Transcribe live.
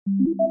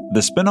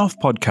The Spinoff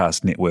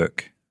Podcast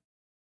Network.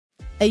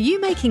 Are you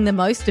making the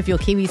most of your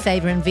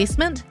KiwiSaver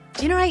investment?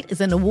 Generate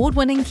is an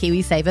award-winning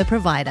KiwiSaver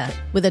provider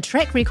with a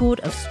track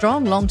record of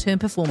strong long-term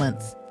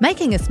performance.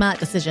 Making a smart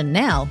decision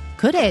now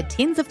could add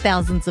tens of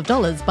thousands of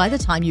dollars by the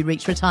time you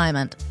reach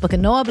retirement. Book a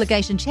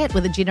no-obligation chat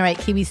with a Generate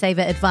KiwiSaver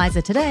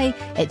advisor today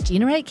at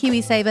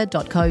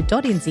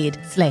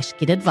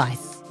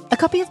generatekiwisaver.co.nz/get-advice. A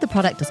copy of the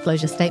product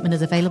disclosure statement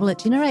is available at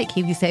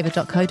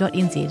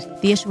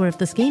generatekiwisaver.co.nz. The issuer of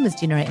the scheme is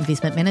Generate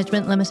Investment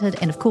Management Limited,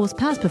 and of course,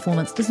 past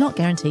performance does not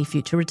guarantee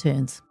future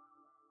returns.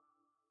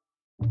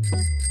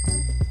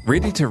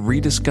 Ready to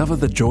rediscover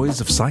the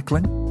joys of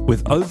cycling?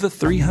 With over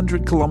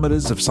 300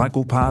 kilometres of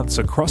cycle paths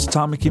across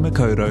Tāmaki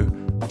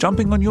Makaurau,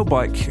 jumping on your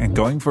bike and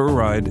going for a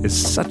ride is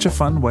such a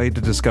fun way to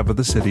discover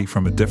the city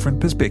from a different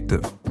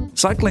perspective.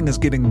 Cycling is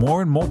getting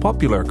more and more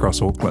popular across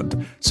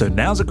Auckland, so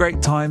now's a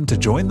great time to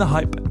join the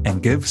hype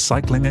and give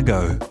cycling a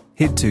go.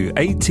 Head to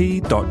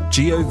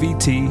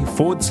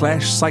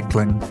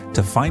at.govt/cycling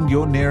to find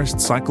your nearest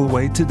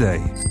cycleway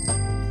today.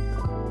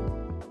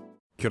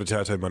 Kia ora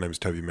tātou, my name is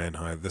Toby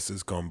Manhire. This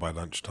is Gone by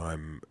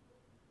Lunchtime,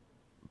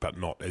 but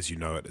not as you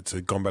know it. It's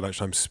a Gone by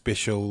Lunchtime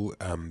special,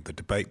 the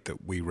debate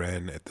that we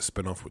ran at the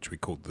Spinoff, which we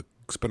called the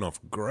Spinoff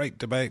Great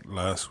Debate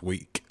last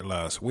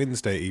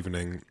Wednesday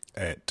evening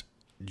at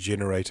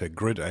Generator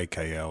Grid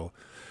AKL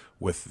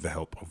with the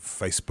help of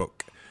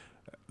Facebook.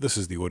 This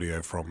is the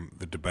audio from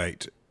the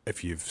debate.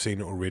 If you've seen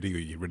it already or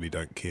you really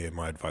don't care,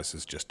 my advice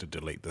is just to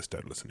delete this,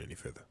 don't listen any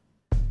further.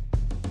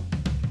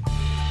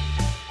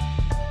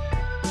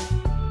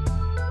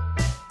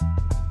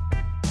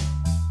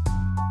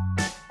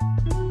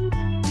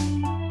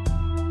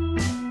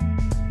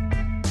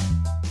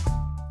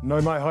 No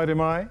mai haere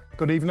mai,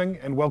 good evening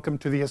and welcome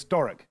to the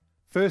historic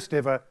first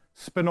ever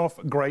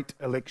Spinoff Great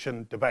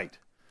Election Debate.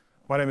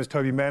 My name is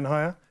Toby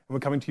Manhire and we're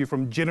coming to you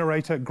from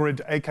Generator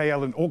Grid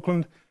AKL in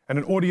Auckland and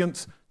an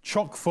audience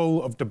chock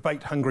full of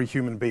debate-hungry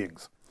human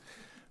beings.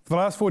 For the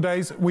last 4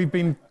 days we've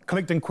been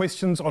collecting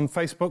questions on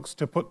Facebooks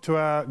to put to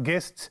our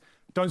guests.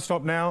 Don't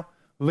stop now,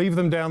 leave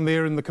them down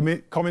there in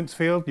the comments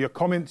field, your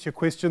comments, your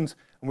questions,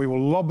 and we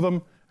will lob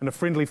them in a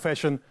friendly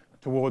fashion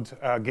towards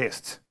our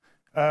guests.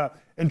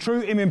 In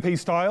true MMP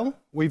style,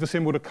 we've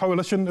assembled a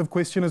coalition of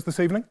questioners this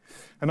evening,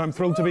 and I'm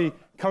thrilled to be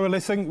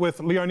coalescing with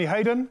Leonie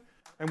Hayden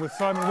and with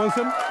Simon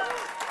Wilson,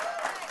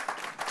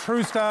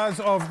 true stars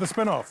of the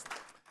Spinoff.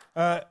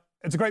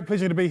 It's a great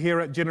pleasure to be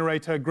here at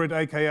Generator Grid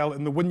AKL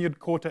in the Wynyard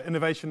Quarter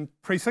Innovation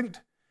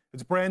Precinct.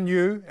 It's brand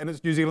new and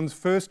it's New Zealand's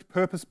first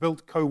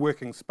purpose-built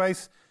co-working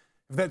space.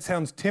 If that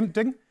sounds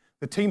tempting,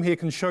 the team here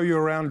can show you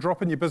around.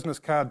 Drop in your business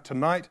card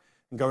tonight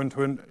and go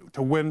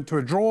into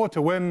a draw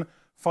to win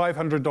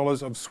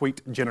 $500 of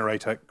sweet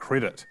Generator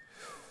credit.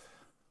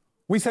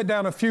 We sat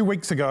down a few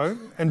weeks ago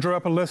and drew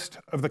up a list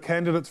of the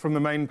candidates from the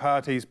main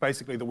parties,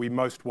 basically that we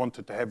most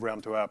wanted to have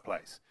round to our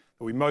place,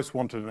 that we most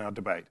wanted in our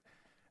debate.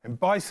 And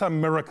by some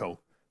miracle,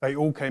 they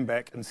all came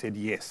back and said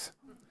yes.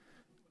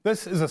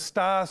 This is a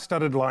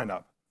star-studded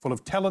lineup, full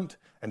of talent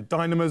and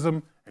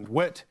dynamism and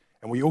wit,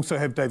 and we also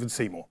have David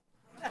Seymour.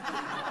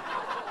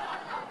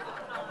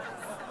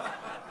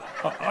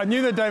 I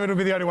knew that David would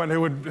be the only one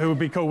who would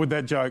be cool with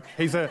that joke.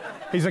 He's a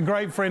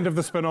great friend of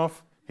the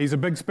Spinoff. He's a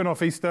big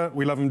Spinoffista.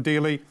 We love him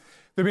dearly. There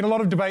have been a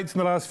lot of debates in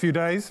the last few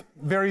days,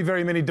 very,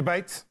 very many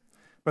debates,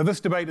 but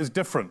this debate is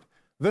different.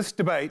 This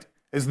debate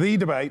is the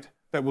debate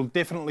that will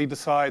definitely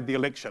decide the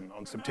election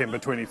on September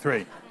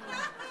 23.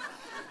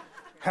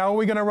 How are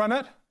we going to run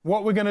it?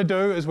 What we're going to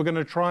do is we're going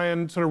to try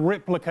and sort of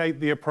replicate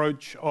the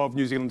approach of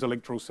New Zealand's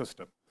electoral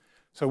system.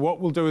 So what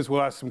we'll do is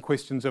we'll ask some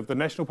questions of the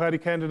National Party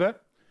candidate,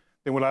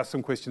 then we'll ask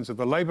some questions of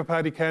the Labour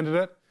Party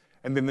candidate,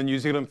 and then the New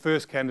Zealand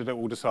First candidate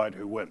will decide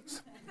who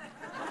wins.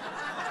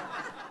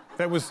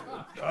 That was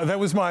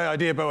my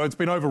idea, but it's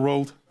been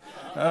overruled.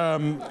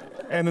 And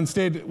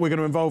instead, we're going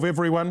to involve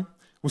everyone.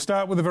 We'll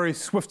start with a very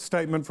swift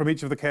statement from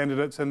each of the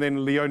candidates, and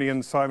then Leonie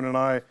and Simon and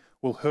I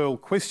will hurl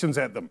questions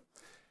at them.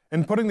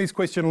 In putting these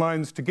question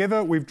lines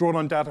together, we've drawn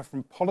on data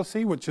from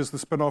Policy, which is the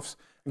Spinoff's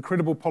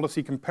incredible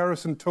policy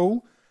comparison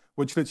tool,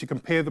 which lets you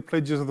compare the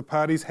pledges of the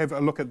parties. Have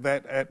a look at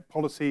that at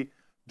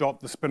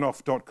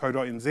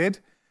policy.thespinoff.co.nz.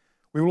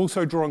 We will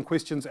also draw on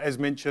questions, as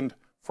mentioned,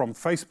 from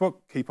Facebook.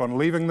 Keep on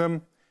leaving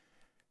them.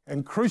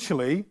 And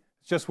crucially,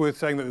 it's just worth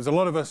saying that there's a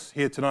lot of us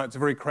here tonight. It's a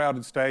very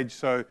crowded stage,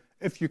 so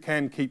if you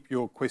can keep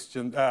your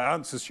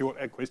answers short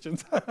at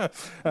questions,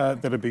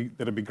 that'd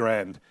be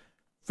grand.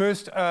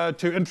 First,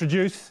 to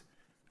introduce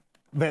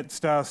that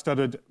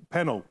star-studded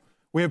panel,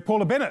 we have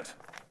Paula Bennett.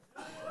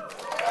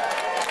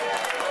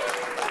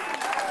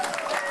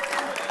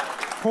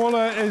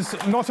 Paula is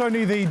not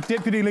only the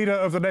Deputy Leader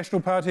of the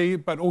National Party,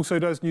 but also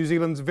does New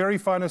Zealand's very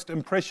finest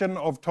impression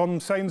of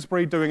Tom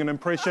Sainsbury doing an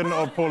impression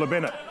of Paula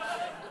Bennett.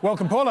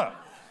 Welcome, Paula.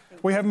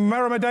 We have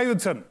Marama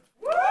Davidson.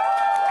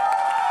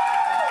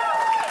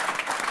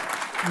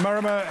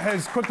 Marama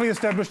has quickly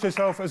established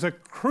herself as a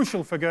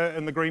crucial figure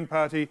in the Green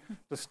Party,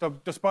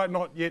 despite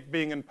not yet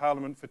being in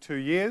Parliament for 2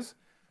 years.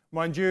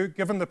 Mind you,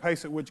 given the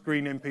pace at which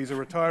Green MPs are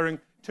retiring,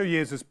 2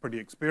 years is pretty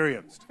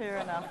experienced. Fair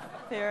enough,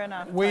 fair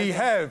enough. We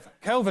have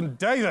Kelvin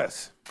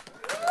Davis.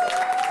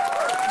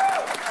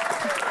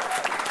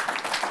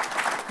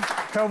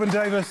 Kelvin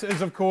Davis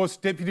is, of course,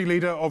 Deputy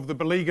Leader of the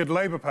beleaguered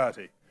Labour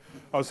Party.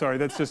 Oh, sorry,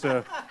 that's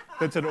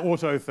an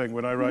auto thing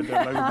when I write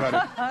down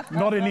Labour Party.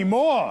 Not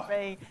anymore.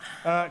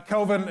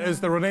 Kelvin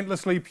is the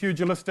relentlessly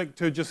pugilistic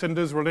to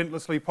Jacinda's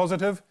relentlessly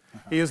positive.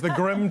 He is the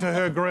grim to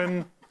her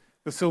grin,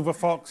 the silver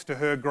fox to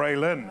her grey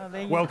lynn.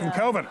 Oh, welcome,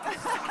 Kelvin.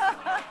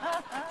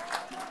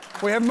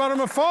 We have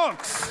Marama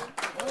Fox.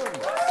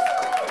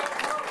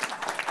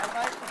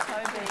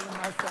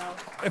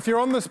 If you're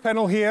on this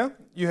panel here,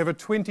 you have a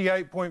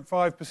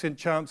 28.5%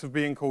 chance of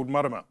being called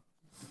Marama.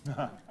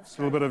 Just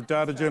a little bit of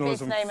data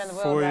journalism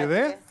for you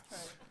there.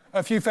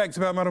 A few facts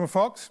about Marama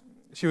Fox.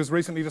 She was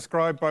recently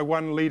described by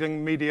one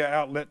leading media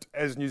outlet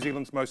as New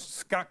Zealand's most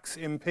scucks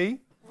MP.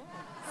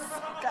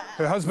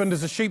 Her husband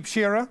is a sheep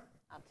shearer.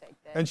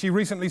 And she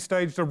recently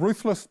staged a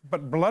ruthless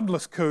but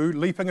bloodless coup,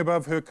 leaping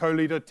above her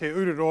co-leader Te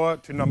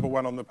Ururoa to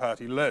 #1 on the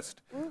party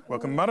list.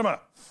 Welcome, Marama.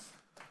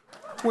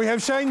 We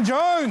have Shane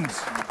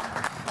Jones.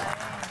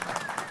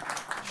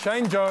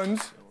 Shane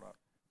Jones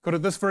could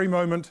at this very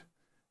moment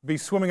be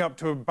swimming up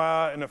to a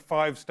bar in a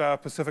 5-star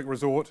Pacific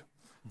resort,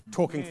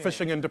 talking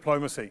fishing and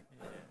diplomacy.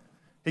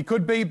 He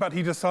could be, but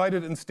he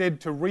decided instead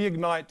to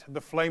reignite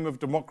the flame of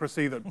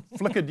democracy that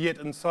flickered yet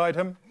inside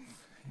him.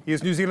 He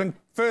is New Zealand's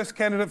first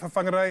candidate for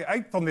whangarei,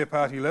 8th on their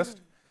party list.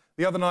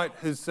 The other night,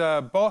 his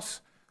boss,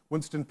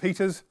 Winston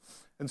Peters,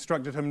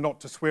 instructed him not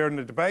to swear in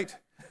the debate.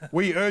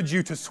 We urge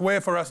you to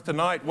swear for us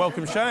tonight.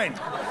 Welcome, Shane.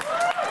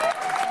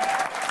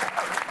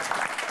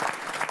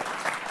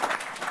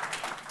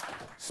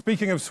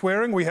 Speaking of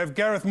swearing, we have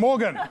Gareth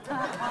Morgan.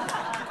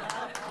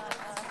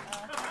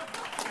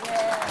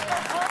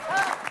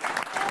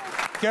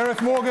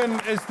 Gareth Morgan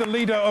is the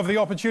leader of the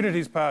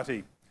Opportunities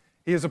Party.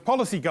 He is a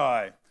policy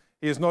guy.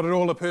 He is not at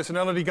all a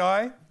personality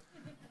guy,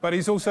 but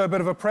he's also a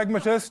bit of a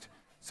pragmatist,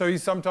 so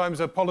he's sometimes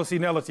a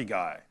policy-nality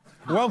guy.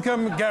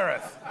 Welcome,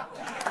 Gareth.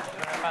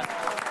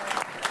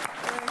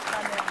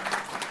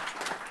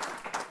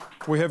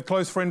 We have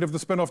close friend of the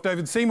Spinoff,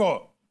 David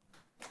Seymour.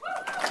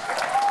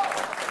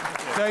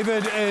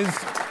 David is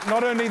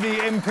not only the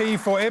MP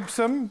for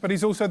Epsom, but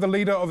he's also the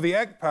leader of the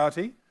ACT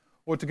Party,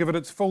 or to give it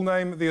its full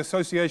name, the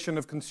Association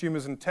of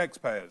Consumers and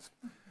Taxpayers.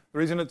 The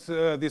reason it's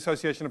the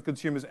Association of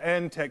Consumers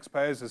and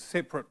Taxpayers as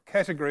separate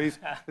categories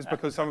is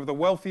because some of the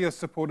wealthiest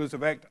supporters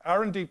of ACT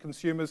are indeed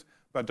consumers,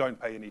 but don't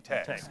pay any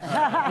tax.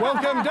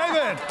 Welcome,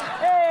 David!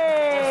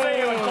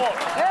 Hey!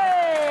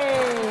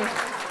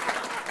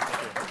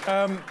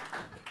 Hey!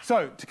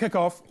 So, to kick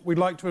off, we'd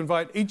like to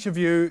invite each of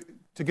you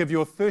to give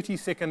your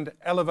 30-second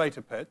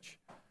elevator pitch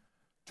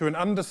to an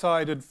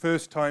undecided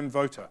first-time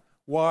voter.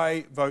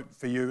 Why vote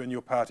for you and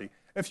your party?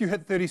 If you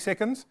hit 30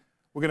 seconds,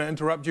 we're going to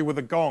interrupt you with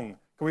a gong.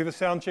 Can we have a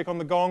sound check on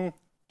the gong?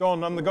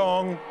 Don, on the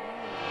gong.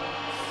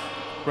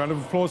 Round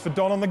of applause for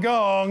Don on the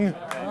gong.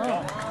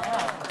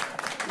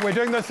 We're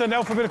doing this in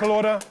alphabetical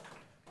order.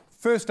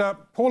 First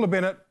up, Paula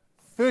Bennett,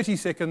 30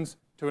 seconds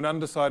to an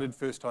undecided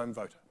first-time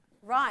voter.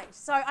 Right,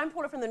 so I'm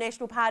Paula from the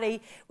National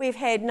Party. We've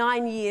had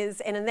 9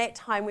 years, and in that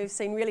time we've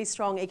seen really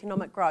strong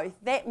economic growth.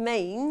 That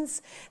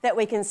means that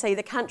we can see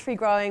the country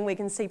growing, we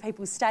can see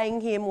people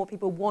staying here, more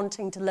people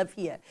wanting to live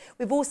here.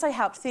 We've also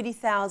helped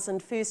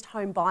 30,000 first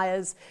home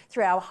buyers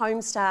through our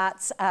Home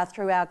Starts,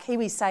 through our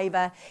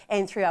KiwiSaver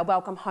and through our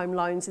Welcome Home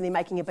loans, and they're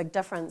making a big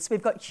difference.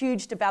 We've got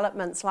huge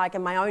developments like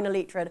in my own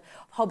electorate,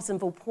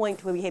 Hobsonville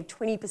Point, where we have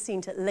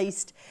 20% at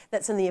least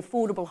that's in the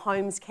affordable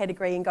homes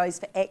category and goes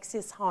for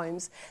access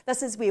homes.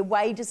 This is where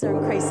wages are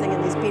increasing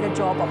and there's better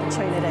job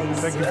opportunities.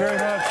 Thank you very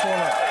much,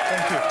 Paula.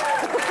 Thank you.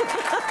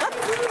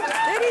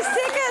 30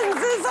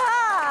 seconds is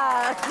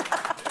hard.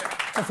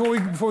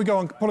 Before we go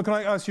on, Paula, can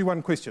I ask you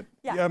one question?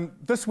 Yeah.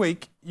 This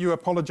week, you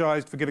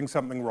apologised for getting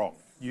something wrong.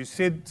 You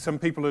said some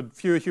people had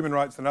fewer human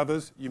rights than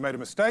others, you made a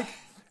mistake,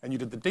 and you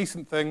did the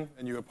decent thing,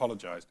 and you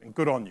apologised, and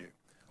good on you.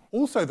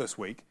 Also this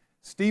week,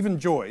 Stephen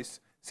Joyce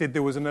said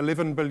there was an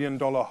 $11 billion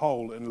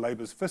hole in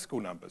Labour's fiscal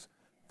numbers.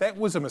 That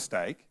was a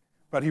mistake,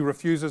 but he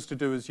refuses to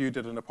do as you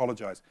did and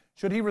apologise.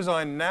 Should he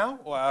resign now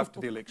or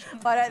after the election?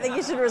 I don't think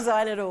he should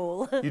resign at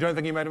all. You don't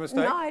think he made a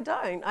mistake? No, I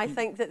don't. I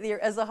think that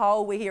there, as a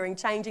whole, we're hearing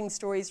changing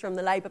stories from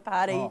the Labour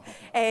Party,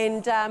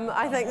 and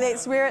I think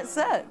that's where it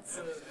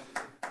sits.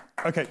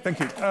 OK, thank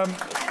you.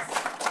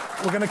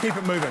 We're going to keep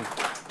it moving.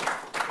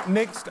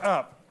 Next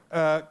up,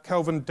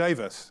 Kelvin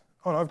Davis.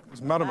 Oh, no,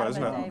 it's Marama,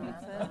 isn't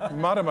it?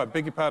 Marama,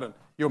 beg your pardon.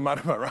 You're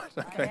Marama, right?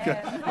 OK,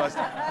 good.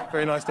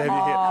 Very nice to have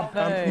you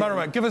here.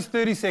 Marama, give us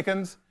 30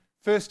 seconds.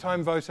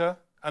 First-time voter,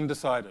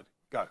 undecided.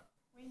 Go.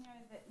 We know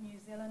that New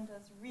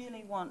Zealanders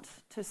really want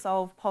to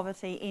solve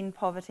poverty, end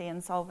poverty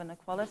and solve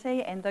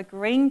inequality, and the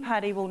Green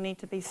Party will need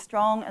to be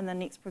strong in the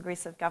next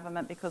progressive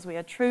government because we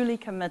are truly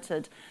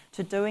committed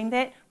to doing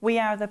that. We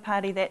are the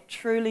party that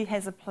truly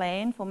has a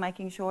plan for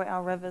making sure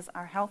our rivers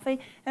are healthy,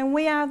 and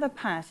we are the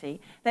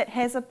party that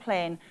has a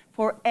plan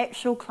for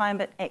actual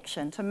climate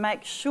action to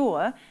make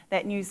sure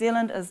that New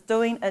Zealand is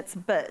doing its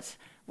bit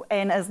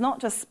and is not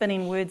just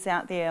spinning words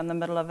out there in the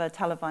middle of a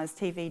televised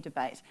TV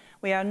debate.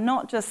 We are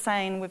not just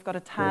saying we've got a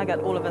target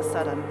all of a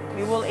sudden.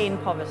 We will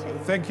end poverty.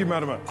 Thank you,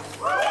 Marama.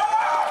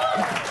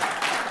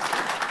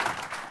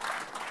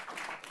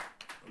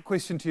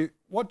 Question to you.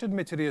 What did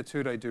Metiria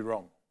Ture do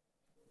wrong?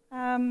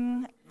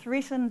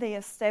 Threaten the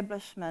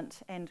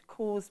establishment and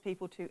cause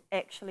people to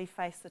actually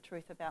face the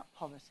truth about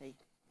poverty.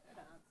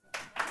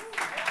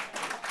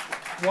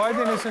 Why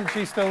then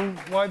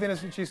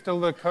isn't she still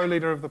the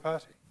co-leader of the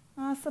party?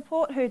 I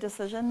support her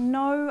decision.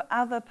 No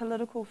other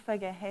political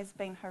figure has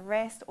been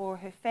harassed or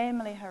her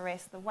family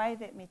harassed the way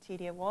that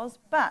Metiria was,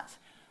 but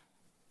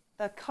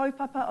the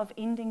kaupapa of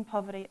ending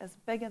poverty is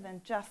bigger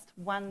than just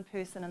one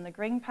person in the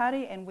Green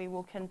Party, and we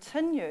will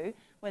continue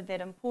with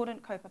that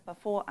important kaupapa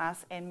for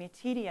us, and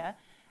Metiria,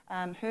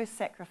 her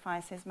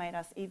sacrifice has made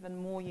us even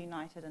more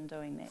united in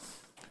doing that.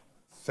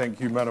 Thank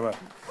you, Marama.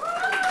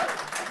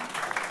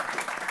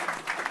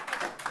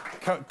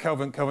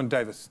 Kelvin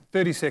Davis,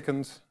 30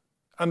 seconds,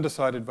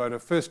 undecided voter,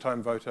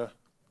 first-time voter.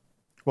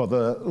 Well,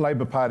 the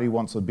Labour Party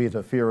wants a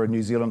better, fairer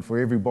New Zealand for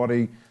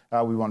everybody.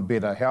 We want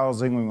better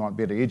housing, we want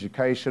better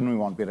education, we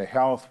want better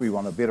health, we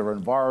want a better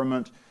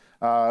environment,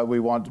 we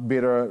want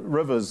better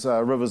rivers,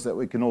 rivers that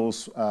we can all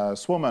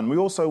swim in. We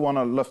also want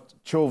to lift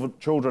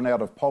children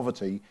out of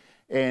poverty.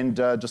 And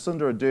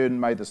Jacinda Ardern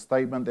made the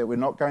statement that we're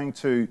not going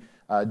to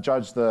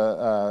judge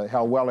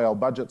how well our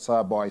budgets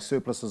are by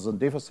surpluses and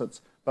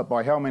deficits, but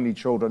by how many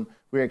children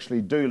we actually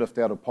do lift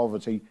out of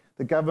poverty.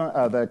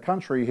 The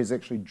country has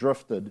actually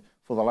drifted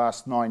for the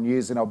last 9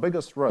 years, and our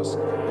biggest risk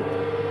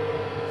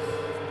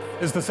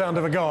is the sound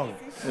of a gong.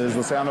 Is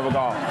the sound of a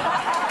gong.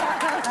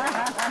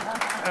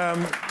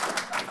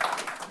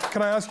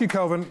 Can I ask you,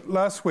 Kelvin,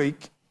 last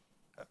week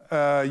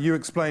you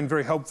explained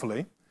very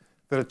helpfully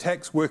that a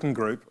tax working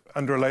group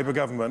under a Labour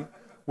government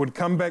would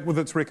come back with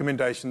its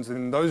recommendations,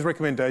 and those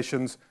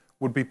recommendations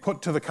would be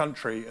put to the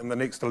country in the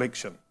next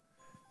election.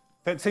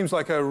 That seems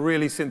like a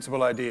really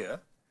sensible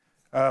idea.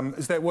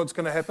 Is that what's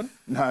going to happen?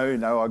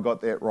 No, I got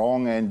that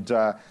wrong. And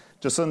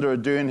Jacinda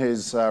Ardern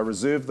has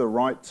reserved the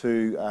right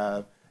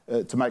to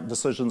make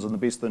decisions in the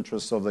best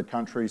interests of the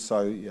country.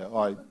 So, yeah,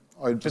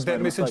 I just did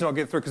that message not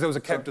get through? Because there was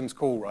a captain's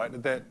call, right?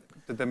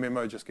 Did the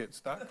memo just get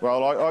stuck?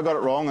 Well, I got it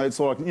wrong. It's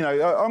like, I'm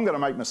going to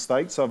make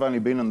mistakes. I've only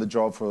been in the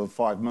job for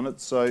 5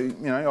 minutes, so,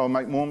 I'll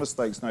make more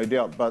mistakes, no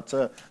doubt. But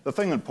the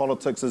thing in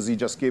politics is you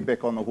just get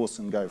back on the horse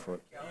and go for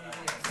it.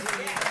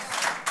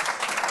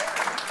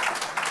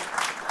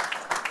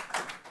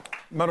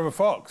 Marama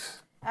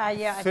Fox.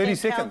 Yeah, I 30 think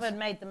seconds. Calvin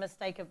made the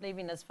mistake of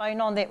leaving his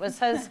phone on. That was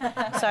his.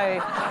 So,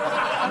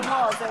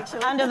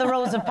 under the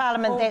rules of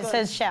Parliament, that's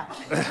his shout.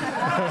 All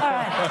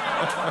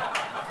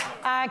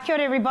right. Kia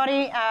ora,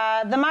 everybody.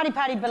 The Māori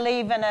Party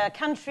believe in a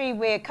country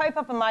where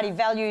kaupapa Māori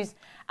values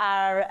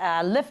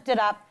are lifted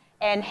up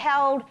and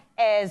held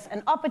as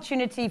an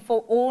opportunity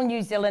for all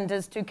New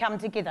Zealanders to come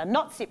together,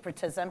 not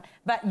separatism,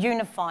 but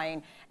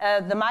unifying.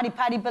 The Māori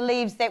Party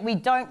believes that we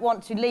don't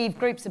want to leave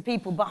groups of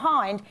people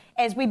behind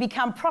as we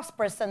become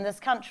prosperous in this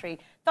country.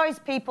 Those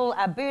people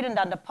are burdened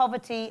under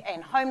poverty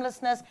and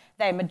homelessness.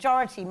 They're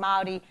majority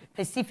Māori,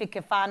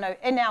 Pasifika whānau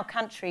in our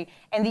country,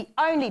 and the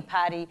only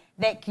party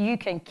that you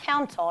can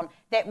count on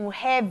that will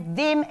have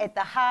them at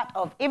the heart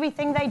of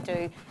everything they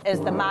do is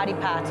the Māori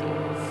Party.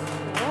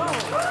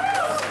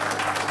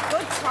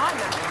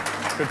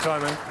 Good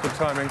timing. Good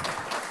timing.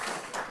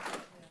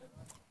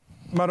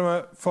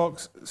 Marama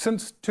Fox,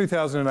 since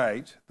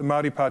 2008, the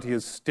Māori Party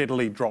has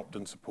steadily dropped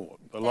in support.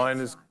 The line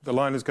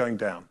is going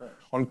down.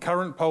 On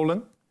current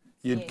polling,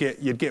 you'd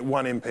get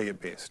one MP at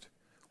best.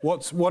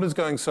 What is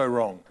going so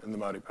wrong in the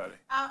Māori Party?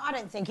 I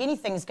don't think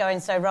anything's going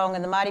so wrong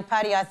in the Māori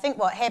Party. I think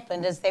what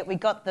happened is that we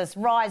got this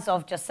rise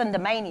of Jacinda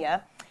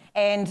mania.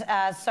 And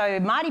so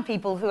Māori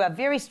people who are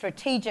very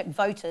strategic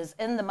voters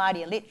in the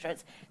Māori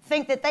electorates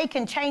think that they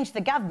can change the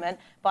government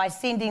by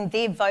sending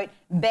their vote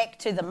back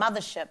to the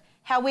mothership.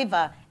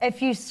 However, if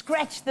you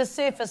scratch the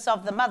surface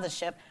of the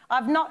mothership,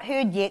 I've not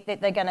heard yet that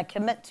they're going to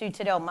commit to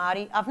Te Reo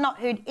Māori. I've not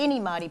heard any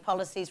Māori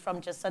policies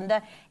from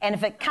Jacinda. And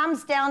if it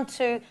comes down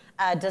to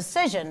a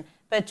decision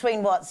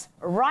between what's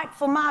right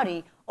for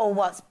Māori or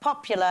what's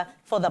popular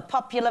for the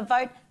popular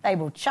vote, they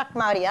will chuck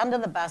Māori under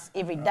the bus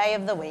every day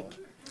of the week.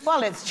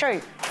 Well, it's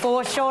true.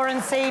 Foreshore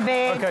and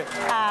seabed,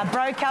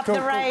 broke up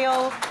the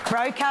rail,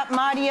 broke up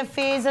Māori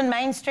affairs and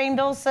mainstreamed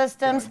all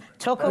systems,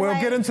 took away...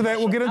 We'll get into that a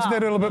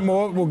little bit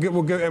more. We'll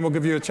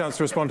give you a chance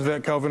to respond to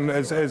that, Kelvin,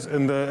 as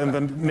in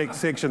the next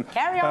section.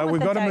 Carry on with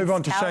we've the got to move jokes,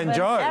 on to Calvin. Shane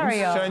Jones.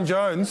 Carry on. Shane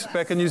Jones,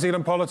 back in New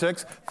Zealand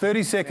politics.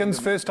 30 seconds,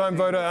 first-time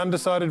voter,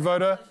 undecided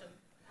voter.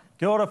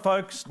 Kia ora,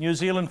 folks. New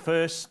Zealand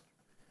first.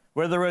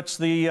 Whether it's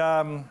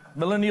the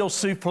millennial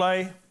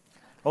souffle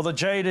or the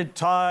jaded,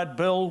 tired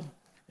Bill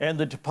and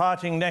the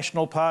departing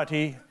National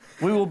Party,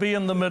 we will be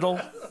in the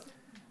middle.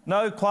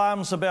 No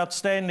qualms about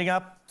standing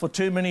up for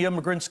too many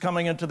immigrants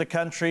coming into the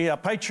country, a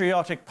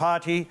patriotic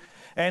party,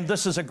 and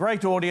this is a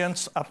great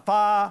audience, a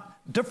far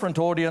different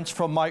audience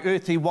from my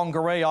earthy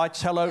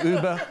Whangarei-ites.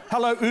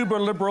 Hello, Uber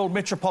liberal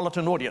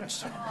metropolitan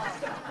audience.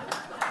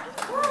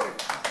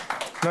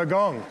 No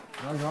gong.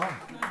 No gong.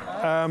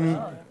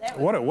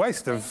 What a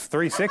waste of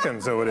 3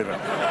 seconds or whatever.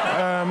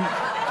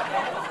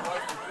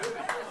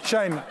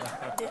 Shane,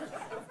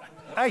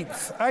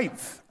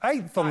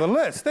 eighth on the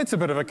list. That's a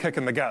bit of a kick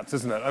in the guts,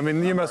 isn't it? I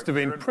mean, you must have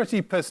been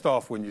pretty pissed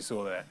off when you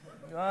saw that.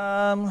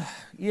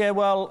 Yeah,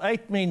 well,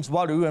 8 means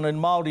waru, and in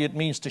Māori it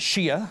means to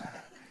shear.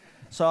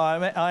 So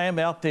I am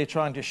out there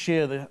trying to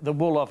shear the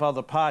wool of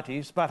other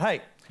parties. But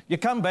hey, you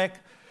come back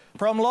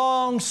from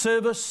long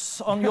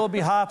service on your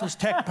behalf as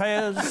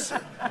taxpayers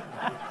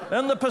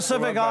in the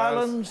Pacific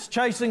Islands,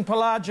 chasing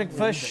pelagic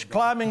fish,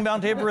 climbing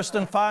Mount Everest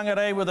in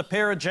Whangarei with a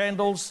pair of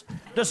jandals,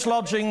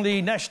 dislodging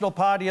the National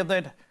Party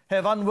that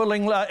have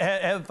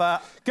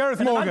Gareth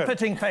in Morgan. an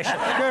unfitting fashion.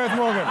 Gareth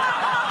Morgan.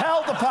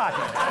 Held the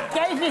party.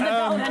 Gave you the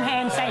golden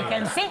handshake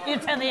and sent you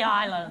to the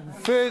islands.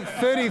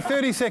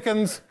 30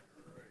 seconds.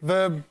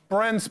 The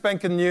brand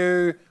spanking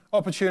new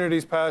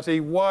Opportunities Party.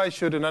 Why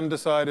should an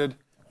undecided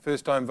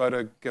first-time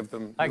voter give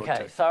them your Okay,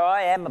 tick? so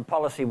I am a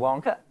policy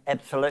wonker,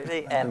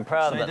 absolutely, and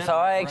proud of it. So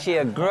I actually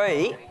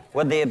agree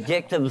with the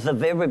objectives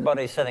of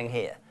everybody sitting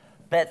here.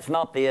 That's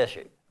not the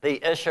issue.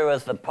 The issue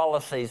is the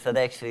policies that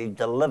actually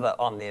deliver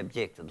on the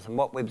objectives. And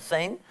what we've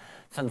seen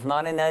since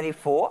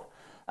 1984,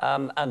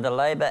 under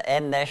Labor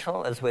and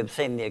National, is we've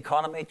seen the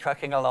economy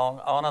trucking along,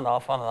 on and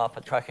off,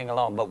 but trucking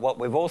along. But what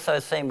we've also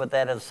seen with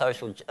that is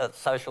social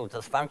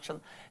dysfunction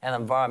and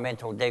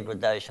environmental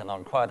degradation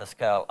on quite a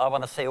scale. I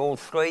want to see all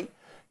three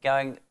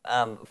going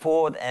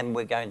forward, and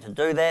we're going to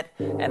do that.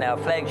 And our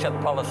flagship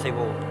policy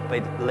will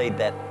lead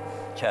that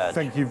charge.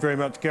 Thank you very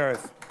much,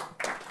 Gareth.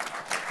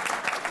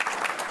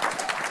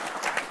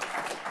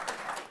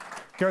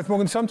 Gareth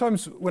Morgan,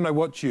 sometimes when I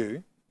watch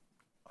you,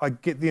 I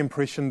get the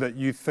impression that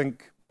you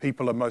think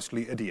people are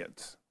mostly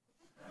idiots.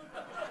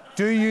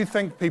 Do you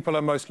think people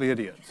are mostly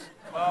idiots?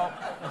 Well,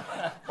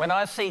 when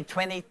I see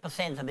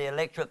 20% of the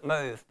electorate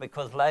move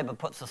because Labor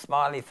puts a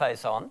smiley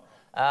face on,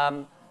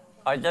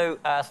 I do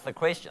ask the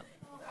question.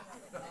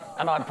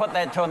 And I put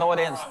that to an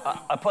audience.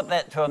 I put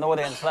that to an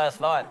audience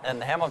last night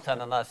in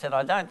Hamilton, and I said,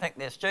 I don't think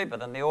they're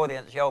stupid. And the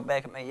audience yelled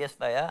back at me, yes,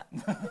 they are.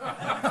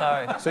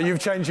 So you've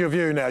changed your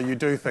view now. You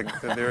do think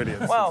that they're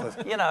idiots. Well,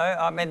 you know,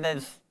 I mean,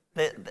 it's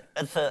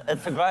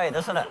a grade,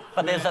 isn't it?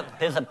 But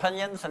there's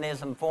opinions and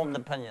there's informed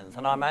opinions,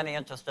 and I'm only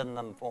interested in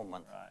informed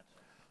ones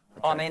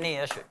on any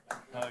issue.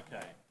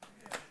 Okay.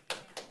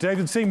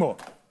 David Seymour,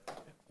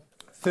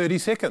 30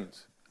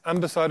 seconds.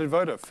 Undecided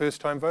voter,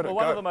 first-time voter. Well,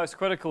 one of the most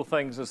critical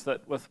things is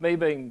that with me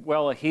being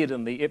well ahead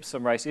in the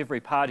Epsom race, every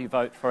party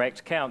vote for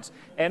ACT counts,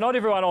 and not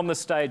everyone on this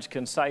stage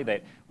can say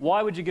that.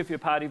 Why would you give your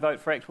party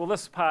vote for ACT? Well,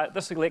 this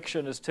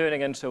election is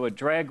turning into a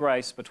drag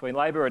race between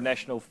Labor and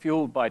National,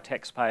 fuelled by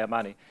taxpayer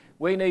money.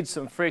 We need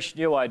some fresh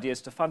new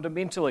ideas to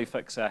fundamentally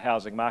fix our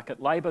housing market.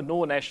 Labor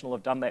nor National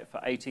have done that for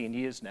 18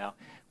 years now.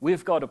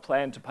 We've got a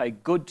plan to pay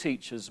good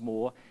teachers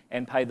more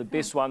and pay the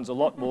best ones a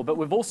lot more, but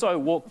we've also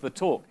walked the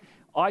talk.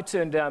 I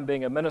turned down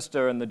being a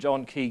minister in the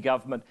John Key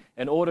government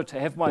in order to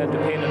have my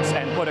independence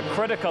and put a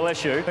critical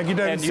issue and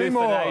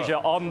euthanasia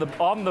on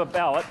the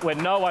ballot when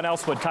no one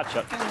else would touch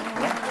it.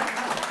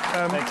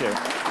 Thank you.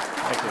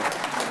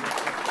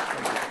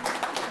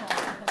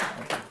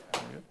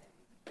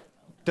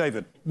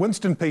 David,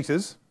 Winston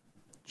Peters,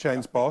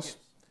 Shane's boss,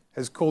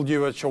 has called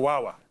you a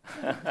chihuahua,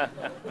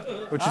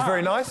 which is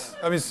very nice.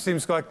 I mean,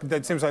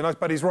 that seems like nice,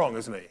 but he's wrong,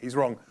 isn't he? He's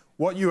wrong.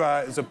 What you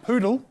are is a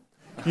poodle.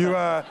 You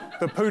are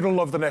the poodle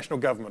of the national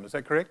government, is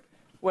that correct?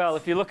 Well,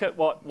 if you look at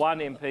what one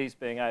MP's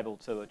being able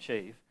to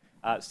achieve,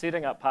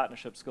 setting up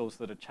partnership schools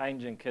that are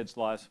changing kids'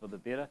 lives for the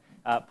better,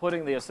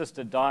 putting the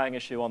assisted dying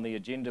issue on the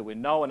agenda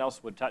when no one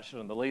else would touch it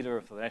and the leader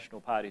of the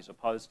National Party is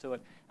opposed to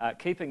it,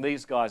 keeping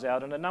these guys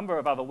out, and a number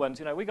of other wins.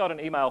 You know, we got an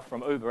email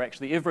from Uber,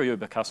 actually every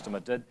Uber customer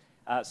did,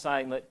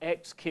 saying that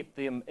ACT kept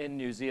them in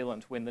New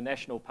Zealand when the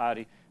National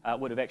Party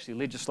would have actually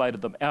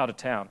legislated them out of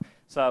town.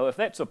 So if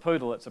that's a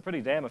poodle, it's a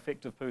pretty damn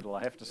effective poodle,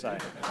 I have to say.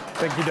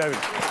 Thank you, David.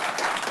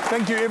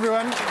 Thank you,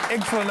 everyone.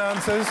 Excellent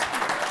answers.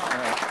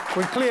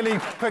 We clearly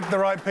picked the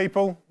right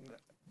people.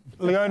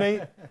 Leonie,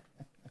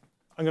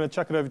 I'm going to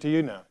chuck it over to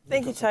you now.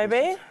 Thank you,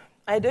 Toby.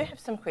 I do have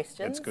some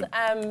questions. That's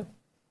good.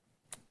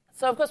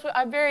 So, of course,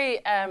 I'm very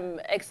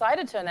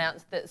excited to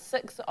announce that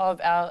 6 of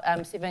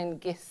our 7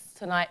 guests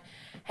tonight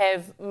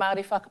have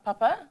Māori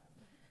whakapapa,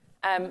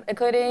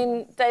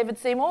 including David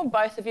Seymour.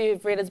 Both of you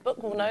have read his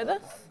book, will know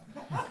this.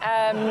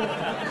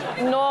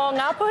 No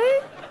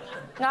Ngāpuhi?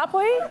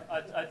 Ngāpuhi?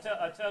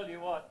 I tell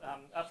you what,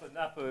 up in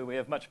Ngāpuhi we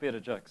have much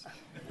better jokes.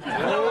 Ooh,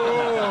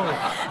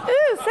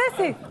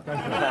 sassy.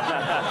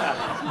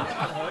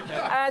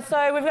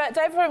 So we've got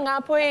David from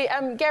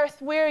Ngāpuhi.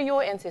 Gareth, where are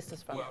your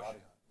ancestors from? Welsh.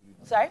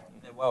 Sorry?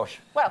 They're Welsh.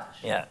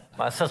 Welsh. Yeah.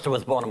 My sister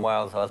was born in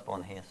Wales, I was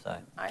born here, so.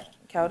 Aye,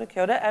 kia ora,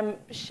 kia ora.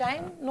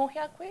 Shane, no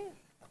hea koe?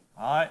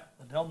 Hi,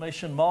 the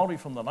Dalmatian Māori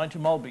from the 90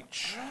 Mile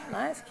Beach.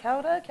 Nice, kia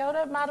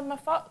ora, Marama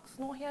Fox,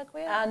 no hea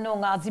koe? No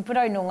Ngāti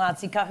Puro, no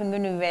Ngāti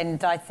Kahungunu,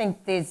 and I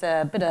think there's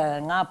a bit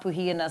of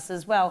Ngāpuhi in us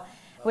as well,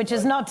 which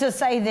is not to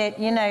say that,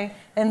 you know,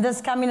 in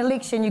this coming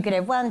election you could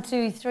have 1,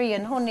 2, 3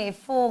 and hone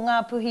 4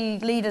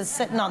 Ngāpuhi leaders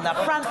sitting on the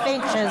front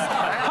benches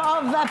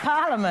of the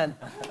Parliament.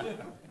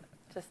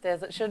 just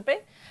as it should be.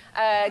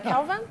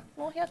 Calvin,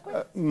 mōhia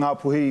koe? Ngā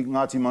puhi,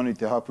 Ngāti Manu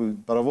te hapu,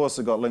 but I've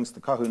also got links to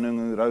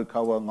Kahunungu,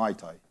 Raukawa,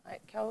 Ngaitai.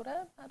 Kia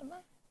ora, Marama.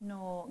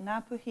 No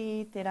ngā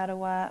puhi, te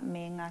rarawa,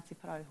 me Ngāti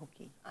Parau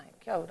hoki.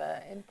 Kia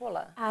ora, and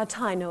Paula.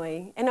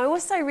 Tainui. And I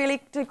also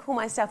really do call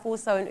myself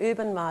also an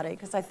urban Māori,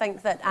 because I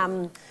think that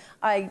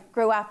I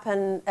grew up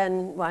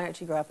well, I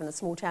actually grew up in a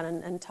small town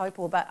in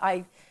Taupo, but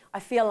I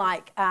feel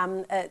like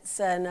it's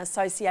an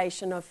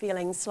association of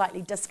feeling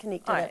slightly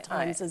disconnected at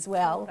times as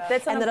well.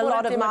 That's and that a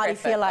lot of Māori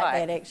feel like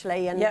that,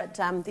 actually, and that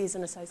there's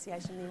an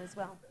association there as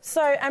well.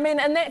 So, I mean,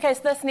 in that case,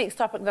 this next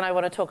topic that I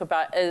want to talk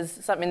about is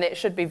something that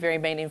should be very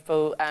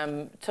meaningful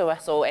to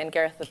us all, and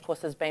Gareth, of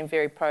course, has been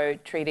very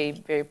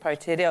pro-treaty, very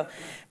pro-te reo.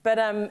 But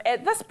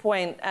at this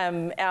point,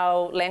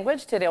 our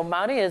language, te reo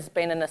Māori, has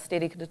been in a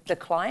steady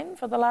decline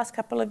for the last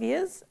couple of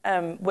years,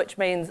 which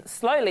means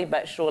slowly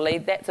but surely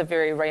that's a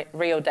very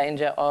real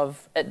danger of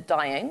it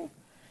dying.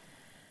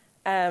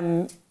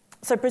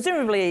 So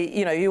presumably,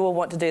 you will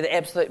want to do the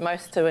absolute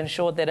most to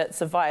ensure that it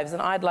survives,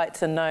 and I'd like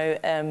to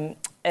know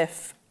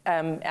if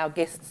our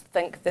guests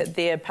think that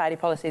their party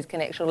policies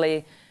can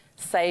actually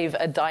save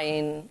a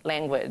dying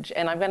language.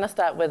 And I'm going to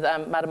start with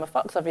Marama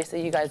Fox.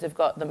 Obviously, you guys have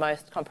got the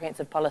most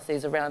comprehensive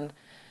policies around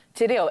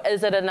te reo.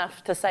 Is it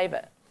enough to save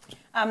it?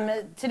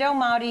 Te reo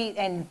Māori,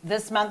 and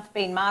this month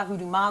being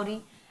Mahuru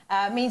Māori,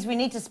 means we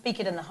need to speak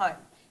it in the home.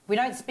 If we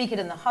don't speak it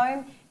in the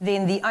home,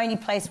 then the only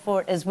place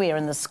for it is where?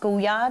 In the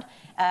schoolyard.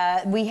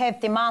 We have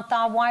te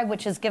mātāwai,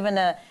 which has given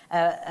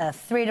a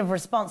thread of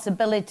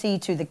responsibility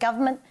to the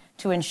government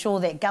to ensure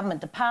that government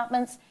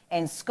departments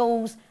and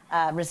schools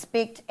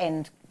respect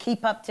and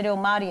keep up te reo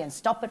Māori and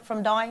stop it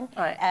from dying.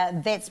 Right.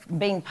 That's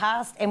been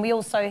passed. And we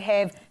also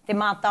have te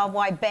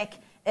mātāwai back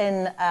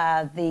in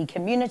the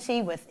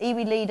community with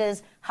iwi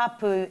leaders,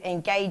 hapu,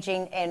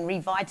 engaging and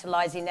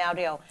revitalising our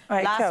reo.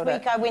 Right, Last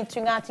week I went to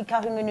Ngāti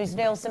Kahungunu's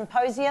Reo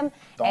Symposium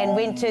and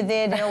went to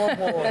their Reo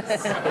Awards.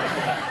 These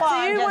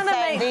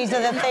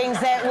are the things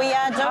that we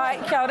are doing. All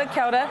right,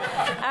 kia ora.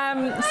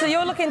 So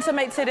you're looking to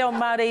make te reo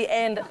Māori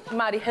and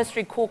Māori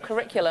history core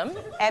curriculum.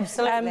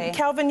 Absolutely.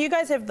 Calvin, you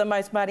guys have the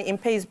most Māori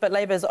MPs, but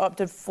Labour's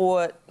opted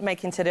for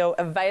making te reo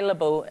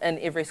available in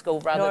every school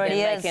rather than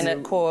making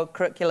it core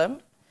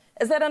curriculum.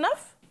 Is that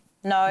enough?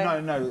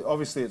 No,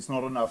 obviously it's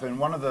not enough. And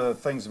one of the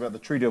things about the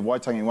Treaty of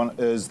Waitangi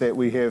is that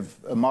we have,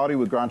 Māori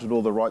were granted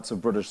all the rights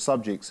of British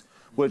subjects,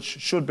 which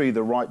should be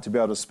the right to be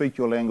able to speak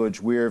your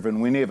language wherever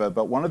and whenever.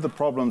 But one of the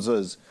problems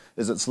is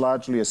it's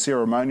largely a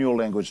ceremonial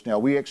language now.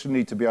 We actually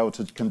need to be able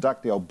to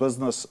conduct our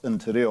business in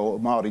te reo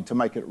Māori to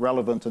make it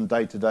relevant in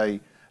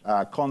day-to-day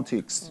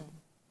context.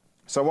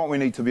 So what we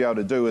need to be able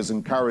to do is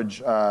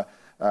encourage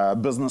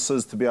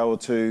businesses to be able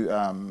to,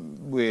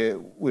 where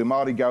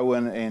Māori go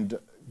in and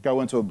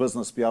go into a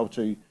business, be able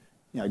to,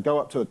 go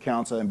up to a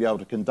counter and be able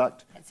to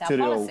conduct te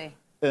reo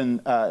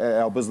in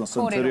our business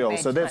in te reo.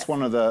 So that's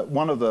one of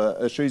the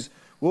issues.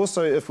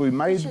 Also, if we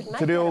made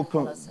te reo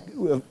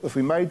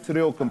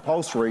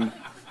compulsory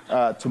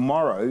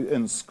tomorrow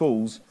in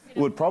schools, it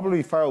would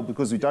probably fail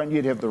because we don't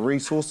yet have the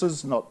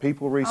resources, not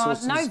people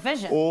resources, no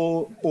vision,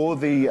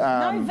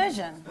 no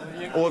vision,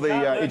 or the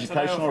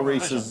educational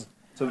resources.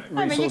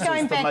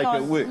 Resources to make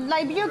it work.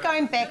 Labour, you're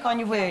going back on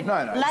your word.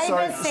 No.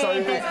 Labour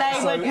said that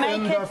they would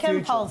make it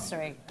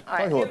compulsory.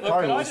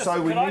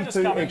 So we need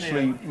to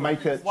actually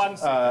make it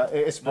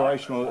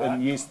aspirational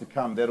in years to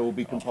come. That will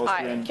be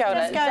compulsory. Kia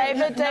ora.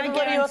 David,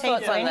 what are your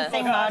thoughts on this?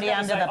 Anything Māori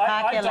under the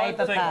Pākehā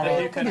Labour Party. I don't think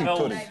that you can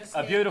build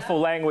a beautiful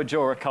language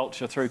or a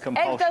culture through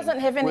compulsion. It doesn't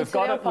have any te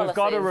reo policies. We've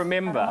got to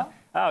remember...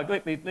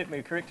 let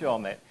me correct you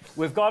on that.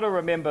 We've got to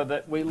remember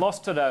that we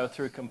lost te reo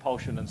through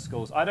compulsion in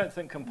schools. I don't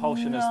think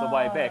compulsion is the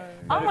way back.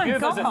 But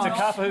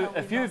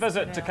if you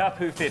visit Te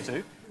Kapu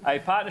Whetu, a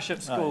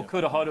partnership school,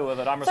 Kura Horua,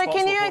 that I'm responsible for...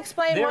 So can you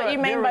explain what you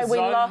mean by we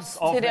lost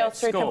te reo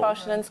through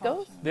compulsion in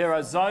schools? There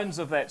are zones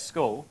of that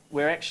school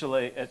where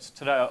actually it's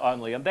te reo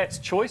only, and that's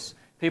choice.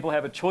 People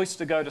have a choice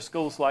to go to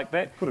schools like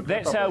that.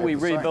 That's how we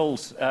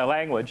rebuild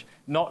language,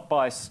 not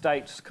by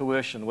state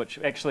coercion, which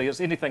actually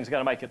is anything's going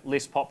to make it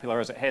less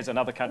popular as it has in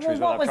other countries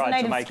where they've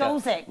tried to make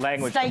it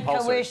language state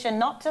compulsory. Coercion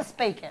not to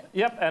speak it.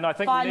 Yep, and I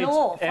think by we need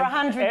law for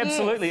 100 years.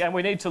 Absolutely, and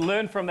we need to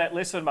learn from that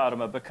lesson,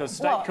 Marama, because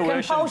state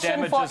coercion compulsion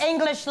damages... for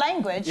English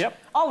language? Yep.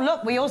 Oh,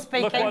 look, we all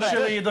speak English.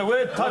 Actually, the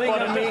word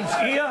taringa means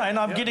ear, and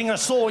I'm getting a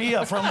sore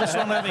ear from this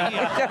one over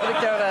here.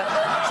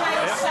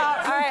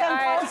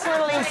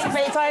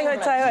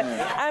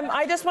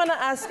 I just want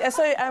to ask,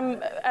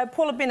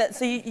 Paula Bennett,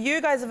 so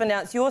you guys have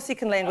announced your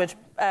second language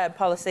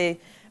policy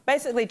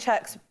basically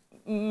chucks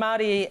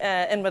Māori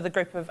in with a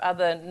group of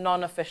other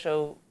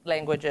non-official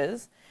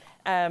languages.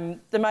 The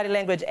Māori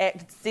Language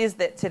Act says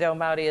that te reo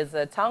Māori is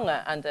a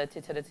taonga under Te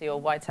Tiriti o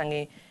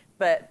Waitangi,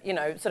 but,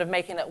 sort of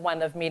making it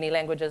one of many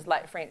languages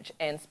like French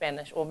and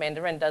Spanish or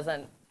Mandarin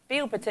doesn't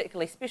feel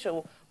particularly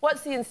special.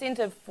 What's the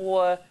incentive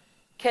for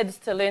kids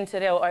to learn te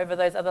reo over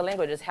those other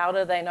languages? How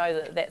do they know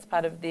that that's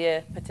part of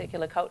their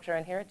particular culture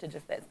and heritage,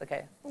 if that's the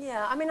case?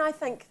 Yeah, I mean, I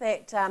think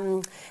that,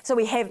 so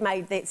we have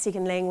made that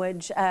second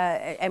language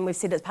and we've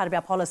said it's part of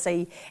our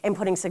policy and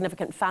putting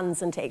significant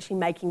funds into actually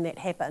making that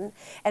happen.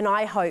 And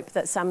I hope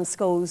that some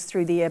schools,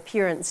 through their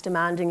parents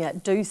demanding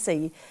it, do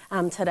see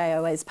te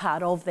reo as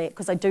part of that,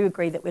 because I do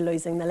agree that we're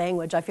losing the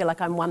language. I feel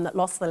like I'm one that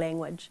lost the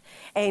language.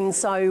 And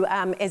so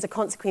as a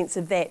consequence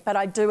of that, but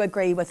I do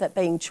agree with it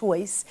being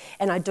choice,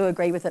 and I do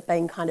agree with it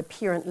being kind of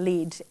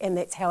parent-led, and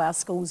that's how our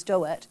schools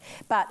do it.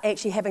 But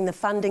actually having the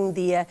funding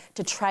there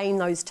to train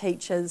those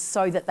teachers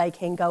so that they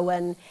can go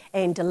in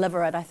and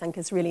deliver it, I think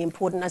is really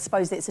important. I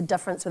suppose that's a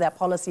difference with our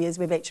policy, is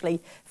we've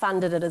actually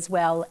funded it as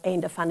well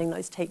and are funding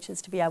those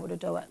teachers to be able to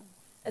do it.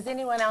 Is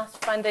anyone else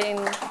funding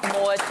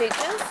more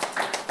teachers?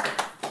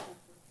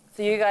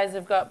 So you guys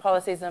have got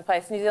policies in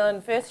place. New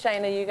Zealand First,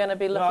 Shane, are you going to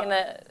be looking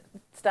at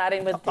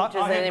starting with teachers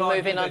and then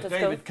moving on to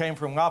schools? David came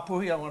from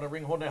Ngāpuhi. I want to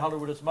ring Hone Haru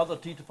with his mother,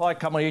 Titawhai,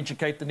 come and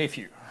educate the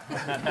nephew.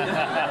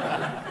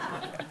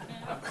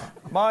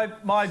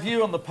 My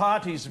view and the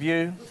party's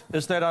view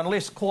is that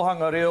unless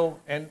kohanga reo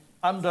and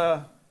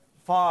under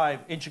 5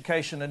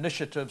 education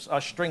initiatives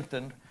are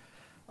strengthened,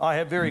 I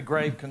have very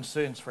grave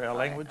concerns for our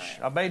language.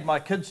 I made my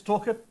kids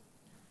talk it.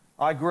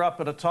 I grew up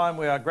at a time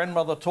where our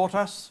grandmother taught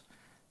us.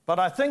 But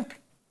I think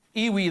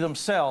iwi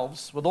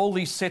themselves, with all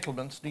these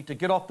settlements, need to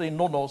get off their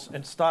nonos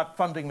and start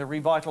funding the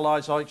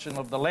revitalisation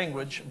of the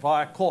language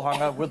via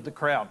kohanga with the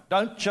Crown.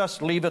 Don't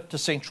just leave it to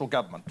central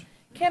government.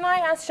 Can I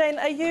ask, Shane,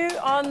 are you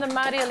on the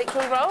Māori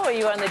electoral roll or are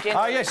you on the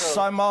general electoral? Yes,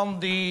 I'm on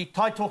the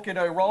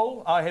taitokerau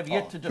roll. I have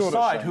yet to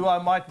decide who I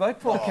might vote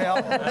for,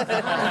 Cal.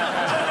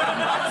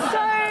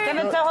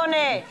 Then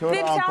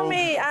tell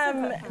me,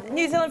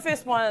 New Zealand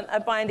First won a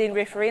binding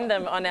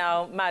referendum on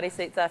our Māori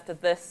seats after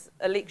this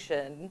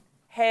election.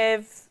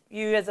 Have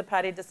you as a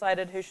party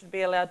decided who should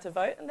be allowed to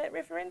vote in that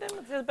referendum?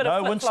 There's a bit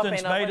of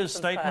Winston's made his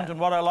statement, part. and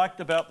what I liked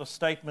about the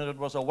statement, it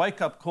was a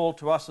wake-up call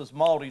to us as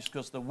Māoris,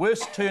 because the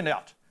worst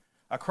turnout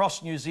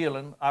across New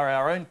Zealand are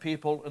our own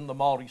people in the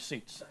Māori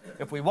seats.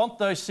 If we want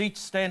those seats,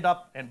 stand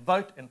up and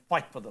vote and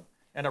fight for them.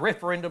 And a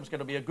referendum is going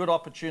to be a good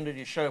opportunity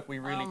to show if we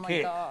really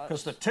care,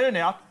 because the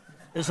turnout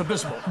is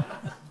abysmal.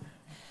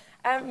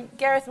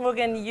 Gareth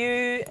Morgan,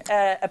 you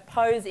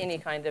oppose any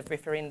kind of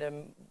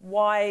referendum.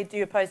 Why do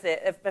you oppose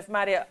that? If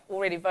Māori are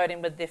already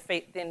voting with their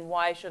feet, then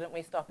why shouldn't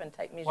we stop and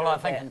take measure of that? Well, I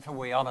think until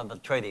we honour the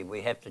treaty,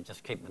 we have to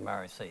just keep the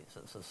Māori seats.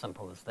 It's as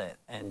simple as that.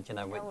 And, you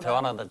know, to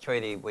honour the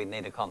treaty, we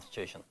need a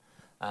constitution,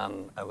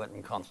 a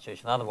written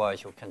constitution.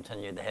 Otherwise, you'll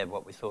continue to have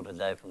what we saw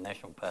today from the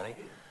National Party,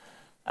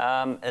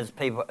 as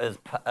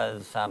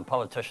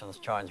politicians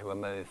trying to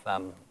remove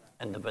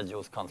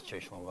individuals'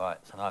 constitutional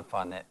rights, and I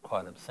find that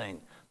quite obscene.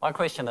 My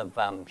question of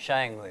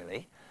Shane,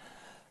 really,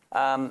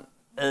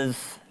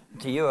 is,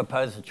 do you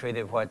oppose the Treaty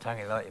of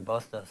Waitangi like your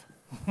boss does?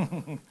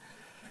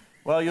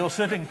 Well, you're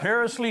sitting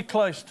perilously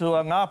close to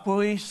a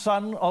Ngāpuhi,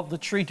 son of the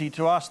treaty,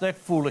 to ask that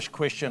foolish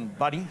question,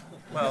 buddy.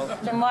 Well,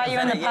 then why are you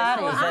in the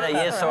party? Is that a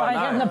yes or a no? Why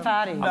are you in the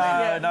party?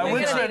 No,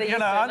 Winston, you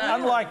know,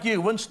 unlike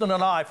you, Winston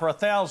and I, for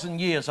 1,000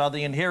 years, are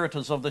the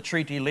inheritors of the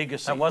treaty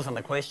legacy. That wasn't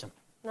the question.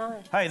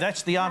 No. Hey,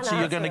 that's the answer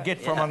you're going to get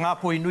from a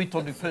Ngāpuhi Nui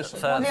Tonu person.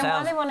 So well, then why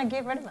do they want to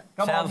get rid of it?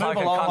 Come on, move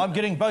along. I'm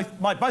getting both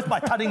my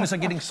tuddings are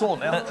getting sore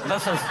now.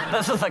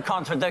 This is a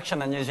contradiction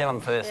in New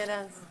Zealand First. It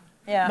is.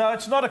 Yeah. No,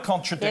 it's not a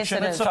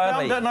contradiction. Yes, it is.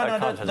 A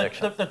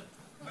contradiction.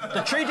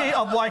 The Treaty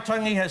of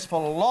Waitangi has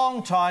for a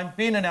long time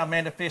been in our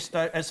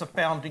manifesto as a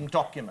founding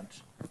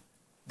document.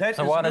 That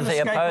so is why an does he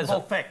oppose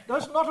inescapable it? fact. No,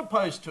 it's not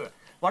opposed to it.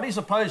 What he's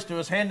opposed to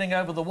is handing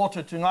over the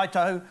water to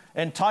Ngaitahu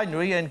and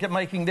Tainui and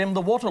making them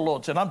the water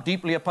lords, and I'm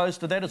deeply opposed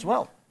to that as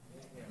well.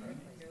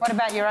 What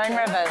about your own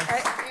rivers?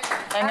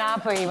 In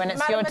Ngāpuhi, when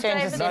it's your turn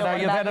to settle, No,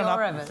 you've had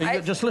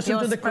enough. Just listen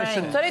to the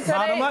question.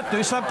 Marama,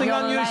 do something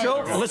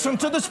unusual. Listen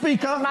to the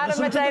speaker.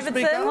 Madam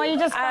Davidson, well, you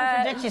just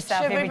contradict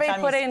yourself should every we be time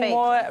you putting speak?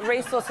 more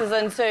resources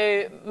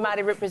into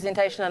Māori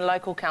representation in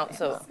local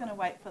council? I'm just going to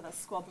wait for the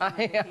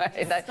squabbling.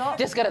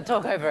 Just got to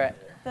talk over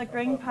it. The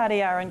Green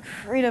Party are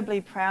incredibly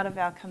proud of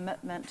our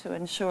commitment to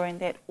ensuring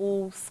that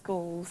all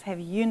schools have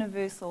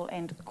universal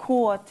and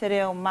core te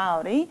reo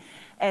Māori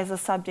as a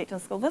subject in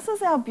school. This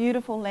is our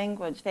beautiful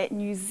language that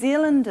New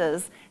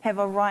Zealanders have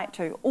a right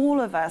to, all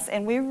of us,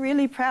 and we're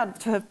really proud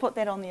to have put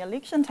that on the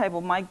election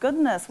table. My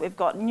goodness, we've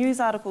got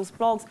news articles,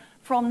 blogs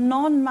from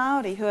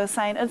non-Māori who are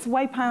saying it's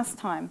way past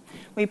time.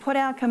 We put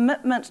our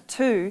commitment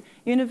to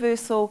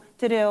universal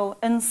te reo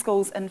in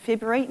schools in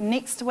February.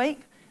 Next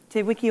week,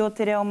 Te Wiki o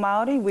Te Reo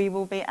Māori, we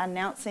will be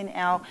announcing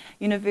our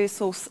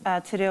Universal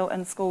Te Reo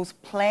in Schools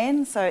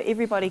plan, so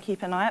everybody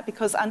keep an eye out,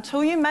 because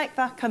until you make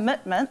the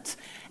commitment,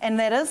 and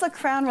that is a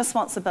Crown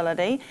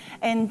responsibility,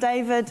 and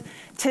David,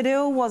 Te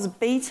Reo was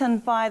beaten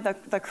by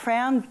the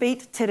Crown,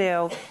 beat Te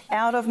Reo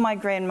out of my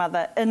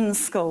grandmother in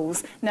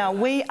schools. Now,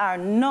 we are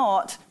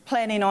not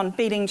planning on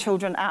beating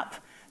children up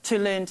to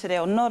learn te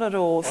reo, not at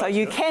all. So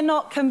you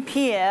cannot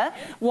compare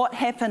what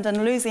happened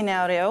in losing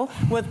our reo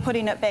with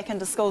putting it back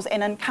into schools.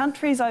 And in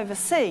countries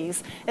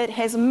overseas, it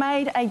has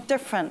made a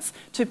difference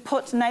to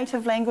put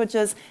native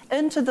languages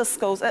into the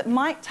schools. It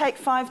might take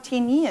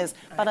 5-10 years,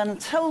 but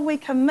until we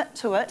commit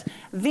to it,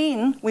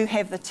 then we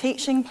have the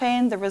teaching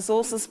plan, the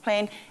resources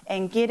plan,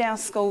 and get our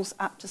schools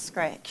up to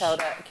scratch. Kia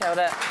ora, kia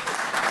ora.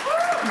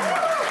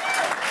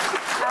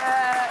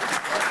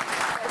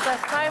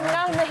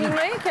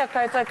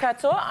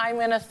 I'm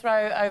going to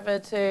throw over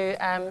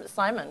to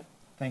Simon.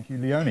 Thank you,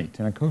 Leonie.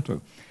 Tēnā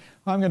koutou.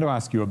 I'm going to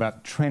ask you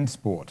about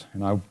transport,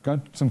 and I've got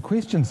some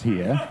questions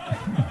here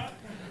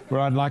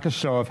where I'd like a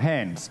show of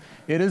hands.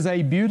 It is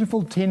a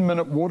beautiful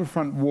 10-minute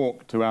waterfront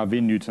walk to our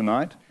venue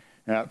tonight.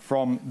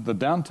 From the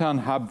downtown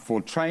hub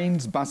for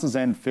trains, buses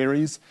and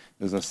ferries.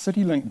 There's a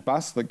CityLink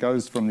bus that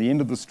goes from the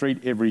end of the street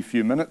every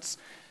few minutes.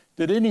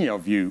 Did any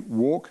of you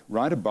walk,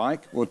 ride a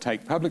bike or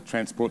take public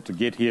transport to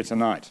get here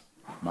tonight?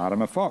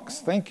 Marama Fox,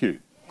 thank you.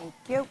 Thank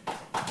you.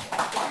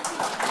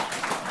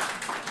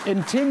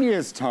 In 10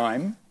 years'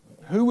 time,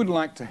 who would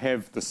like to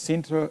have the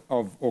centre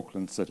of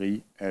Auckland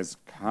City as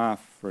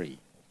car-free?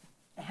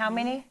 How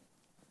many?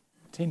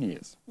 10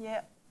 years.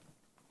 Yeah.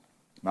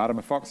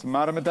 Marama Fox and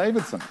Marama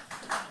Davidson.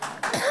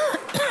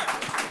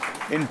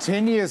 In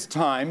 10 years'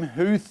 time,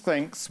 who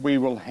thinks we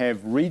will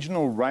have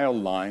regional rail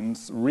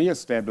lines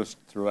re-established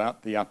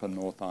throughout the Upper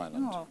North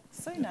Island? Oh,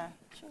 sooner.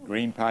 Sure.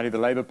 Green Party, the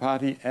Labour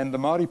Party and the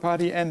Māori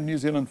Party and New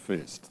Zealand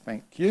First.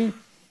 Thank you.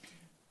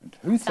 And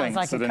who Sounds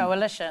like a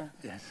coalition.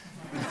 Yes.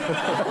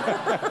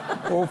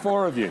 All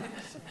four of you.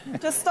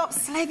 Just stop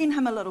slagging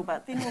him a little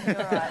bit, then we'll be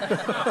all right.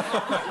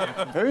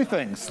 Who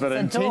thinks that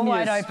in 10 years... The door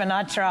wide open,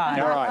 I try.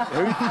 All right.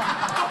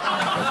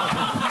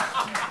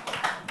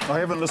 I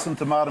haven't listened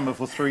to Marama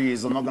for 3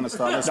 years. I'm not going to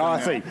start listening.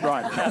 I see.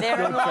 Right.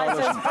 Therein lies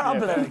his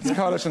problem. This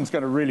coalition's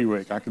going to really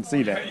work. I can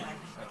see that.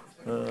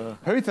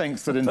 Who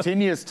thinks that in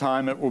 10 years'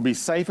 time it will be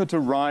safer to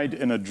ride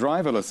in a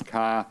driverless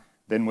car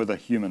than with a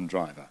human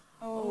driver?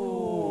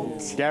 Oh.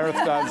 Gareth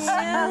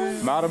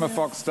does. Marama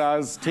Fox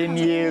does. 10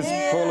 years.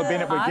 Paula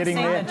Bennett, we're getting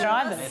there. I've seen the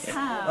drivers.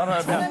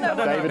 I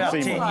don't know about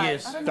 10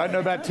 years. Don't know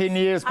about 10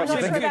 years, but you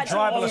think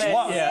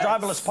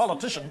driverless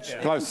politicians.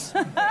 Close.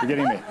 We're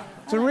getting there.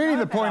 So really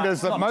the point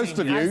is that most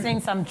of you, I've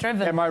seen some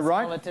driven am I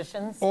right?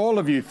 politicians. All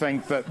of you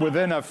think that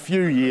within a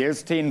few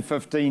years, 10,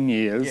 15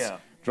 years,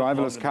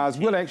 driverless cars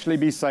will actually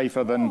be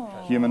safer than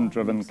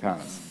human-driven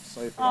cars.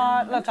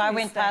 Oh, look, I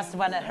went past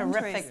one, a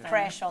horrific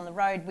crash on the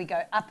road. We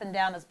go up and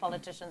down as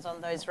politicians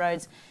on those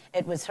roads.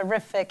 It was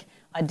horrific.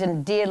 I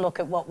didn't dare look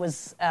at what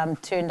was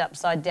turned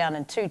upside down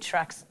in 2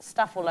 trucks,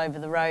 stuff all over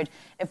the road.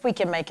 If we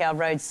can make our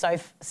roads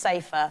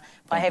safer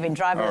by having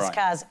driverless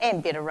cars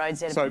and better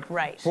roads, that'd be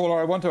great. Paula,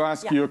 I want to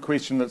ask you a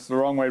question that's the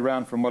wrong way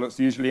round from what it's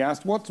usually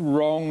asked. What's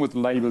wrong with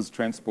Labour's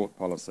transport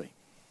policy?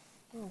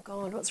 Oh,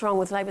 God, what's wrong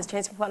with Labour's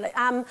transport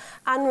policy?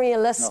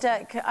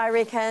 Unrealistic, I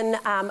reckon,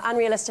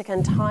 unrealistic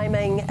in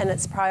timing and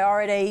its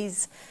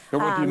priorities.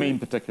 But what do you mean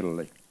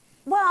particularly?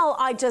 Well,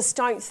 I just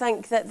don't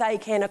think that they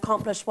can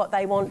accomplish what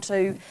they want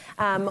to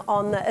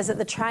on the, is it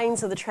the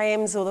trains or the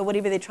trams or the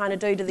whatever they're trying to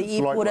do to the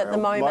airport at the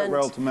moment. Light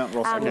rail to Mount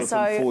Ross so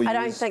I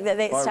don't think that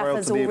stuff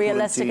is all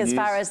realistic as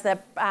far as they'd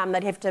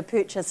have to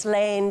purchase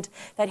land,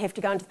 they'd have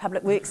to go into the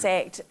Public Works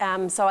Act.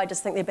 So I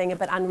just think they're being a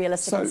bit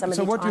unrealistic in some of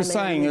their timing. So what you're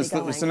saying is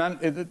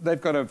that they've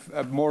got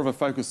a more of a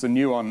focus than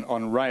you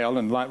on rail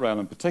and light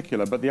rail in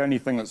particular, but the only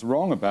thing that's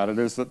wrong about it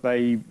is that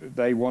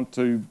they want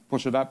to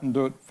push it up and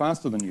do it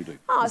faster than you do.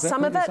 Oh,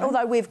 some of it,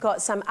 although we've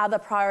got some other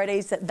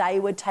priorities that they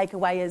would take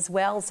away as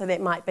well. So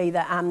that might be the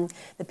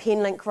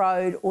Penlink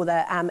Road or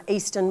the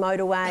Eastern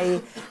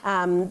Motorway,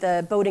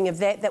 the building of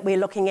that we're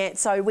looking at.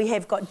 So we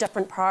have got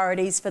different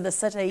priorities for the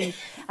city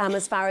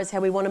as far as how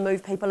we want to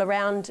move people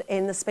around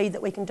and the speed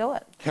that we can do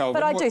it. Calvin,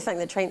 but I do think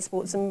that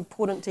transport's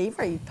important to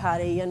every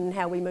party and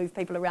how we move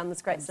people around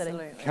this great city.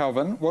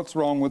 Calvin, what's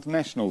wrong with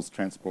National's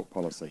transport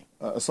policy?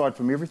 Aside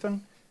from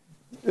everything?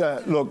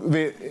 Look,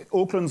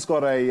 Auckland's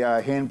got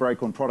a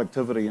handbrake on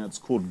productivity and it's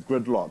called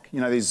gridlock. You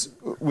know,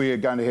 we're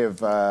going to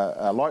have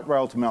light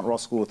rail to Mount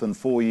Roskill within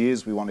 4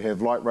 years. We want to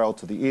have light rail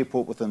to the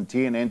airport within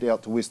 10 and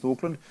out to West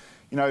Auckland.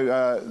 You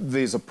know,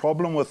 there's a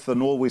problem with the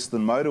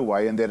Northwestern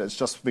Motorway in that it's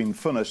just been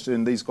finished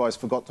and these guys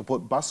forgot to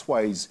put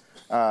busways,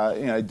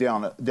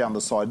 down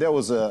the side. That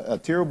was a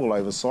terrible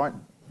oversight.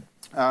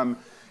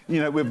 You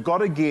know, we've got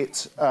to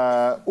get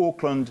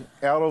Auckland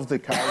out of their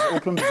cars,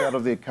 Aucklanders out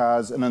of their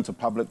cars and into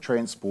public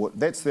transport.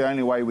 That's the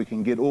only way we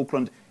can get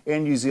Auckland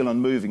and New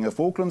Zealand moving.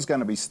 If Auckland's going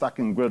to be stuck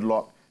in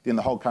gridlock, then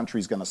the whole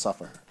country's going to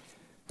suffer.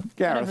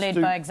 Gareth, could have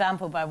led by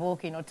example by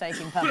walking or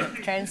taking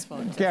public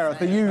transport.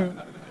 Gareth, are you...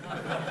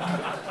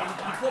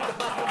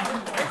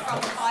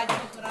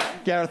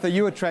 Gareth, are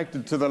you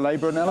attracted to the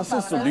Labor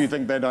analysis, or do you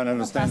think they don't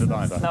understand it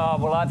either? No,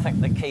 well, I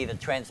think the key to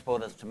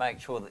transport is to make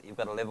sure that you've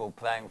got a level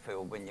playing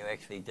field when you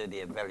actually do the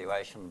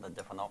evaluation of the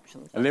different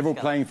options. A level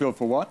playing field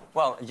for what?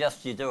 Well,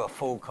 just you do a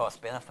full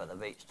cost benefit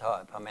of each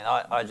type. I mean,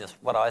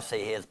 what I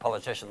see here is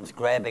politicians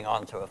grabbing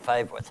onto a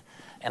favourite,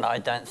 and I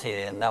don't see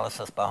the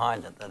analysis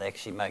behind it that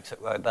actually makes it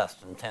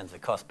robust in terms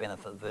of cost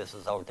benefit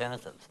versus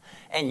alternatives.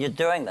 And you're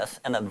doing this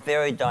in a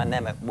very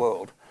dynamic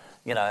world,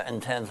 you know, in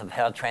terms of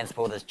how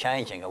transport is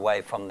changing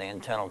away from the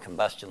internal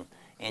combustion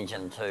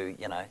engine to,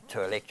 you know,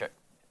 to electric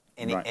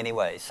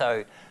anyway.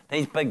 So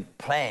these big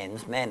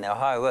plans, man, they're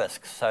high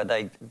risk, so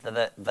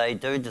they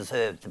do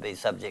deserve to be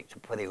subject to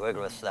pretty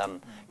rigorous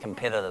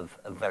competitive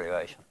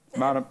evaluation.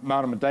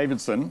 Marama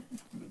Davidson,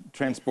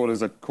 transport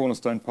is a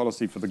cornerstone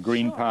policy for the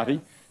Green Party.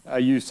 Are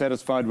you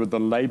satisfied with the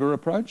Labor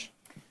approach?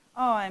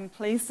 Oh, I'm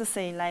pleased to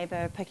see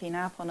Labor picking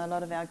up on a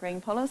lot of our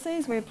green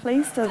policies. We're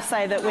pleased to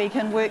say that we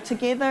can work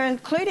together,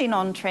 including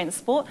on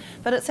transport,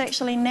 but it's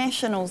actually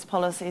National's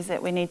policies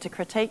that we need to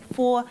critique.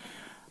 For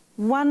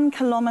 1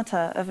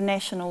 kilometre of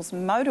National's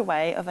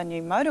motorway, of a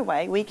new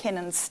motorway, we can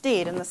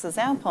instead, and this is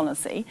our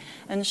policy,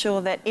 ensure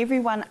that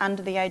everyone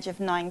under the age of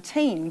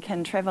 19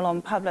 can travel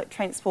on public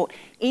transport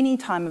any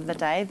time of the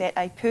day, that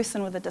a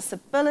person with a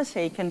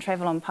disability can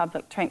travel on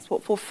public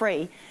transport for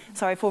free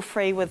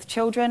with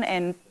children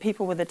and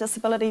people with a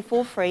disability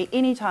for free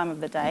any time of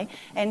the day,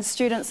 and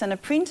students and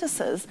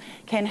apprentices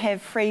can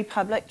have free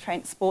public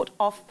transport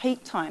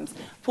off-peak times.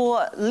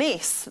 For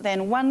less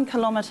than 1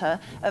 kilometre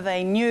of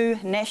a new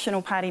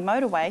National Party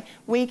motorway,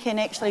 we can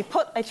actually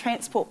put a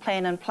transport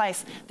plan in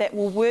place that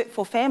will work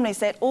for families,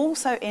 that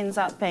also ends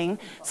up being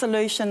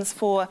solutions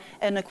for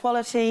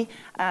inequality,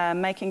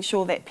 making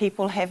sure that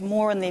people have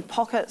more in their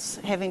pockets,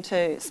 having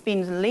to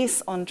spend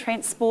less on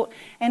transport,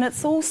 and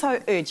it's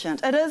also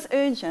urgent. It is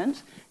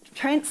urgent.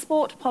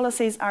 Transport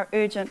policies are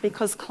urgent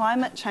because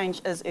climate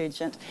change is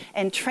urgent,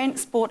 and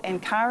transport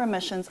and car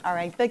emissions are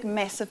a big,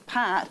 massive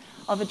part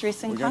of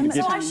addressing climate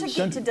change. So I should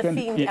get to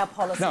defend our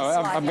policies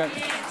I'm going.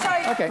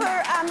 Okay.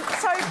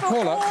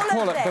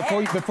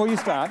 Paula, before you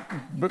start,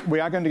 we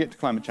are going to get to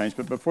climate change,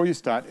 but before you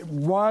start,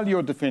 while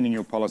you're defending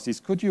your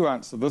policies, could you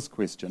answer this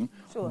question?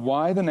 Sure.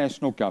 Why the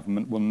national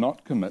government will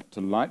not commit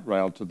to light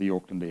rail to the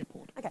Auckland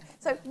airport? Okay,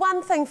 so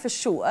one thing for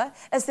sure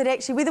is that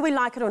actually, whether we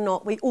like it or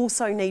not, we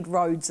also need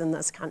roads in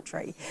this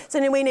country. So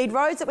then we need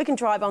roads that we can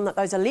drive on, that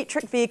those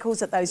electric vehicles,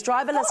 that those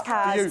driverless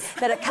cars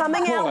that are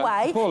coming our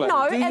way.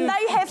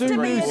 They have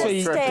to be in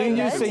a standard.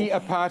 Do you see a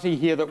party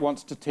here that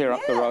wants to tear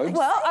up the roads?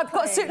 Well,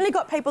 I've certainly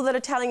got people that are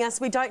telling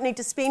us we don't need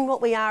to spend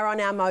what we are on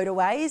our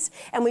motorways,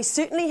 and we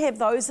certainly have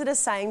those that are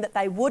saying that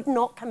they would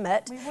not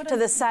commit to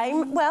the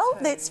same. Well,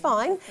 that's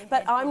fine,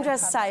 but I'm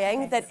just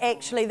saying that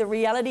actually the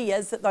reality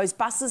is that those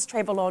buses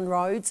travel on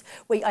roads.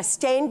 I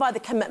stand by the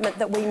commitment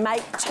that we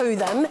make to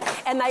them,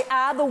 and they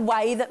are the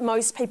way that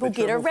most people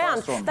get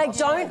around. They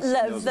don't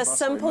live the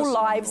simple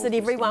lives that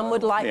everyone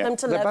would like them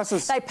to live.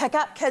 They pick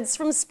up kids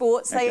from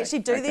sports, they actually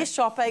do their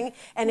shopping,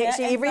 and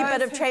actually every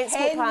bit of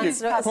transport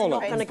plans are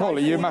not going to go.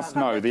 Paula, you must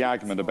know the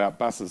argument about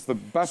buses. The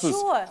buses.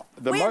 Sure.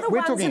 We're the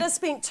ones that have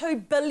spent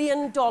 $2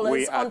 billion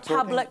on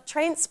public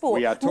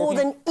transport, more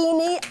than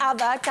any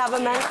other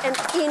government in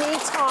any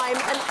time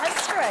in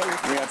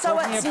history. We are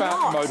talking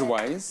about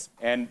motorways,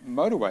 and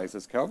motorways,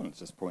 as Calvin has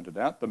just pointed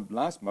out, the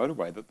last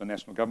motorway that the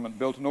national government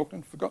built in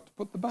Auckland forgot to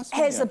put the bus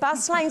has the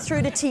bus lane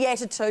through to Te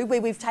Atatu,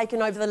 where we've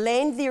taken over the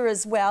land there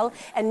as well,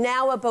 and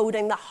now we're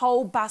building the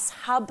whole bus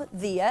hub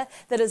there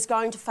that is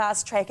going to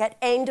fast-track it,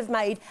 and have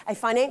made a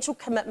financial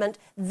commitment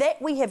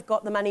that we have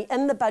got the money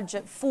in the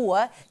budget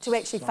for to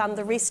actually fund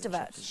the rest of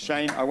it.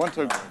 Shane, I want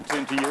to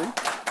turn to you.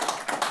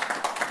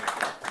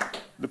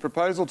 The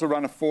proposal to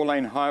run a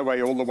 4-lane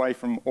highway all the way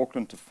from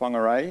Auckland to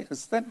Whangarei,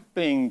 is that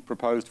being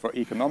proposed for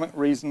economic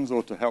reasons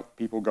or to help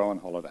people go on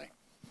holiday?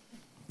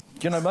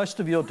 You know, most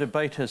of your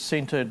debate has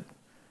centred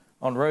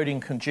on roading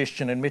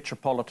congestion in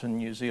metropolitan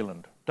New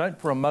Zealand. Don't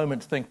for a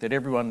moment think that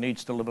everyone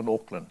needs to live in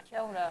Auckland. Kia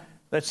ora.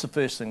 That's the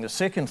first thing. The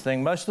second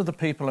thing, most of the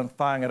people in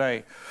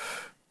Whangarei,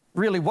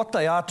 really what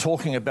they are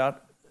talking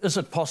about, is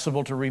it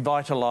possible to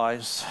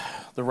revitalise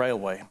the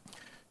railway,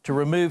 to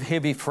remove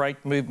heavy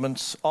freight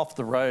movements off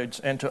the roads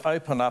and to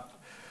open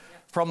up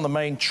from the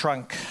main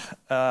trunk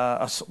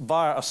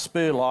via a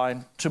spur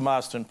line to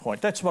Marsden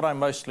Point. That's what I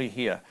mostly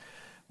hear.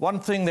 One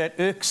thing that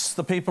irks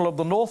the people of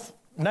the north,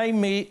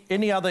 name me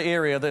any other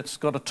area that's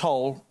got a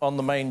toll on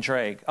the main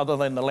drag other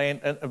than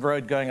the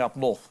road going up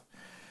north.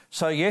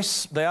 So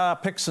yes, there are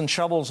picks and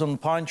shovels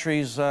and pine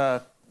trees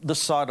this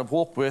side of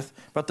Warkworth,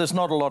 but there's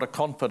not a lot of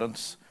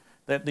confidence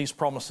that these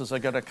promises are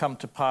going to come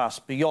to pass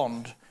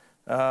beyond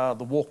the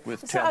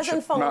Warkworth township. So I was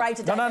in Whangarei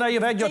today. No,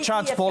 you've had your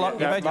chance, Paula.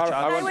 You've had your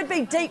chance. They would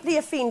be deeply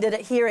offended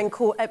at hearing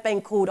it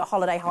being called a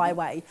holiday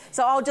highway.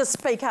 So I'll just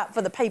speak up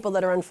for the people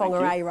that are in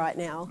Whangarei right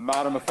now.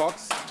 Marama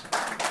Fox.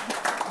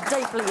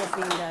 Deeply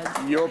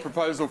offended. Your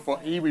proposal for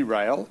iwi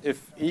rail,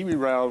 if iwi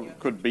rail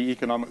could be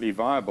economically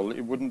viable,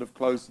 it wouldn't have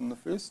closed in the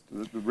first.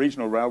 The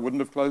regional rail wouldn't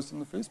have closed in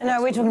the first place.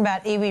 No, we're talking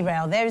about iwi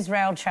rail.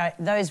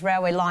 Those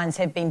railway lines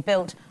have been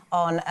built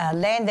on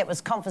land that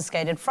was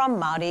confiscated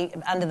from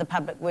Māori under the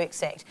Public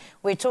Works Act.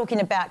 We're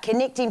talking about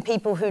connecting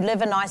people who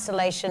live in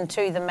isolation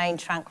to the main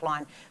trunk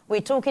line.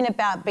 We're talking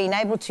about being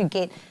able to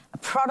get a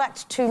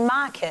product to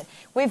market.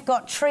 We've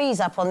got trees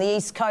up on the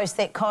East Coast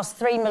that cost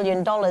 $3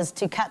 million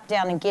to cut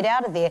down and get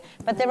out of there,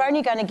 but they're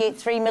only going to get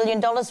 $3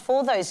 million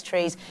for those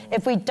trees.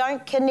 If we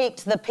don't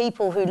connect the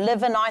people who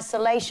live in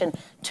isolation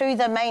to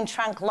the main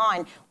trunk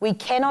line, we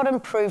cannot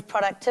improve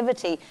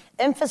productivity.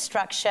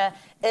 Infrastructure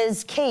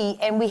is key,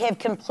 and we have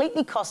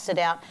completely costed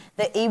out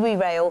the iwi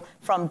rail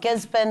from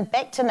Gisborne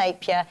back to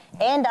Napier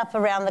and up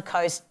around the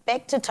coast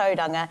back to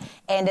Tauranga,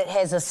 and it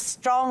has a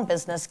strong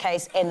business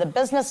case, and the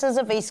businesses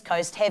of East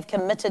Coast have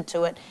committed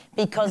to it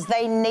because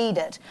they need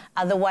it.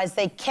 Otherwise,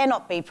 they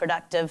cannot be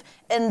productive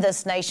in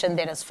this nation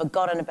that has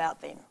forgotten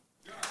about them.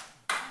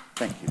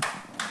 Thank you.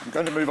 I'm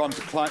going to move on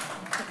to climate.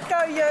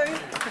 Go you!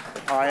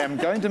 I am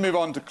going to move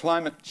on to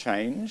climate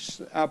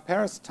change. Our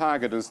Paris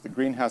target is the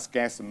greenhouse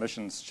gas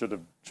emissions should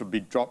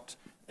be dropped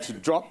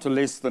to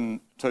less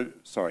than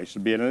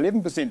should be an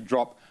 11%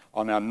 drop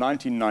on our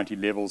 1990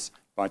 levels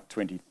by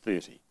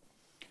 2030.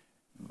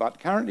 But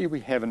currently we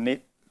have a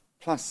net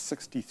plus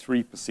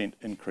 63%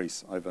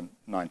 increase over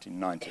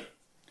 1990.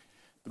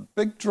 The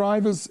big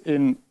drivers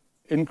in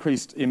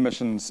increased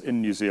emissions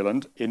in New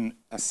Zealand in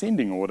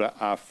ascending order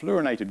are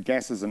fluorinated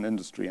gases in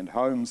industry and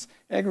homes,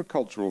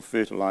 agricultural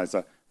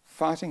fertiliser,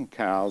 farting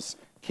cows,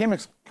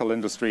 chemical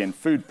industry and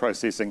food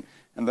processing,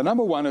 and the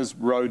number one is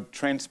road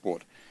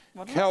transport.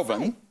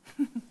 Calvin,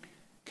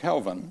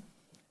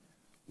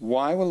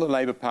 why will the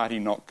Labour Party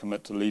not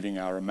commit to leaving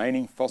our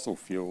remaining fossil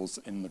fuels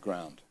in the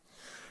ground?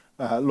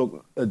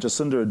 Look,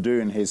 Jacinda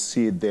Ardern has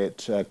said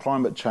that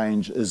climate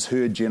change is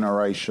her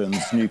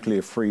generation's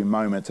nuclear-free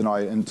moment, and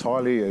I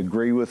entirely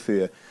agree with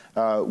her.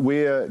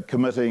 We're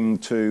committing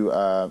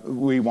to,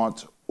 we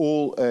want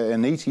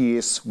an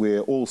ETS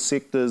where all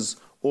sectors,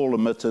 all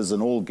emitters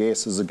and all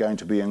gases are going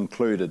to be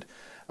included.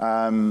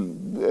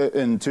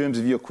 In terms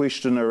of your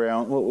question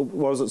around, what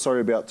was it,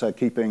 sorry, about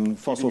keeping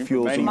fossil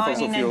fuels and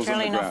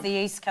drilling off the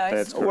East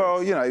Coast?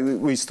 Well, you know,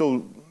 we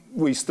still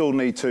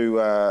need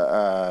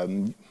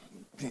to...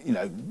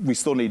 we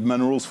still need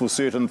minerals for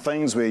certain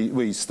things.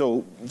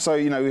 So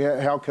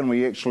how can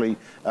we actually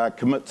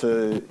commit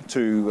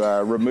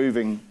to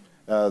removing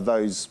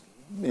those,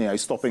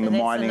 stopping the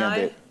mining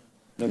and that?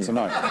 That's a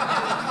no.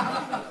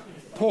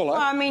 Paula?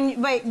 I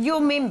mean, wait, your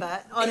member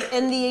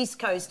in the East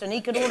Coast, and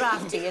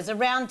Ikarorati, is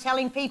around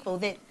telling people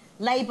that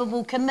Labour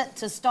will commit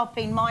to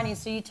stopping mining,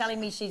 so you're telling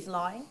me she's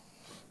lying?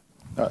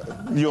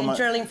 And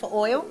drilling for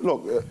oil?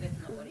 Look,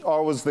 I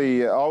was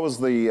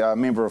the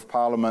member of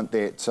parliament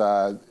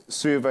that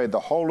surveyed the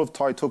whole of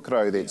Tai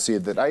Tukaro that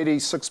said that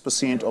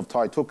 86% of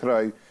Tai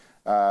Tukaro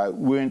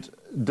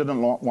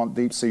didn't want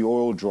deep sea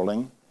oil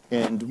drilling,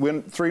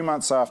 and 3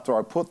 months after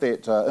I put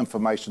that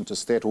information to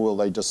Statoil,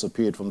 they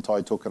disappeared from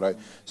Tai Tukaro.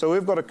 So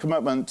we've got a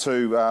commitment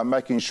to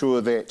making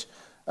sure that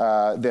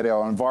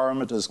our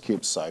environment is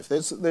kept safe.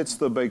 That's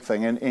the big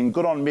thing. And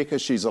good on Mecca,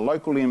 she's a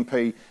local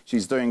MP.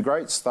 She's doing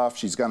great stuff.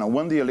 She's going to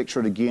win the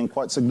electorate again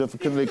quite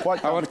significantly,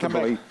 quite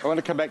comfortably. I want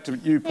to come back to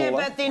you, Paula.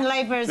 Yeah, but then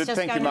Labour is just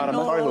going to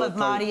ignore all of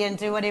Māori and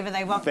do whatever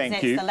they want because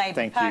that's the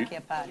Labour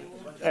Pākehā Party.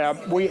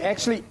 We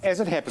actually, as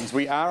it happens,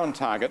 we are on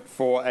target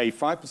for a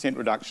 5%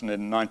 reduction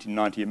in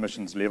 1990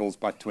 emissions levels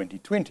by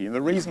 2020. And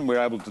the reason we're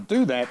able to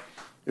do that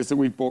is that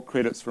we've bought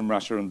credits from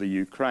Russia and the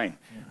Ukraine.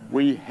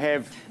 We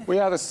are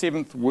the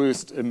 7th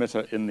worst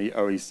emitter in the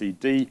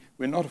OECD.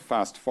 We're not a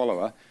fast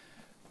follower.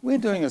 We're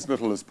doing as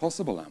little as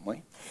possible, aren't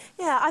we?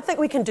 Yeah, I think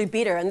we can do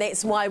better, and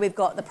that's why we've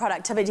got the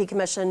Productivity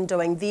Commission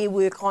doing their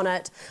work on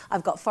it.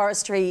 I've got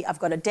forestry, I've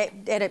got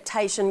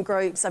adaptation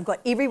groups, I've got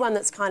everyone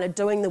that's kind of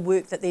doing the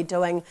work that they're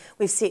doing.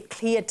 We've set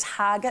clear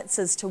targets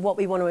as to what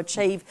we want to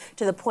achieve,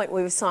 to the point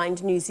where we've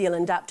signed New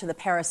Zealand up to the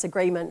Paris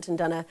Agreement and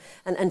done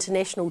an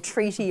international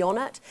treaty on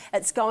it.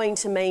 It's going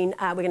to mean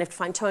we're going to have to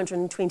find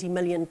 220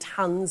 million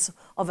tonnes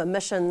of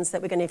emissions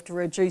that we're going to have to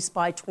reduce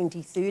by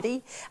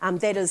 2030.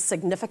 That is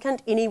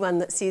significant. Anyone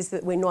that says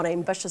that we're not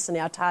ambitious in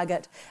our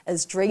target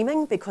is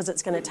dreaming, because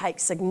it's going to take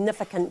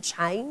significant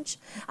change,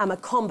 a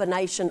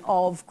combination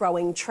of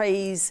growing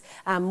trees,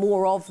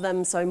 more of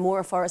them, so more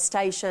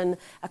afforestation,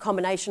 a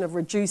combination of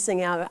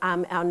reducing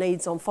our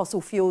needs on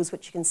fossil fuels,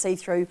 which you can see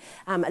through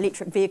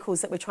electric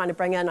vehicles that we're trying to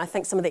bring in. I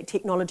think some of that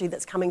technology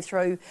that's coming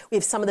through, we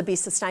have some of the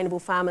best sustainable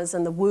farmers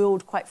in the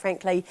world, quite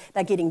frankly.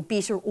 They're getting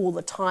better all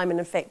the time, and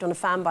in fact on a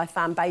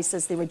farm-by-farm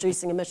basis they're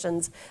reducing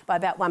emissions by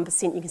about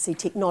 1%. You can see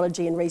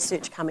technology and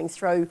research coming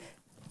through,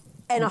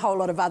 and a whole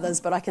lot of others,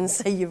 but I can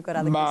see you've got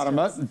other questions.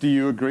 Marama, do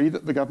you agree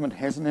that the government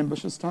has an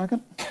ambitious target?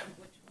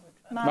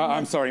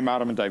 I'm sorry,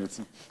 Marama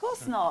Davidson. Of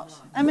course not.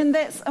 I mean,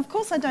 of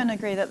course I don't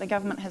agree that the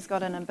government has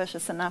got an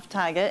ambitious enough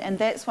target, and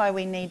that's why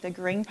we need the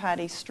Green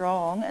Party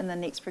strong in the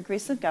next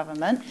progressive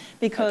government,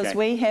 because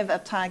we have a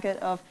target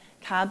of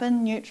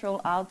carbon neutral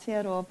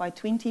Aotearoa by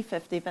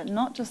 2050, but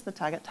not just the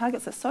target.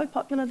 Targets are so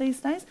popular these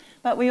days,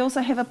 but we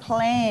also have a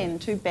plan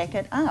to back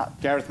it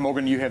up. Gareth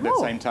Morgan, you have that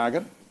same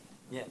target?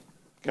 Yeah.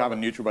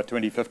 carbon neutral by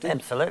 2050?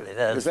 Absolutely.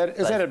 Is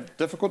that a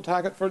difficult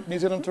target for New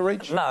Zealand to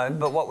reach? No,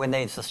 but what we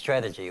need is a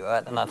strategy,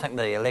 right? And I think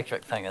the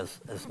electric thing is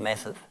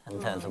massive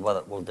in terms of what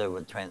it will do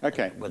with transport.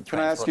 Okay. Can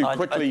I ask you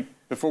quickly,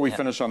 before we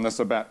finish on this,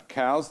 about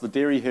cows? The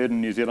dairy herd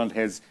in New Zealand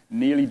has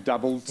nearly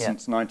doubled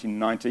since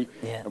 1990,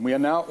 and we are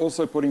now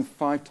also putting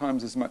 5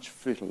 times as much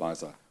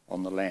fertiliser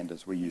on the land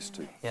as we used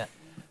to. Yeah.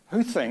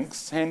 Who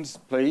thinks, hands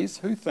please,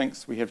 who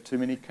thinks we have too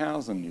many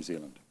cows in New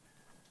Zealand?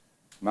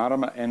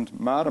 Marama and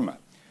Marama.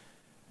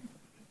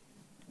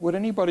 Would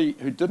anybody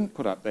who didn't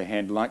put up their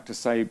hand like to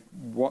say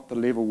what the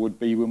level would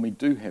be when we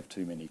do have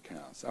too many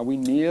cows? Are we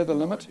near the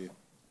limit?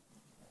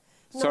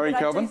 Sorry,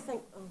 Kelvin?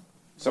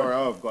 Sorry,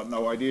 I've got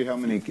no idea how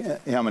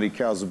many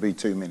cows would be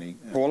too many.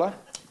 Paula?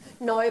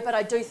 No, but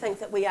I do think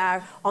that we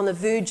are on the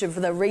verge of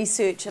the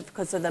research,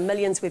 because of the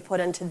millions we've put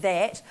into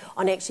that,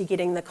 on actually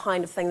getting the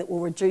kind of thing that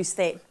will reduce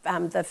that,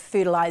 the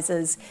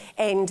fertilisers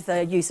and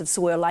the use of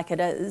soil like it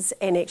is,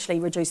 and actually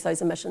reduce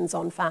those emissions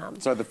on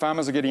farms. So the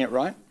farmers are getting it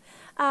right?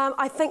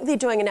 I think they're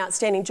doing an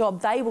outstanding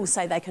job. They will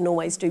say they can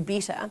always do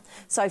better.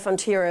 So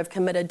Fonterra have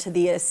committed to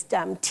their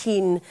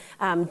 10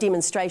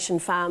 demonstration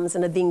farms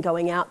and are then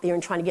going out there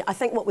and trying to get... I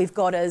think what we've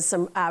got is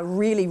some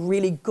really,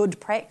 really good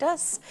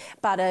practice,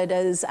 but it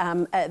is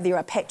there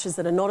are patches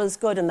that are not as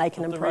good and they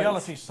can improve. The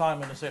reality,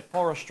 Simon, is that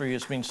forestry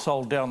has been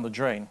sold down the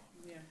drain.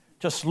 Yeah.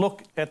 Just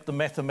look at the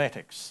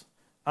mathematics.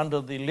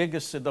 Under the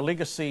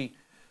legacy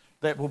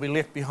that will be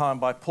left behind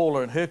by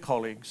Paula and her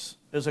colleagues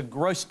is a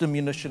gross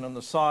diminution in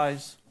the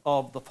size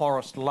of the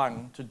forest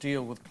lung to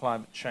deal with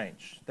climate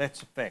change.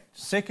 That's a fact.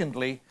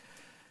 Secondly,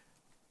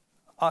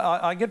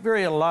 I get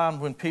very alarmed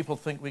when people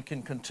think we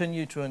can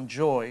continue to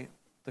enjoy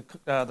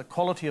the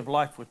quality of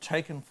life we've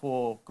taken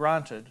for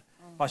granted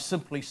by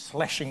simply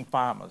slashing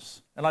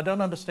farmers. And I don't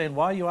understand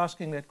why you're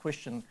asking that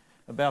question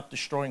about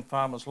destroying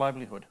farmers'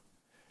 livelihood.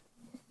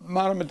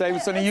 Marama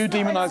Davidson, are you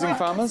demonising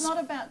farmers? It's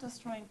not about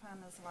destroying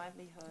farmers'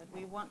 livelihood.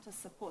 We want to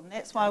support, and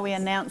that's why we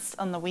announced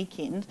on the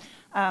weekend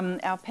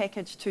our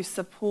package to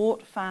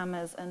support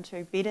farmers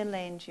into better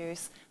land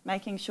use,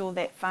 making sure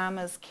that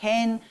farmers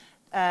can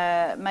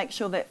make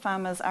sure that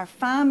farmers are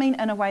farming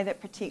in a way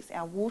that protects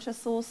our water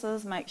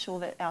sources, make sure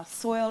that our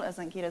soil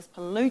doesn't get as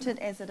polluted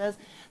as it is.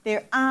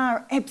 There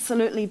are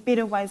absolutely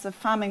better ways of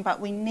farming, but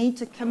we need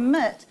to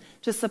commit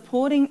to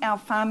supporting our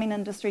farming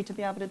industry to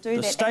be able to do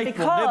that. The state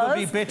will never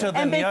be better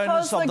than the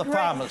owners of the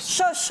farmers.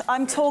 Shush,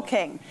 I'm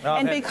talking. No,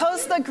 and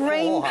because the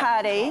Green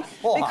Party,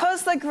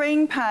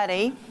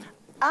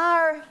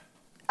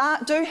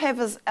 do have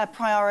as a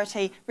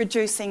priority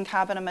reducing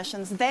carbon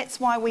emissions. That's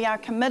why we are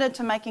committed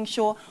to making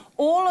sure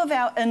all of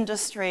our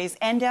industries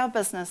and our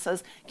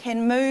businesses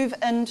can move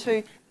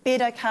into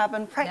better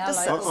carbon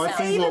practices. I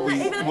think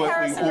even the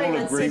Paris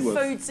Agreement said with.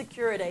 Food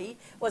security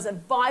was a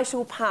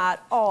vital part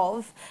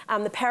of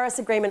the Paris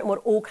Agreement and what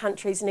all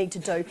countries need to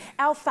do.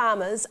 Our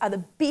farmers are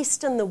the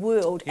best in the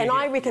world, and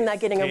I reckon they're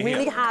getting a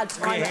really hard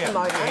time at the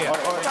moment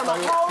from a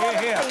whole lot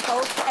of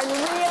people, and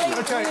really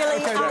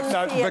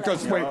unfairly.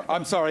 Because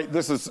I'm sorry,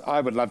 I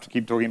would love to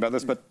keep talking about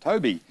this, but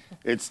Toby,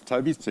 it's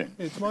Toby's turn.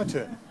 It's my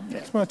turn.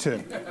 It's my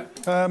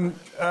turn.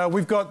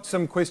 We've got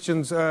some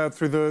questions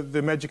through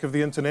the magic of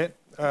the internet.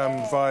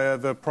 Via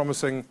the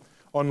promising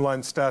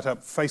online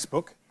startup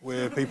Facebook,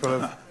 where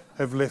people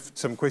have left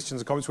some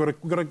questions and comments. We've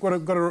got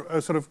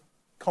a sort of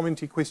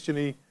commenty,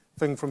 questiony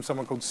thing from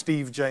someone called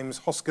Steve James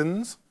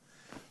Hoskins,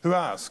 who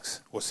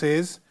asks, or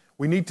says,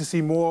 we need to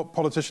see more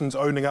politicians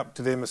owning up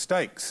to their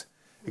mistakes.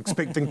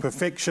 Expecting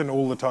perfection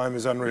all the time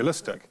is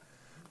unrealistic,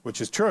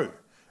 which is true.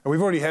 And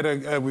we've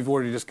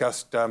already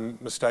discussed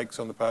mistakes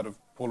on the part of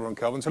Paula and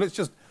Kelvin, so let's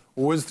just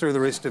whiz through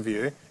the rest of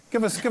you.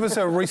 Give us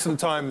a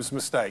recent times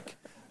mistake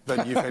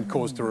that you've had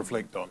cause to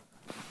reflect on.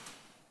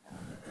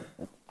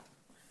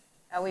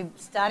 Are we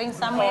starting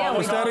somewhere?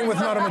 We're starting with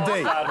Marama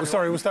D. We'll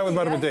start with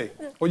Marama D.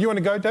 Well, you want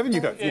to go, David?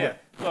 You go. Yeah.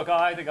 Look,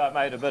 I think I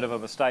made a bit of a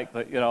mistake,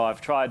 but, I've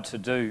tried to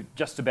do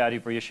just about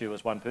every issue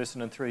as one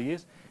person in 3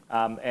 years.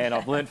 And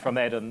I've learned from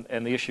that, and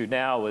the issue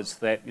now is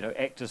that,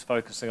 ACT is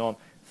focusing on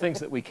things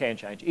that we can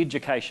change.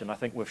 Education, I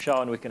think we've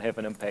shown we can have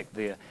an impact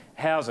there.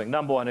 Housing,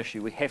 number one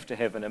issue, we have to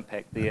have an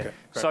impact there. Okay,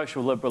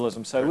 social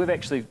liberalism. So we've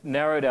actually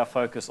narrowed our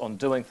focus on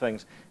doing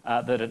things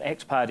that an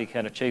ACT party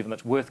can achieve, and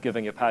that's worth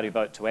giving your party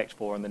vote to ACT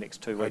for in the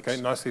next 2 weeks. Okay,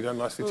 nicely done,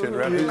 nicely turned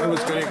around.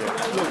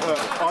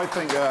 I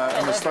think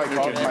a mistake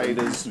I've made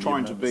is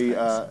trying to be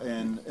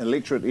an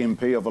electorate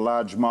MP of a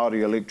large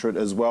Māori electorate,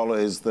 as well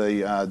as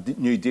the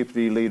new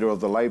deputy leader of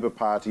the Labour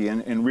Party,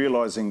 and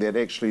realising that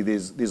actually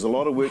there's a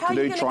lot of work to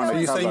do trying to cover. Are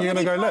you saying you're going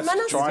to go left?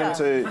 Trying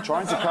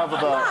to cover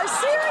the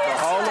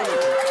whole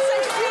electorate.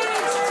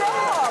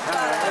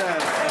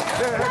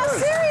 No,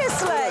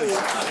 seriously.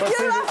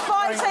 You are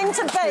fighting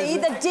to be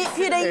the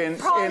deputy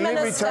prime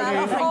minister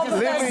of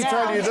this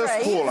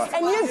country, Paula.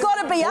 and you've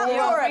got to be up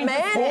for it,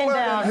 man.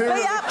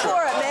 Be up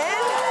for it,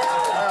 man.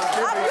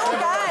 Up your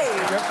game.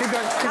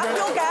 Up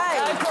your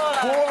game.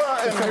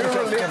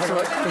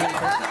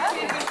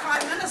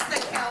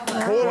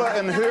 Paula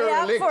and her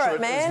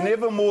electorate is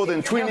never more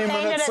than 20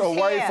 minutes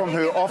away from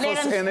her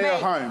office and her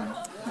home.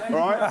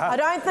 right? I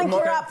don't think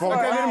you're up for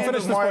it. let him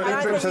finish this My point.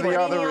 electorate to the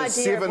other is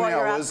 7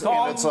 hours,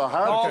 and it's a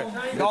hard...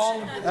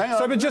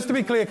 So, but just to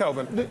be clear,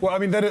 Calvin, well, I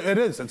mean, that it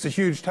is. It's a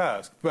huge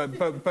task.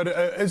 But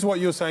is what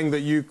you're saying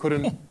that you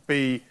couldn't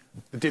be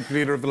the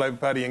deputy leader of the Labour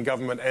Party in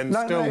government and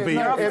still be...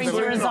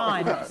 absolutely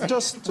not.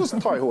 Just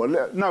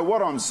Taihoa. No,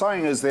 what I'm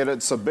saying is that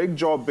it's a big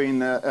job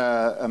being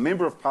a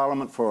member of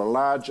Parliament for a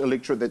large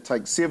electorate that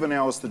takes 7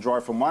 hours to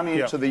drive from one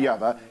end to the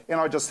other,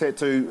 and I just had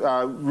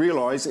to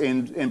realise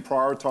and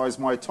prioritise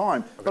my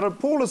time. But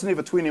Paul is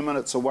never 20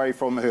 minutes away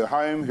from her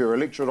home, her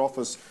electorate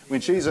office,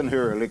 when she's in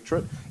her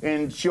electorate,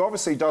 and she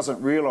obviously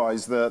doesn't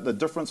realise the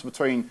difference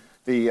between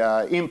the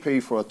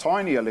MP for a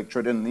tiny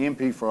electorate and the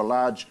MP for a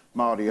large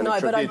Māori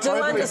electorate. No, but I do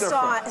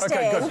understand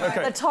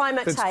the time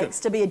it takes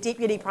to be a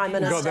Deputy Prime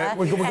Minister.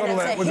 We've got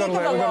that. We've got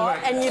all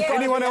that.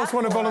 Anyone else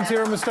want to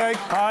volunteer a mistake?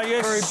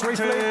 Yes,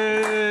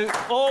 to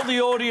all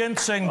the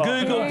audience and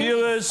Google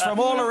viewers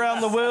from all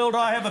around the world,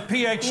 I have a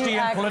PhD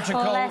in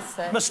political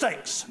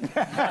mistakes. You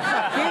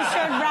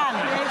should run.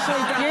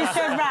 You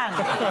should run.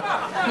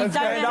 You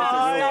don't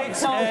have to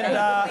stop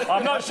talking.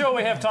 I'm not sure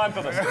we have time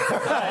for this.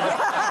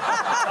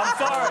 I'm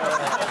sorry.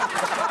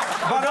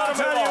 But I'll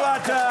tell you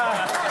what,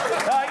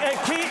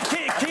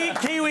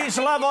 Kiwis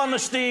love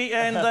honesty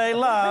and they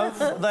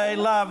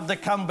love the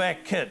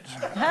comeback kid.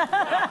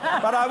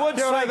 But I would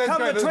say,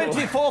 come the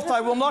 24th, I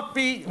will not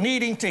be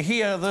needing to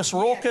hear this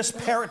raucous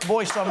parrot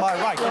voice on my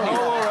right.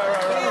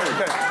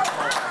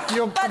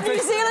 But New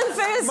Zealand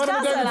First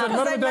doesn't,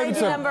 because they made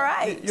you number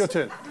 8. Your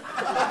turn.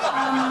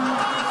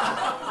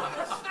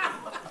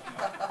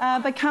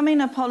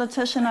 Becoming a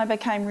politician, I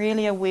became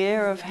really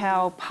aware of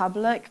how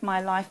public my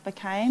life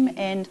became,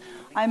 and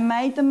I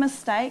made the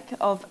mistake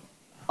of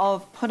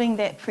putting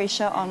that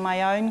pressure on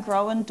my own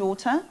grown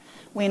daughter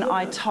when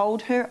I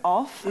told her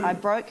off. I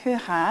broke her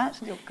heart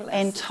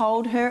and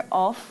told her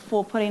off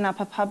for putting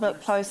up a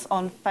public post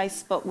on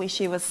Facebook where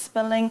she was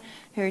spilling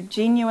her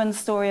genuine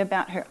story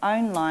about her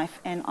own life,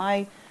 and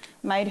I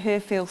made her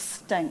feel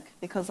stink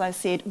because I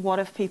said, what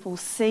if people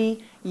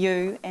see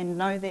you and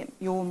know that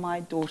you're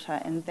my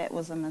daughter? And that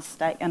was a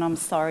mistake, and I'm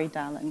sorry,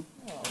 darling.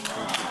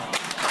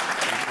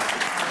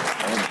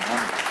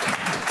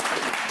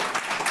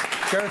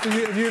 Gareth,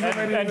 have you ever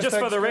made any and just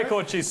for the mistakes,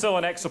 record, she's still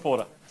an ACT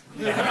supporter.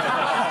 That's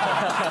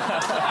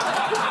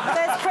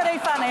pretty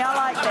funny. I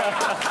like that.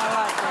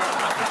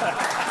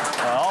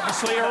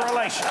 Obviously a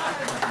relation.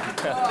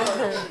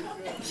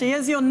 She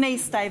is your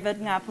niece, David.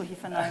 Ngā puhi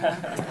whanau.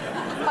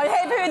 I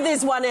have heard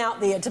there's one out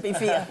there, to be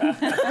fair.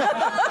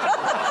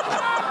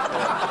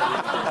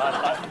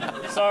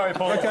 Sorry,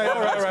 Paul. Okay,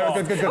 all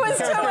right. Good. It was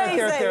too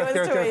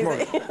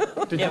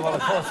easy. Yeah, well,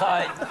 of course,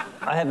 I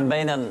haven't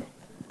been in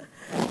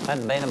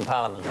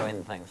Parliament or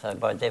anything, so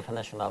by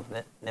definition, I've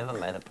never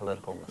made a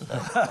political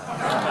mistake.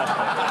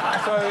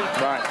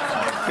 Right,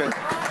 good.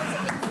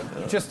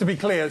 Just to be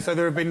clear, so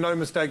there have been no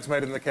mistakes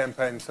made in the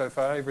campaign so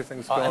far?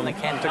 Everything's gone in the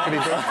campaign?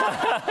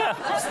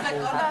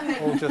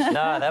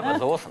 No, that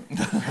was awesome.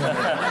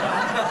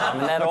 I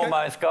mean, that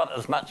almost got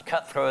as much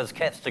cut through as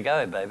cats to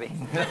go, baby.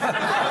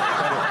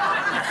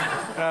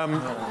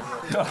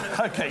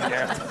 Okay,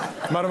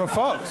 Gareth. Marama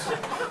Fox.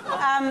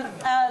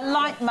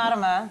 Like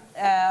Marama,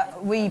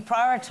 we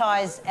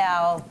prioritise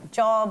our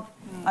job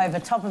over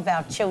top of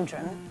our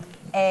children,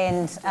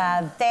 and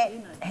that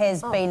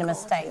has been a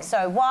mistake.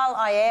 So while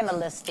I am a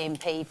list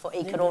MP for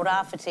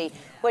Ikarorawhiti,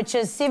 which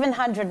is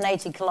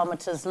 780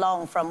 kilometres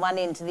long from one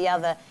end to the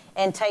other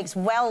and takes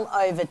well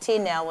over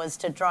 10 hours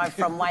to drive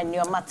from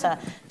Wainuiomata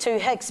to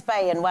Hicks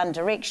Bay in one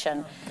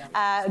direction,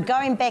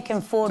 going back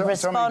and forward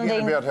responding... Tell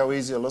me again about how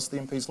easy a list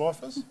MP's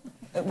life is.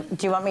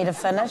 Do you want me to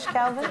finish,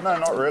 Calvin? No,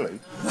 not really.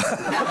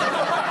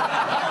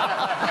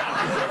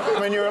 I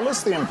mean, you're a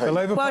list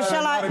MP. Well,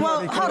 shall I?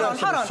 Well, hold on.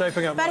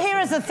 But here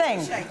is the thing.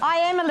 I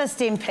am a list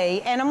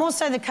MP and I'm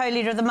also the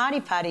co-leader of the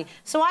Māori Party.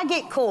 So I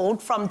get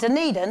called from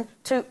Dunedin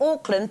to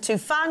Auckland to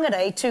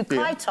Whangarei to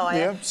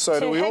Kaitaia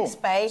to Hicks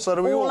Bay,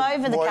 all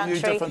over the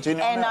country,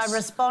 and I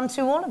respond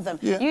to all of them.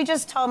 Yeah. You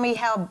just told me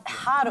how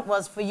hard it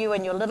was for you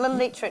and your little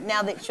electorate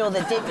now that you're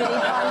the Deputy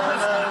Prime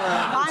Minister.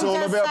 It's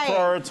all about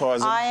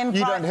prioritising.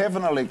 You don't have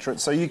an electorate,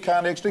 so you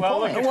can't actually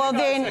comment. Well,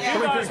 then,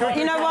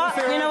 you know what?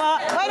 Wait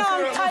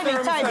on, Toby,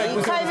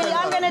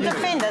 I'm going to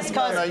defend this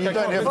because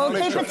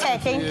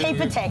keep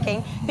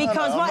attacking,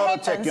 because what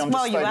happens...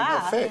 Well, you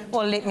are.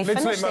 Well, let me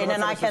finish then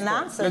and I can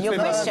answer your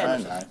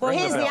question. Well,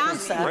 here's the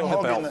answer.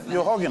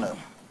 You're hogging it.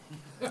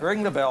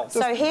 Ring the bell.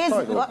 So here's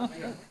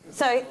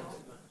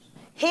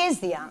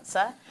the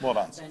answer. What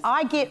answer?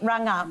 I get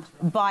rung up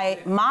by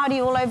Māori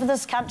all over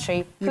this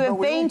country who have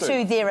been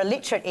to their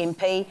electorate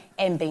MP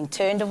and been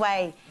turned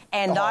away.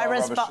 And I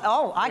respond.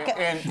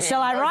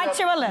 Shall I write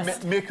you a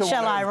list?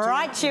 Shall I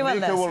write you a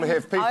list? Mecca will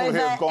have people who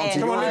have gone to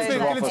your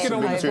electorate office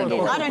and been turned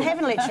away. I don't have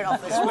an electorate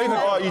office.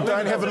 Oh, you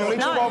don't have an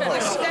electorate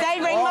office?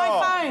 They ring my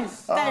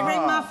phone. They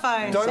ring my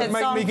phone. Don't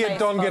make me get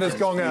Don get his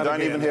gong out.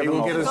 Don't even have He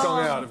will get his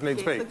gong out if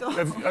needs be.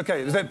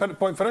 Okay, is that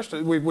point finished?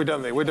 We're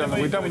done there. We're done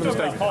with the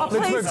mistakes.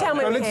 Please tell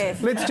me we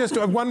have. Let's just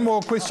do one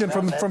more question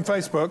from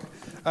Facebook,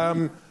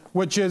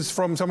 which is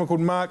from someone called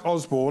Mark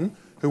Osborne,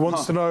 who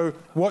wants to know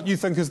what you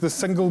think is the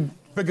single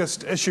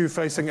biggest issue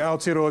facing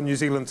Aotearoa New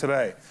Zealand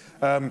today.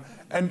 And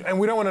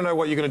we don't want to know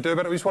what you're going to do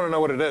about it, we just want to know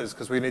what it is,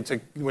 because we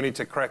need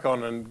to crack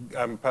on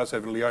and pass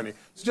over to Leonie.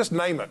 So just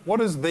name it.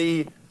 What is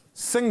the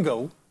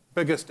single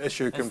biggest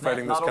issue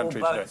confronting this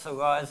country today? Not all boats are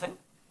rising,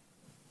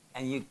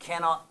 and you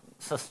cannot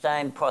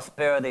sustain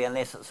prosperity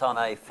unless it's on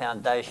a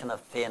foundation of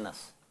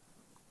fairness.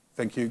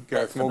 Thank you,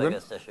 Gareth Morgan.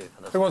 That's the biggest issue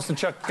for this. Who wants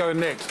to go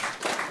next?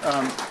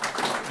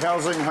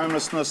 Housing,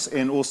 homelessness,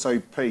 and also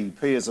P.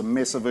 P is a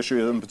massive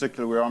issue, in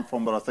particular where I'm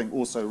from, but I think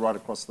also right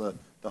across the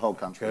whole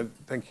country. Okay,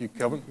 thank you,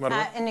 Kelvin.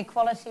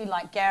 Inequality,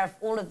 like Gareth,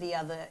 all of the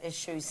other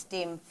issues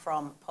stem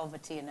from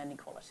poverty and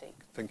inequality.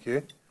 Thank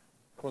you.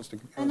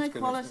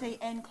 Inequality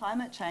and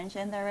climate change,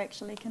 and they're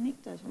actually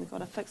connected. We've got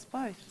to fix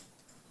both.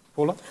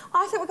 Paula?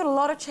 I think we've got a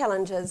lot of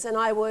challenges, and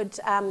I would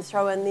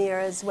throw in there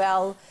as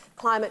well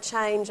climate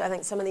change. I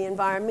think some of the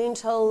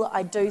environmental.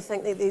 I do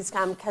think that there's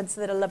kids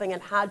that are living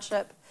in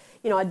hardship.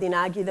 You know, I'd then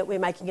argue that we're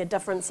making a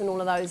difference in all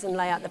of those and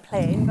lay out the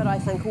plan, but I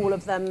think all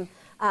of them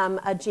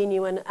are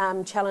genuine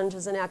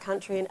challenges in our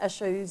country and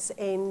issues,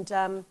 and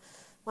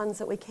ones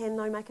that we can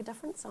now make a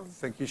difference on.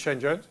 Thank you. Shane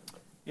Jones?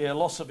 Yeah,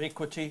 loss of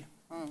equity.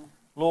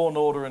 Law and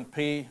order in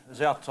P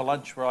is out to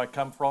lunch where I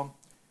come from.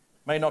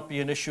 May not be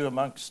an issue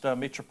amongst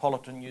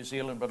metropolitan New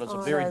Zealand, but it's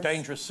a very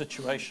dangerous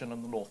situation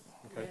in the north.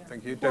 Okay,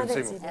 thank you.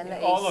 David Seymour.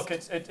 Oh, look,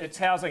 it's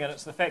housing, and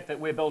it's the fact that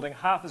we're building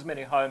half as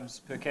many homes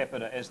per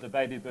capita as the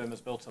baby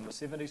boomers built in the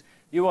 70s.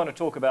 You want to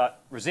talk about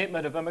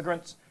resentment of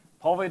immigrants,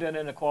 poverty and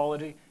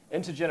inequality,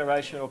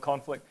 intergenerational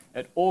conflict.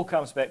 It all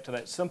comes back to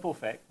that simple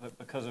fact that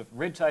because of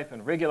red tape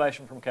and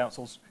regulation from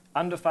councils,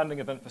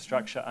 underfunding of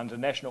infrastructure under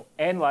National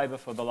and Labor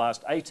for the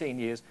last 18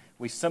 years,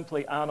 we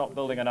simply are not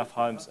building enough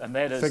homes, and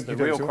that is the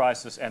real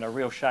crisis and a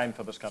real shame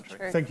for this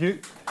country. Thank you.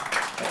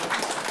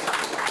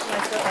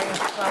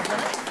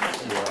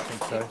 I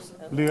think so.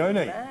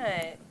 Leonie.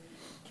 Right.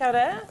 Kia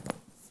ora.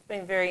 It's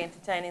been very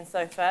entertaining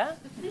so far.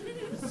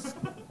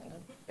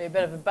 Be a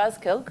bit of a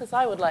buzzkill, because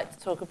I would like to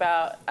talk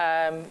about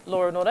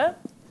law and order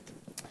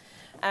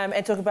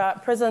and talk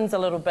about prisons a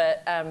little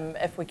bit,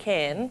 if we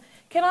can.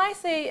 Can I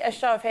see a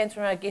show of hands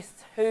from our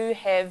guests who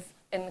have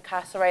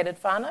incarcerated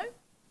whānau?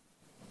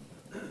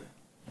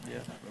 Yeah,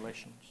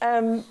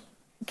 relations.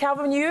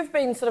 Calvin, you've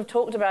been sort of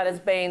talked about as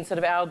being sort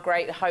of our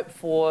great hope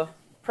for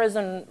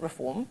prison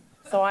reform.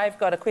 So I've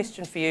got a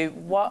question for you.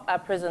 What are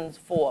prisons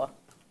for?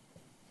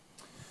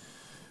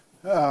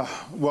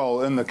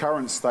 Well, in the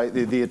current state,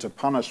 they're there to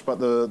punish, but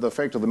the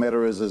fact of the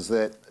matter is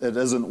that it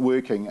isn't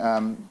working.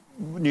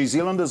 New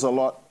Zealand is a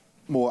lot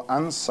more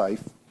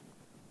unsafe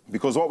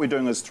because what we're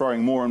doing is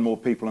throwing more and more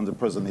people into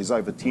prison. There's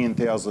over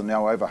 10,000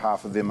 now, over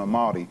half of them are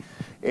Māori.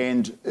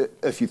 And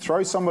if you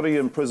throw somebody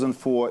in prison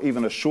for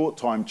even a short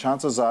time,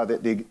 chances are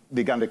that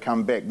they're going to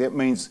come back. That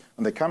means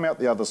when they come out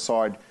the other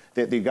side,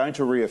 that they're going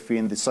to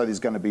reoffend, so there's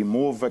going to be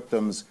more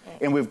victims,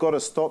 and we've got to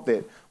stop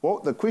that. Well,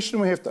 the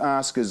question we have to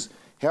ask is,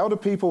 how do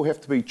people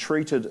have to be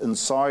treated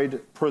inside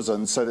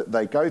prison so that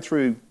they go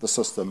through the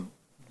system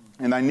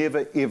and they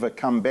never, ever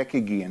come back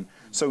again?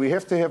 So we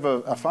have to have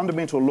a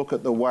fundamental look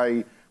at the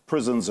way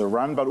prisons are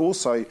run, but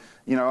also,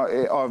 you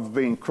know, I've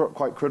been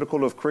quite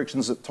critical of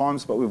corrections at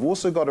times, but we've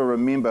also got to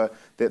remember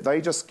that they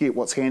just get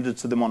what's handed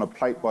to them on a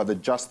plate by the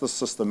justice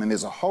system, and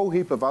there's a whole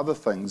heap of other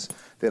things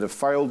that have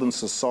failed in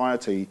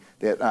society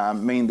that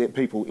mean that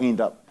people end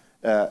up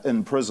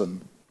in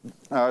prison.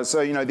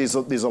 So, you know, there's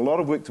a lot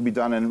of work to be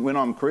done, and when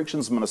I'm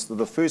Corrections Minister,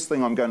 the first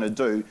thing I'm going to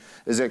do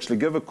is actually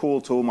give a call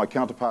to all my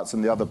counterparts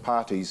in the other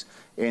parties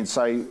and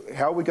say,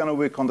 how are we going to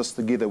work on this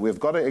together? We've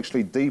got to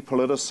actually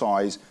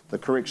depoliticise the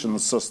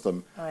corrections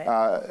system.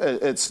 Right.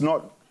 It's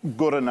not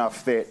good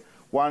enough that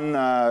one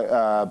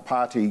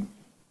party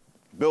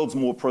builds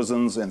more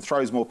prisons and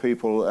throws more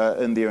people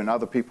in there, and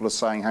other people are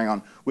saying, hang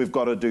on, we've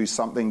got to do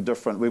something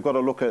different. We've got to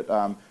look at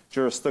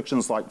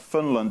jurisdictions like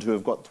Finland, who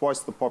have got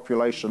twice the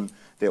population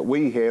that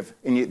we have,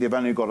 and yet they've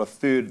only got a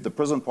third the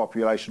prison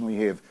population we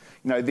have.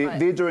 You know,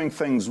 they're doing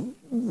things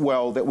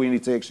well that we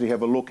need to actually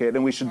have a look at,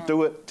 and we should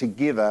do it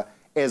together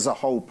as a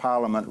whole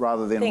parliament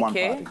rather than one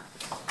party.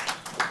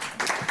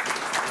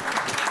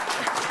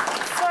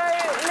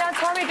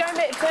 Tommy, going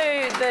back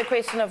to the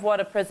question of what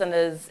a prison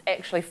is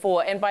actually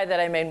for, and by that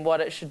I mean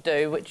what it should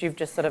do, which you've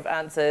just sort of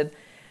answered,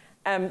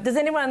 does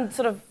anyone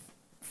sort of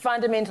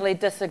fundamentally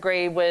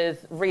disagree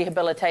with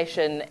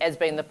rehabilitation as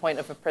being the point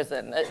of a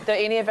prison? Do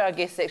any of our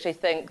guests actually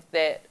think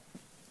that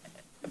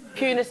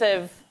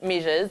punitive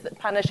measures,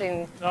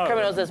 punishing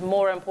criminals, is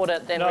more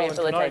important than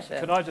rehabilitation?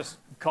 Can I just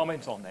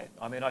comment on that?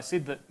 I mean, I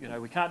said that, you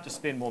know, we can't just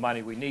spend more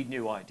money, we need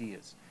new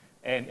ideas.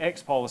 And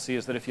ACT's policy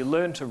is that if you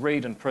learn to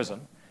read in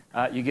prison,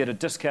 you get a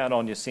discount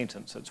on your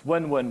sentence. It's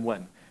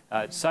win-win-win.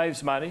 It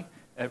saves money,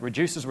 it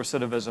reduces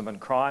recidivism and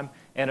crime,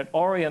 and it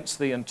orients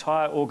the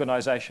entire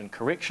organisation,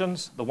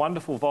 corrections, the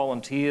wonderful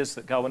volunteers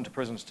that go into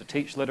prisons to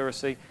teach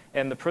literacy,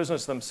 and the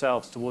prisoners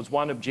themselves towards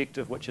one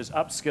objective, which is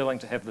upskilling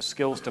to have the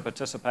skills to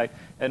participate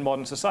in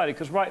modern society.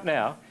 Because right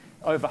now,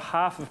 over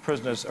half of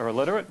prisoners are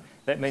illiterate,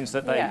 that means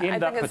that they Yeah,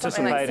 end I up think it's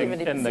something like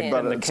participating in the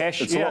 70%.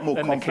 cash, it's a lot more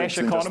in the complex cash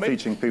than just economy.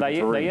 teaching people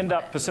to read. They end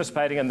up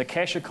participating in the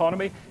cash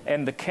economy,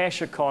 and the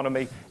cash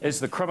economy is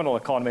the criminal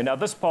economy. Now,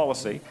 this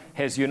policy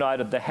has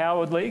united the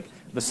Howard League,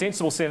 the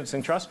Sensible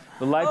Sentencing Trust,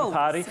 the Labour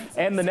Party,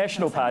 and the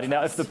National Party.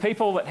 Now, if the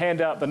people that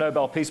hand out the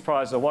Nobel Peace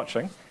Prize are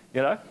watching,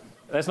 you know,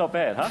 that's not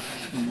bad, huh?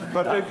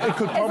 But it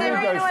could Is probably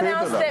there go anyone further.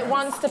 else that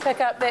wants to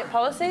pick up that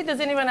policy? Does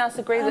anyone else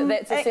agree that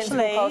that's a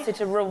sensible actually, policy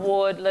to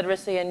reward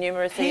literacy and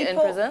numeracy in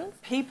prisons?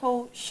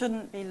 People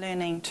shouldn't be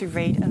learning to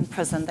read in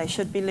prison. They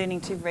should be learning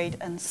to read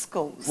in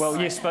schools.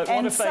 Well, yes, but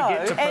what if they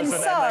get to prison and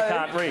they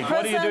can't read?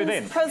 What do you do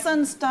then?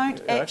 Prisons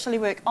don't actually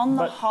work. On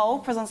the whole,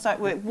 prisons don't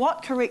work.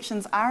 What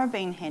corrections are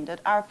being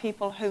handed are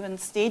people who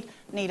instead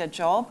need a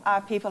job, are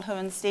people who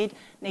instead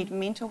need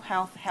mental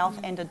health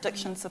and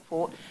addiction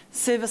support,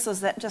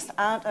 services that just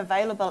aren't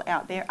available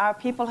out there, are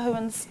people who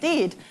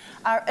instead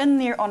are in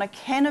there on a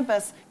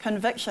cannabis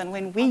conviction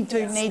when we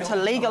do need to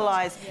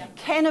legalise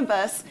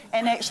cannabis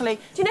and actually...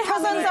 Do you know how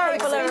many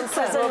people are in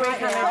prison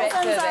right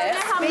now? Do you know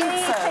how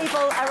many people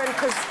are in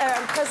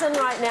prison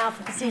right now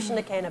for possession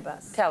of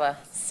cannabis? Tell her.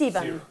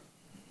 7.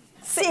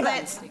 7.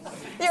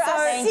 There are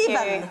Thank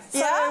 7.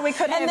 you. So we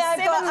could and have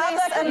they've got 7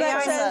 less other in the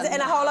convictions prison.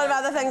 and a whole lot of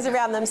other things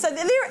around them. So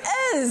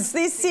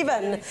there's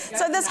 7.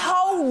 So this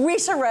whole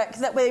rhetoric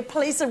that where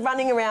police are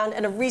running around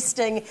and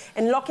arresting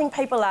and locking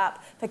people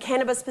up for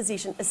cannabis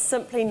possession is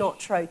simply not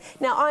true.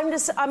 Now I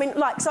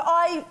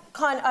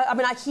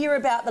hear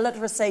about the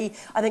literacy.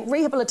 I think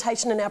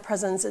rehabilitation in our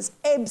prisons is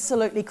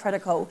absolutely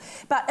critical.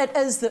 But it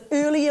is the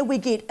earlier we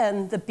get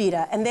in, the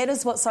better. And that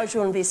is what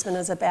social investment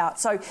is about.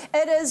 So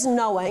it is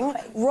knowing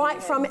right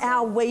from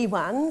our wee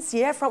ones,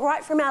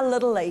 right from our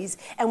littlies,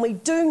 and we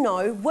do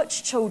know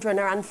which children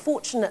are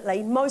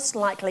unfortunately most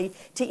likely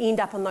to end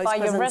up in those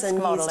prisons in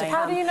years to come.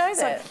 How do you know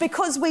that?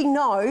 Because we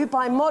know,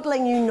 by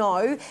modelling, you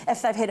know,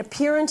 if they've had a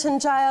parent in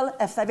jail,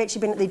 if they've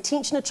actually been at the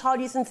detention of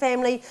child, youth and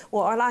family,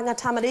 or oranga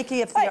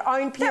tamariki, if their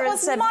own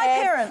parents that was my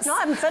parents. No, I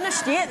haven't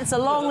finished yet. It's a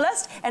long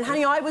list. And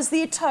honey, I was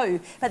there too.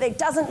 But that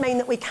doesn't mean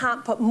that we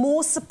can't put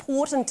more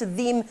support into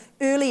them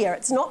earlier.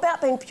 It's not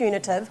about being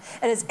punitive.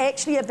 It is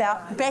actually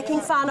about backing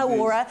whānau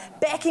ora,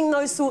 backing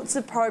those sorts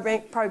of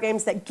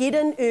programs that get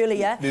in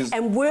earlier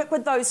and work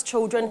with those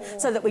children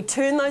so that we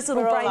turn those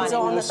little brains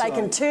on, that they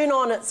can turn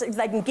on it, so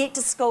they can get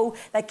to school,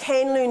 they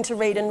can learn to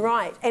read and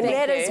write. And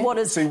that is what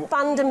is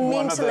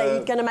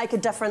fundamentally going to make a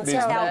difference in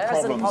our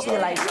prison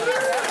population.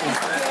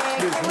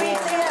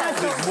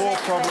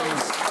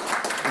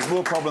 There's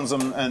more problems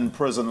in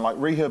prison, like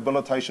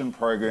rehabilitation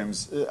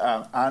programs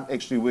aren't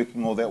actually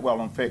working all that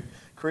well. In fact,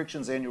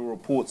 Corrections annual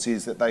report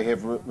says that they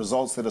have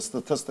results that are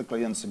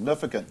statistically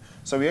insignificant.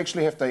 So we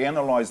actually have to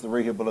analyse the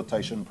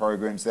rehabilitation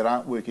programs that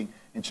aren't working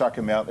and chuck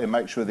them out and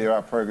make sure there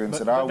are programs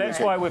that are working.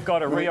 That's why we've got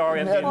to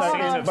reorient the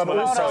incentives. But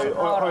also,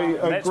 I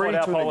agree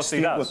to an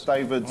extent does.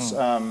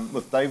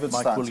 with David's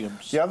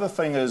stance. The other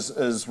thing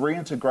is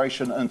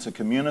reintegration into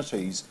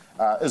communities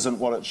isn't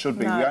what it should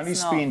be. No, we only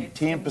spend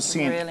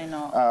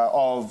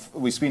 10%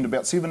 we spend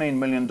about $17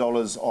 million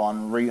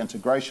on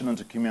reintegration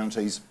into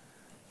communities.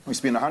 We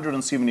spend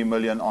 $170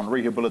 million on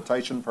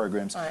rehabilitation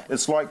programs. Right.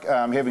 It's like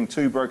having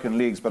 2 broken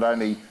legs but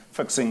only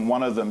fixing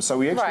one of them. So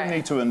we actually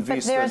need to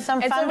invest in... There are some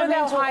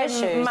fundamental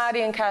issues.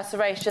 Māori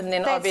incarceration,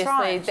 then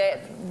obviously that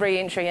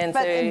re-entry into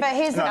but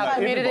here's our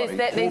communities, everybody.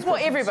 that needs, well,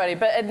 everybody,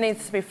 but it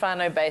needs to be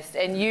whānau-based.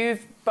 And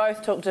you've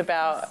both talked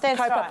about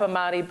kaupapa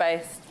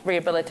Māori-based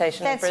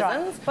rehabilitation in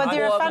prisons. Right. But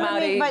there are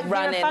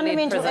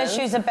fundamental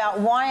issues about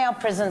why our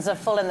prisons are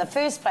full in the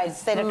first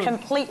place that are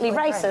completely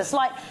racist.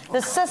 Like,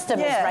 the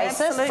system is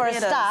racist for a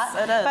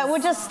start, but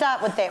we'll just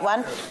start with that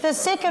one. The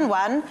second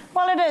one,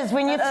 well, it is.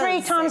 When you're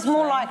 3 times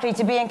more likely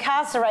to be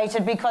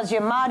incarcerated because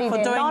you're Māori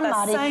than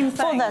non-Māori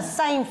for the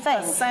same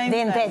thing,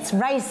 then that's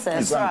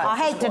racist. I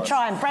hate to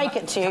try and break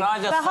it to you,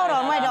 but hold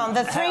on, wait on.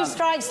 The 3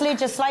 strikes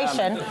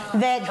legislation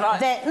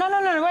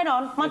No, wait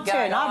on. My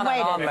turn. I've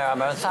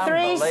waited.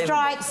 3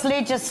 strikes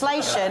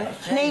legislation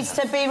needs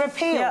to be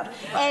repealed.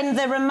 And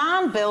the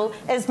remand bill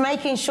is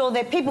making sure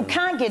that people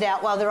can't get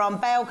out while they're on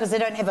bail because they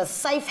don't have a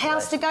safe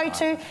house to go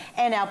to,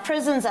 and our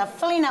prisons are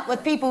filling up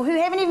with people who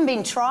haven't even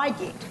been tried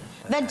yet.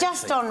 They're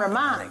just on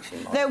remand.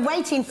 They're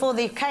waiting for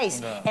their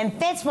case. And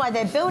that's why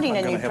they're building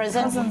a new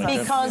prison,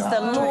 because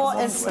the law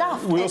is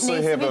stuffed. We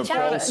also have a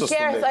parole system.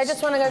 Gareth, I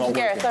just want to go to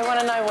Gareth. I want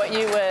to know what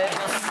you were...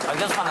 I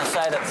just want to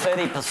say that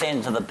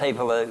 30% of the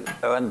people who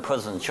are in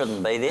prison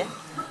shouldn't be there.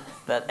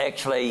 That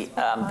actually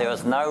there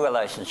is no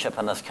relationship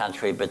in this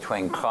country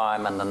between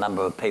crime and the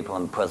number of people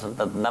in prison.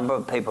 The number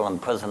of people in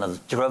prison is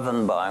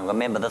driven by, and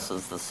remember this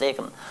is the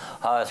second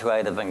highest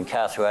rate of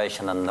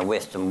incarceration in the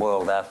Western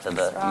world after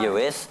the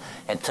US,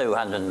 at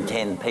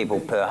 210 people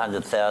per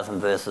 100,000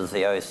 versus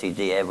the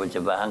OECD average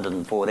of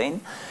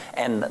 114.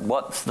 And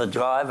what the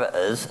driver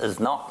is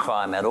not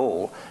crime at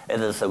all, it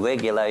is the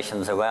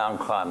regulations around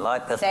crime,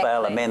 like this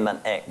Bail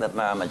Amendment Act that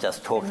Marama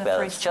just talked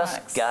about. It's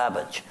just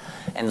garbage.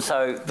 And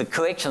so the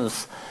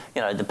corrections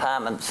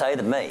department say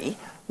to me,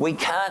 we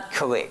can't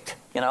correct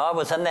You know, I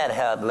was in that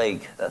Howard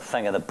League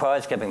thing of the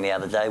prize giving the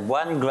other day,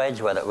 one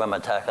graduate at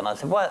Rimutaka, and I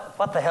said,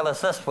 what the hell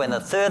is this when a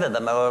third of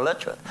them are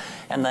illiterate?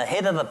 And the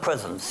head of the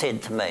prison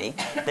said to me,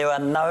 there are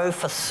no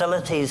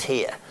facilities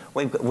here.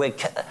 We've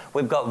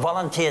got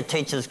volunteer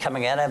teachers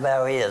coming out of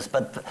our ears,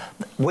 but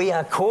we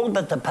are called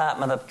the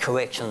Department of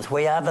Corrections.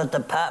 We are the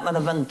Department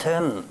of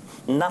Internment.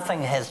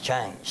 Nothing has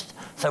changed.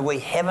 So we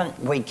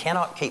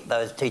cannot keep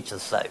those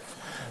teachers safe.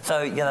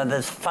 So, you know,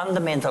 there's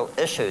fundamental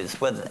issues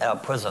with our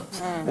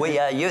prisons.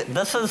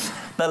 This is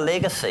the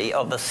legacy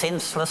of the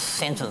senseless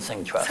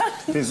sentencing trust.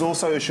 There's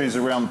also issues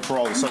around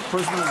parole. So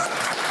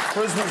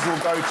prisoners will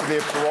go to their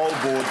parole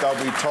board.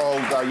 They'll be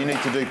told you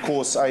need to do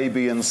course A,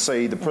 B and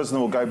C. The prisoner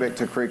will go back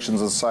to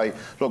corrections and say,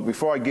 look,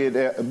 before I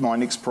get my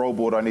next parole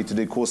board, I need to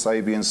do course A,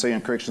 B and C.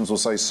 And corrections will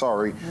say,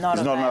 sorry,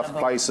 there's not enough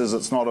places,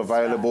 it's not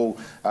available.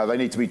 They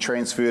need to be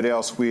transferred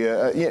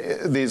elsewhere.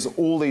 There's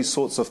all these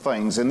sorts of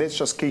things. And that's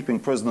just keeping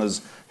prisoners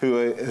who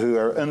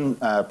are in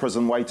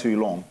prison way too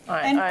long.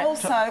 And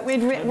also,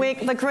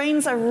 the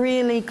Greens are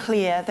really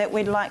clear that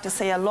we'd like to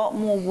see a lot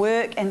more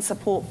work and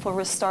support for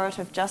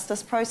restorative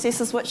justice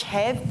processes, which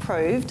have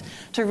proved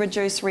to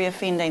reduce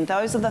reoffending.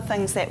 Those are the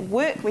things that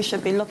work. We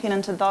should be looking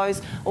into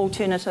those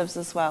alternatives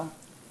as well.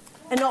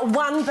 And not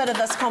one bit of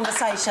this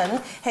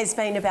conversation has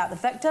been about the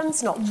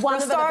victims, not one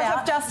bit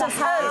about the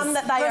harm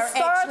that they are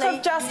actually...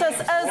 Restorative justice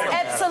is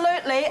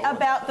absolutely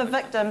about the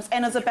victims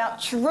and is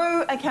about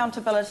true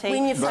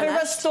accountability to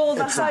restore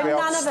the So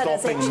none of it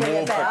is actually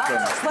about...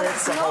 Well,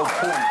 it's not.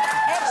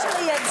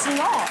 Actually, it's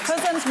not.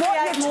 Prisons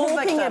what you're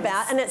talking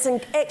about, and it's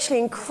actually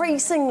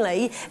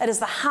increasingly, it is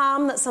the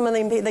harm that some of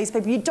these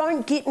people... You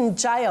don't get in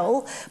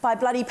jail by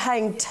bloody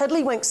paying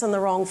tiddlywinks in the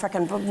wrong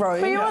frickin'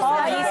 room. But you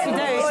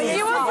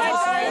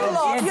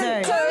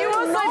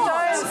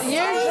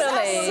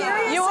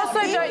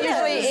also don't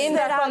usually end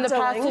up on the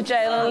path to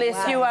jail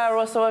unless you are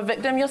also a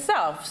victim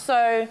yourself.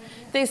 So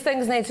these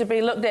things need to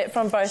be looked at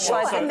from both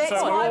sides. And that's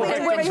why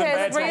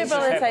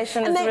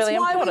rehabilitation is really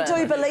important. We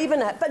do believe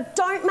in it. But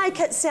don't make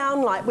it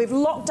sound like we've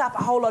locked up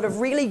a whole lot of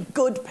really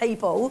good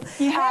people.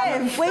 You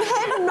have. We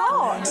have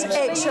not,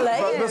 actually.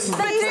 But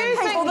do you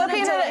think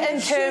looking at it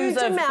in terms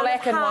of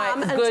black and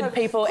white, good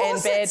people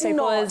and bad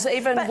people is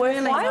even worth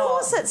it? Of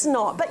course it's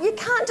not. But you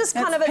can't just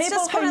kind of... It's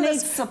just kind of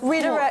this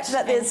rhetoric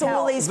that there's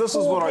all these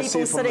poor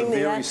people sitting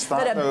there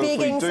that are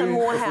begging for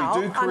more help.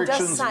 If we do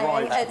corrections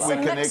right, we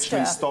can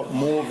actually stop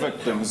more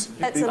victims.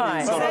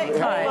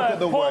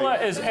 Paula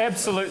is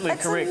absolutely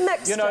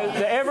correct. You know,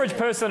 the average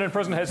person in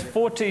prison has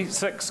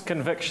 46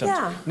 convictions.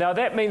 Yeah. Now,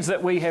 that means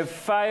that we have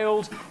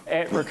failed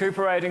at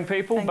recuperating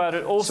people, but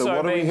it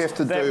also means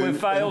that we've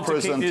failed to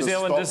keep New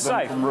Zealanders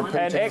safe.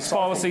 And X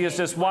policy is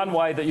just one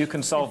way that you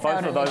can solve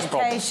both of those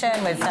problems.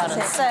 We've found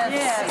it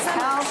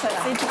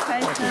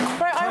education.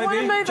 Right, I want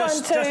to move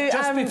on to...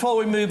 Just before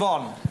we move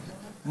on,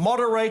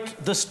 moderate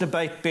this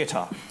debate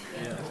better.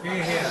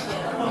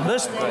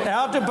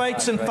 Our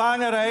debates in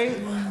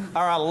whāngai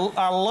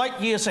are light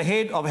years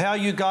ahead of how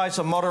you guys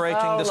are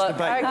moderating this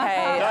debate.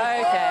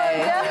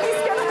 Okay.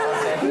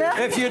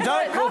 If you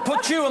don't, we'll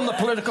put you in the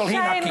political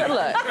hinaki.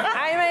 Look,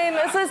 I mean,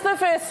 this is the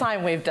first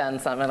time we've done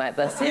something like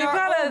this. You've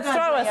got to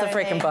throw us a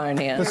freaking bone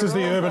here. This is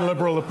the urban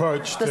liberal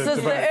approach to debate. This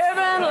is the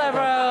urban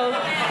liberal.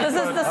 This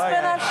is the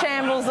Spinoff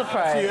shambles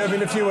approach. I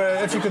mean, if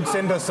you could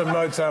send us some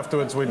notes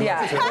afterwards, we'd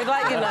love to. We'd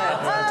like your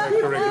notes.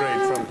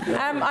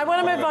 I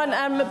want to move on.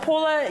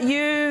 Paula,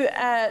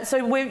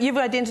 you've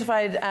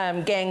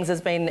identified gangs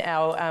as being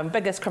our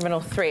biggest criminal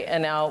threat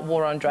in our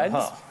war on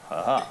drugs.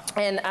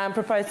 And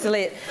proposed to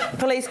let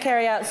police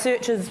carry out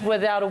searches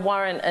without a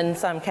warrant in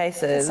some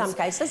cases. In some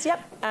cases, yep.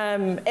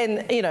 And,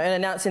 you know, in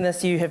announcing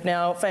this, you have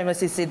now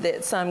famously said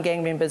that some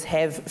gang members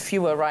have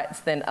fewer rights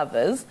than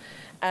others.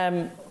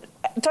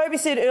 Toby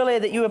said earlier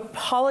that you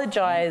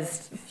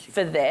apologised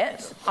for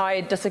that.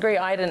 I disagree.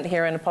 I didn't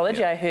hear an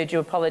apology. I heard you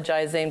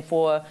apologising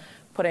for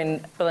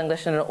putting Bill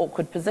English in an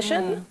awkward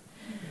position.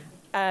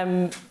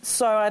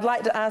 So I'd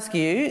like to ask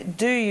you,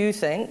 do you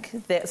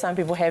think that some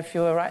people have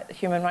fewer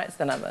human rights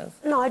than others?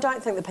 No, I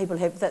don't think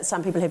that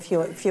some people have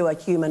fewer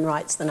human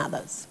rights than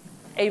others.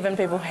 Even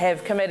people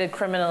have committed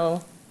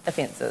criminal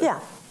offences?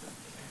 Yeah.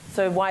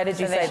 So why did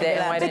you say that?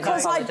 And why did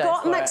because I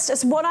got mixed.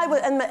 It's what I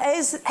was, and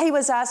as he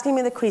was asking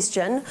me the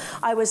question,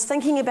 I was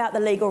thinking about the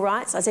legal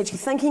rights. I was actually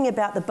thinking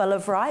about the Bill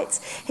of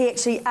Rights. He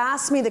actually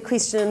asked me the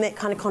question in that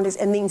kind of context,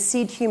 and then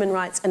said human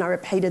rights, and I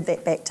repeated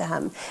that back to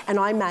him, and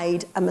I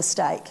made a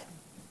mistake.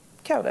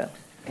 Kia ora.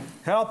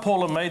 How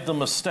Paula made the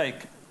mistake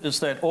is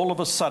that all of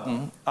a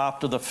sudden,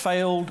 after the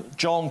failed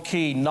John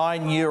Key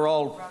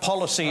 9-year-old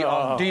policy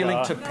of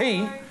dealing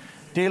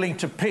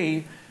to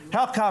pee,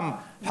 how come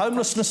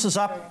homelessness is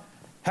up?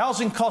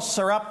 Housing costs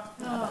are up,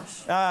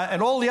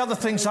 and all the other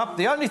things up.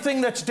 The only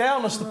thing that's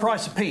down is the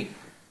price of pee.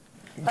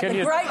 But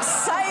the great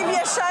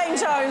saviour Shane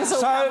Jones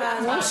will come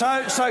in.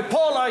 So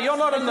Paula, you're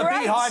not in the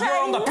beehive, you're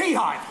on the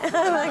peahive.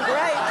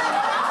 Great.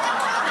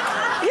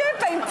 You've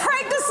been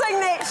practising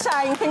that,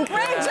 Shane.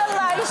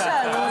 Congratulations.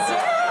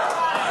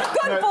 Yeah.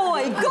 Good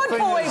boy.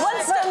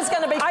 Winston's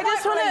going to be quite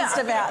pleased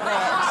about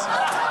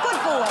that. Good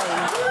boy.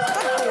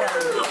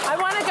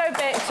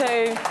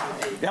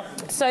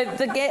 Yep. So,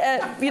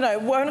 I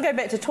want to go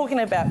back to talking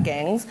about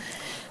gangs.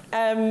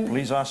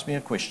 Please ask me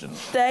a question.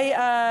 They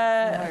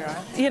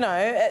are,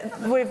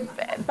 we've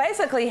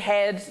basically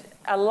had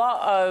a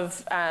lot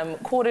of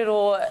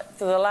kōrero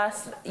for the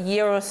last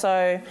year or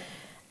so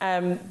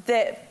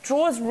that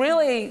draws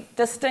really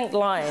distinct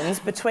lines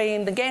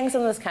between the gangs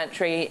in this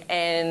country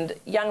and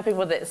young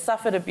people that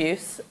suffered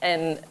abuse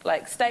in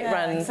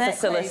state-run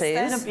facilities.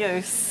 State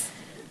abuse.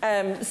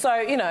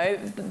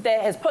 That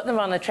has put them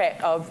on the track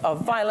of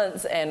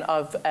violence and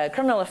of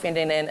criminal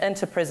offending and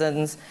into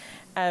prisons.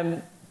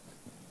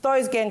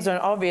 Those gangs are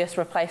an obvious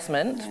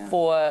replacement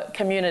for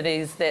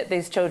communities that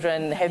these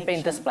children have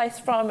been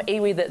displaced from,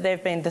 iwi that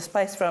they've been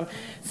displaced from.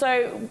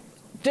 So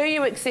do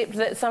you accept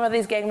that some of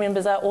these gang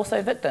members are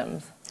also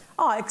victims?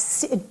 I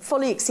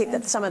fully accept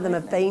that some of them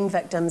have been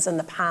victims in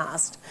the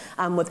past,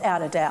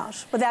 without a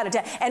doubt. Without a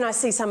doubt. And I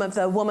see some of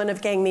the women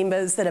of gang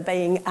members that are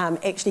being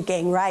actually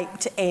gang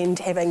raped and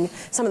having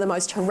some of the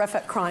most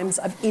horrific crimes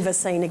I've ever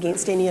seen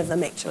against any of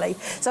them, actually.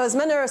 So as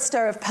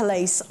Minister of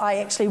Police, I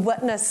actually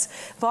witness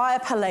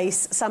via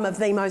police some of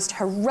the most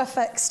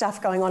horrific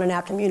stuff going on in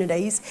our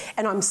communities,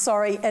 and I'm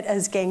sorry, it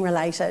is gang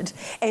related.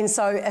 And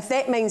so if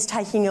that means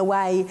taking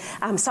away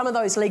some of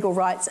those legal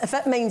rights, if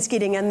it means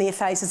getting in their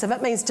faces, if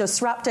it means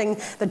disrupting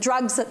the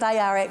drugs that they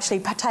are actually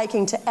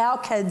partaking to our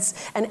kids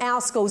in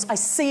our schools. I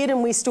see it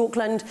in West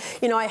Auckland.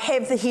 I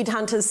have the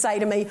headhunters say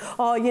to me,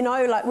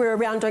 we're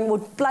around doing,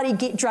 well, bloody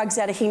get drugs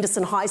out of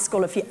Henderson High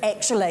School if you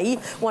actually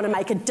want to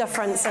make a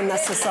difference in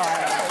this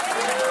society.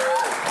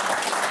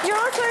 You're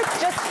also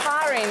just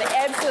tarring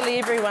absolutely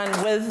everyone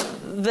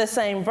with the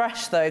same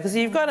brush, though, because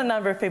you've got a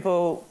number of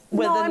people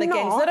within the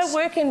gangs that are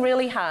working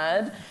really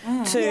hard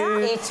to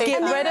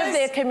get rid of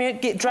their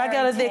get drug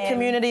out of their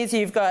communities.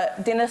 You've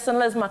got Dennis and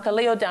Liz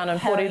Makaleo down in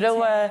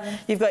Porirua.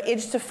 You've got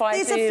Edge to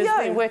Fight, who's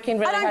been working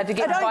really hard to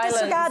get violence. I don't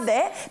disregard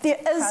that. There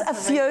is a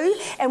few,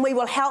 and we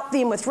will help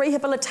them with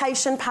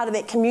rehabilitation, part of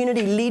that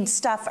community-led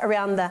stuff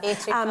around the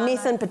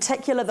meth in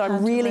particular, that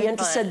I'm really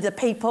interested in, the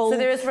people. So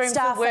there is room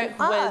to work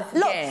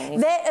with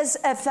gangs. That is,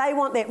 if they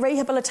want that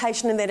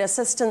rehabilitation and that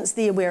assistance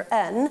there, we're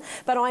in.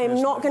 But I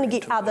am not going to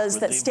get others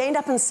that stand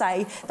up and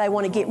say they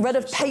want to get rid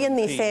of P in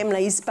their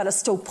families but are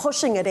still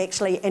pushing it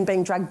actually and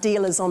being drug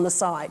dealers on the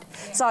side.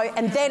 So,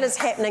 and that is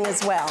happening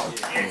as well.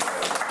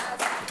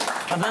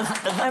 Isn't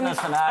this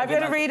an argument? I've got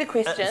to read a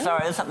question.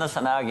 Isn't this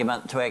an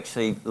argument to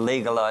actually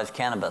legalise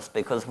cannabis?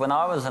 Because when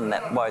I was in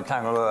that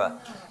Waitangarua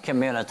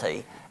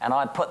community, and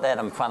I put that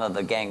in front of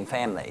the gang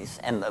families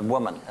and the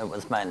women, it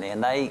was mainly,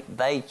 and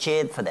they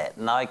cheered for that.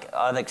 And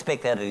I'd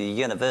expect that at a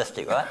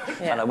university, right?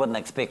 Yeah. But I wouldn't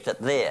expect it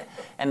there.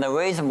 And the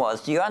reason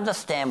was, do you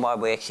understand why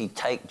we actually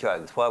take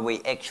drugs, why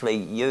we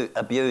actually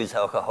abuse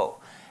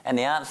alcohol? And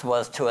the answer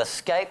was to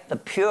escape the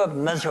pure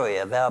misery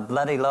of our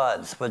bloody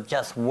lives with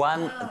just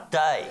one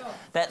day.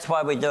 That's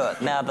why we do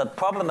it. Now, the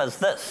problem is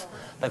this.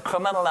 The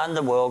criminal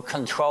underworld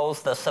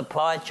controls the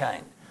supply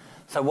chain.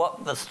 So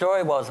what the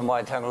story was in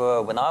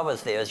Waitangarua when I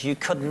was there is you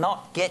could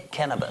not get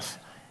cannabis.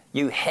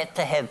 You had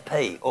to have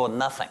P or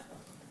nothing.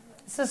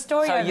 It's a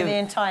story over the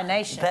entire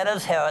nation. That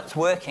is how it's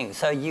working.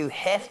 So you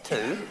have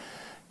to,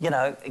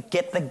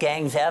 get the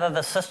gangs out of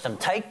the system.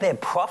 Take their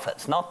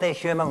profits, not their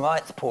human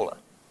rights, Paula.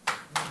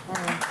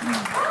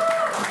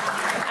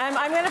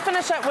 I'm going to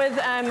finish up with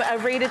a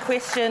reader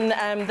question.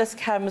 This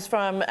comes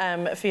from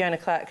Fiona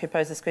Clark, who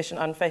posed this question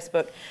on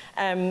Facebook.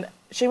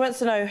 She wants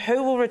to know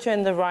who will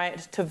return the right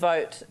to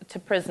vote to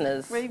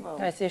prisoners. We will.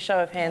 Can I see a show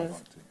of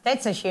hands?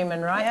 That's a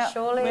human right,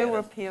 surely. We'll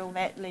repeal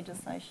that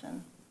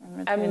legislation and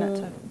return it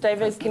to David,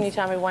 prisoners. can you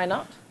tell me why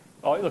not?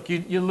 Oh, look,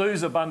 you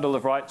lose a bundle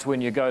of rights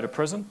when you go to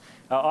prison.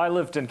 I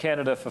lived in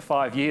Canada for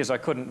 5 years. I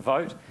couldn't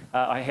vote.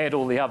 I had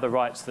all the other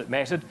rights that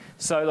mattered.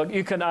 So, look,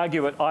 you can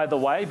argue it either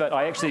way, but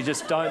I actually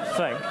just don't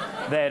think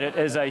that it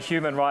is a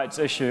human rights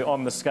issue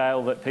on the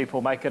scale that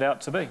people make it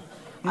out to be.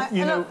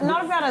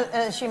 Not about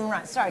a human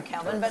rights, sorry,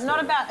 Calvin, but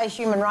not about a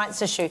human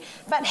rights issue.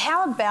 But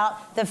how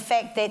about the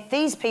fact that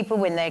these people,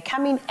 when they're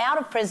coming out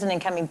of prison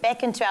and coming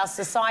back into our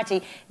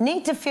society,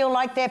 need to feel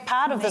like they're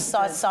part of the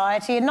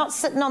society and not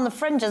sitting on the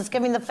fringes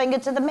giving the finger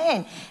to the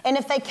man? And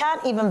if they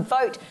can't even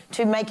vote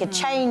to make a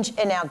change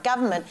in our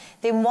government,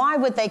 then why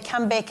would they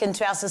come back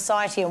into our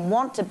society and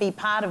want to be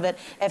part of it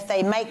if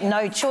they make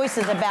no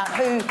choices about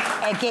who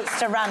gets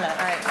to run it?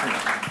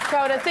 Kia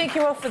ora, thank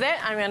you all for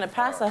that. I'm going to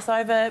pass us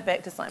over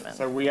back to Simon.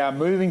 So we are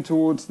moving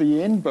towards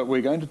the end, but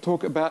we're going to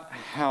talk about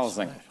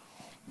housing.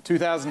 In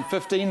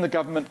 2015, the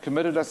government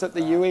committed us at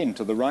the UN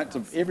to the rights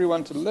of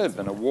everyone to live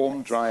in a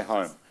warm, dry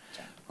home.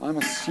 I'm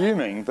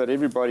assuming that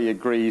everybody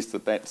agrees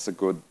that that's a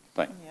good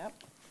thing. Yep.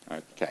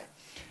 Okay.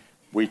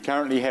 We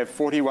currently have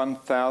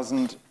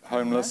 41,000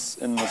 homeless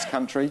in this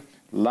country.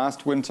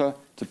 Last winter,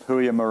 Te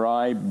Puia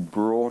Marae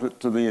brought it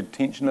to the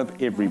attention of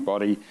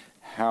everybody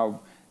how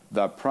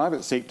the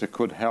private sector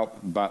could help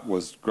but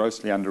was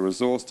grossly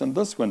under-resourced, and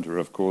this winter,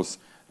 of course,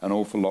 an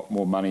awful lot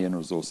more money and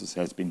resources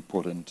has been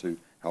put into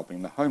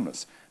helping the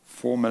homeless.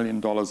 $4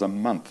 million a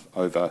month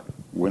over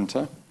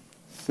winter.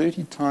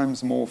 30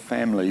 times more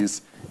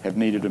families have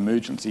needed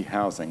emergency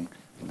housing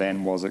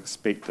than was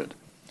expected.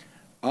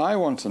 I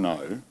want to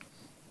know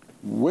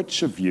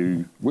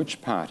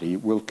which party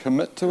will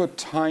commit to a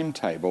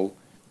timetable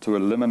to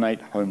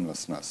eliminate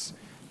homelessness,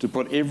 to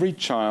put every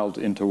child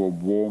into a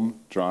warm,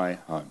 dry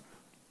home.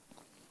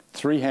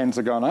 3 hands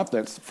are gone up.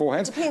 That's 4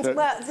 hands. Depends.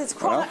 Well, there's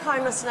chronic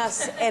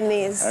homelessness and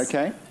there's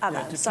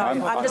other. So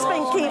I'm just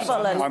being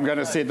careful. I'm going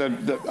to say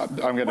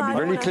I'm going to be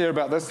really clear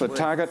about this. The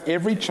target: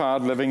 every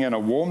child living in a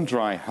warm,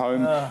 dry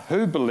home.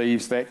 Who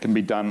believes that can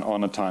be done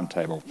on a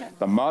timetable?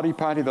 The Māori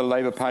Party, the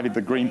Labour Party,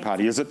 the Green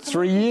Party. Is it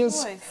 3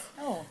 years?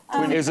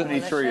 Is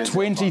it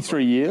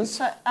 23 years?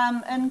 So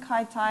in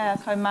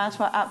Kaitaia,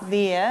 Kaumātua up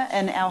there,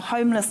 in our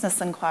homelessness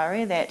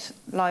inquiry that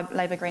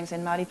Labour, Greens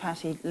and Māori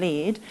Party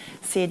led,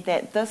 said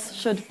that this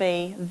should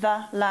be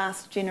the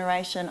last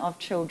generation of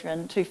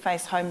children to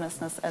face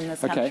homelessness in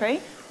this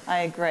country.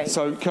 I agree.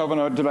 So,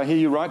 Kelvin, did I hear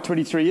you right?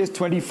 23 years?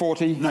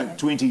 2040? No,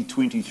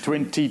 2023.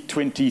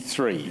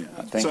 2023.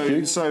 Thank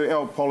you. So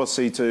our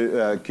policy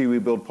Kiwi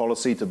Build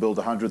policy to build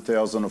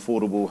 100,000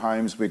 affordable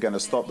homes. We're going to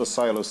stop the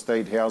sale of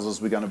state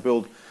houses. We're going to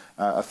build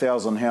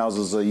 1,000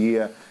 houses a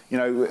year. You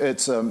know,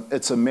 it's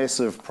a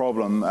massive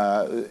problem,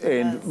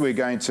 and we're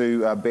going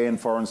to ban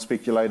foreign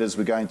speculators.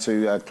 We're going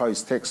to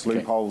close tax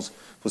loopholes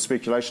for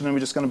speculation, and we're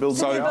just going to build.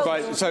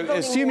 So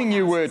assuming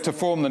you were to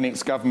form the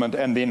next government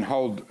and then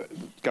hold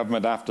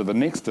government after the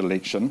next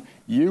election,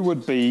 you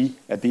would be,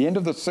 at the end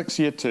of the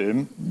 6-year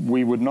term,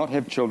 we would not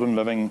have children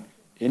living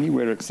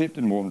anywhere except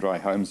in warm, dry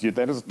homes.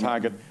 That is a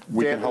target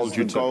we can hold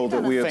you to. That is the goal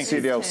that we have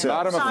set ourselves.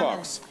 Marama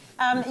Fox.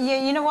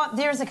 You know what?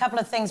 There is a couple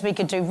of things we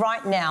could do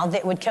right now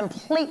that would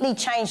completely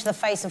change the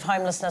face of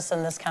homelessness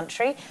in this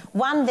country.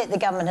 One that the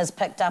government has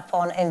picked up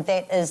on, and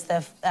that is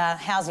the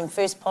Housing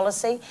First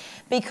policy.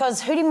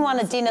 Because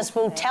Hurimuana Dennis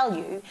will tell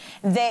you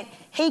that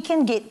he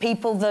can get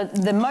people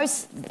the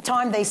most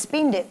time they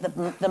spend at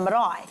the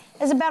marae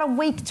is about a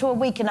week to a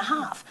week and a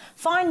half.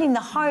 Finding the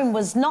home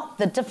was not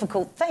the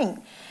difficult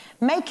thing.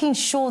 Making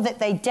sure that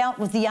they dealt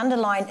with the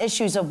underlying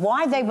issues of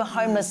why they were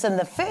homeless in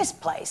the first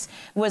place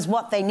was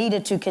what they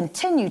needed to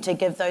continue to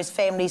give those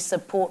families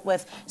support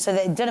with so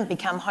they didn't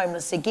become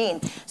homeless again.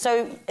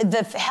 So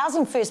the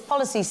Housing First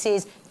policy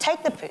says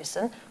take the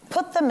person,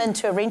 put them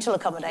into a rental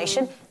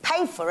accommodation,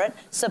 pay for it,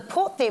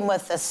 support them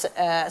with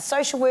a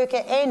social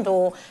worker and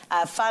or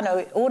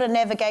whānau order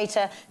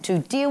navigator to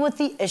deal with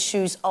the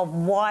issues of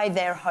why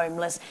they're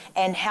homeless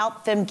and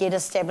help them get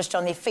established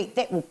on their feet.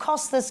 That will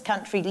cost this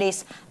country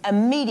less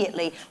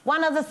immediately.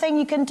 One other thing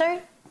you can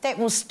do that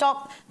will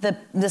stop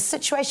the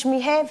situation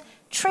we have,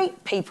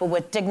 treat people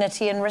with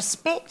dignity and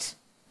respect.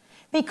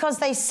 Because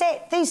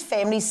these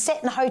families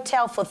sat in a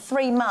hotel for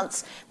 3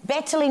 months,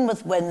 battling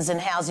with winds in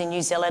Housing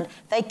New Zealand.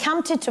 They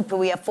come to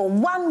Tupuia for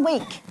 1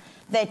 week.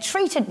 They're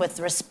treated with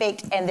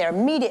respect and they're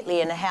immediately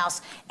in a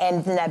house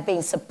and they're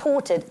being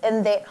supported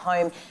in that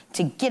home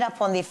to get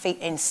up on their feet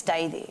and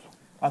stay there.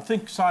 I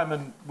think,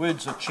 Simon,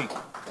 words are cheap.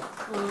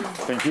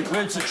 Thank you.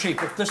 Words are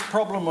cheap. If this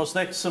problem was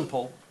that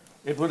simple,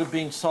 it would have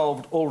been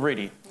solved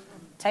already.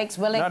 Takes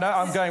willing. No,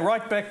 I'm going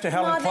right back to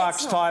Helen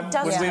Clark's time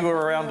when we were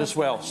around as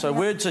well. So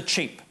words are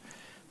cheap.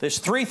 There's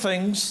 3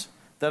 things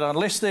that,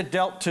 unless they're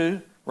dealt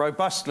to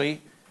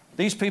robustly,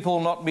 these people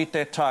will not meet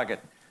their target.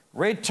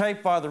 Red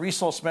tape by the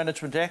Resource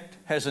Management Act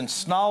has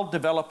ensnarled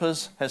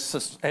developers, has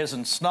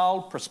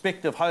ensnarled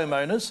prospective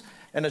homeowners,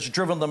 and has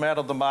driven them out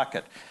of the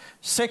market.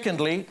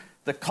 Secondly,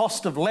 the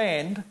cost of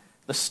land.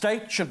 The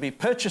state should be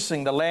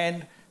purchasing the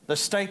land. The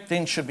state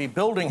then should be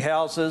building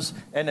houses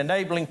and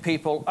enabling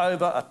people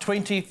over a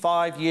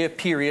 25-year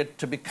period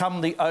to become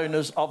the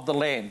owners of the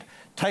land.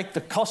 Take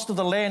the cost of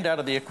the land out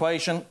of the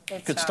equation,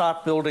 could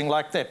start building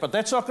like that. But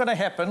that's not going to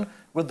happen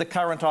with the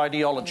current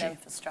ideology.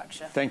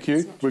 Infrastructure. Thank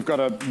you. We've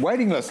got a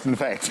waiting list, in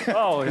fact.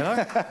 Oh,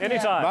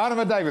 anytime.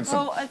 Marama Davidson.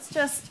 Well, it's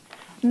just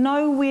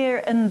nowhere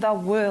in the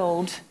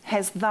world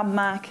has the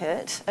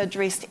market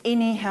addressed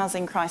any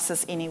housing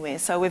crisis anywhere.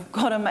 So we've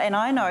got them, and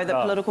I know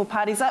that political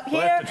parties up here...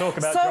 We'll have to talk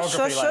about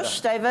geography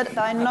later. David,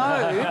 I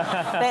know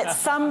that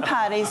some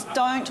parties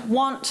don't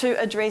want to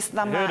address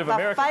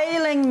the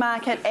failing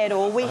market at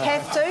all. We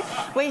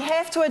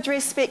have to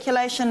address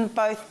speculation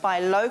both by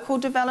local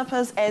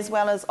developers as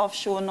well as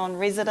offshore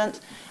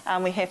non-resident.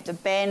 We have to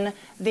ban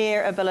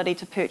their ability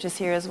to purchase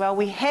here as well.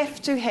 We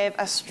have to have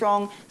a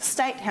strong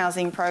state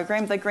housing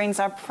program. The Greens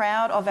are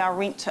proud of our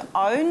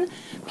rent-to-own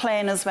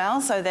plan as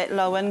well, so that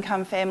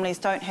low-income families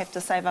don't have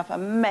to save up a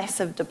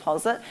massive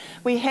deposit.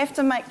 We have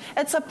to make...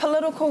 It's a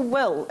political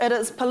will. It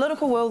is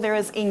political will. There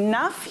is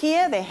enough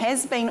here. There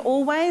has been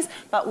always,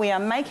 but we are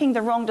making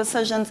the wrong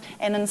decisions,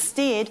 and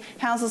instead,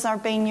 houses are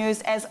being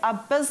used as a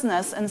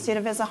business instead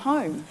of as a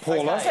home.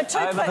 Paula? So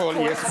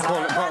Paula,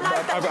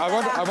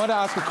 I want to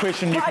ask a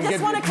question. I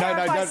just want to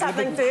clarify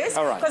something first,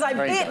 because I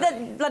bet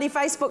that bloody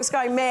Facebook's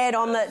going mad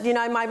on that. You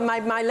know,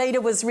 my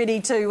leader was ready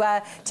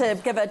to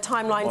give a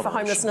timeline for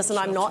homelessness, and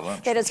I'm not.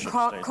 not. That is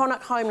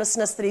chronic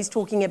homelessness that he's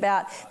talking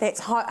about. That's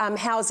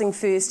housing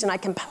first, and I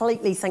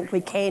completely think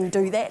we can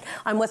do that.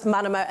 I'm with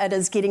Marama. It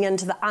is getting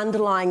into the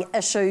underlying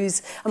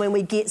issues, and when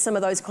we get some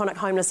of those chronic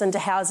homeless into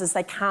houses,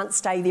 they can't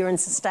stay there and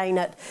sustain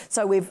it.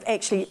 So we're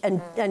actually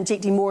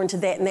injecting more into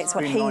that, and that's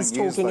what he's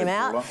talking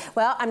about.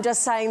 Well, I'm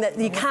just saying that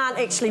you can't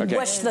actually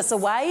wish this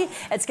away.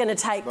 It's going to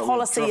take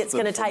policy, it's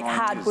going to take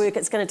hard work,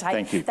 it's going to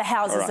take the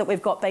houses that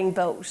we've got being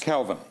built.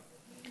 Calvin,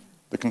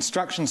 the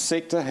construction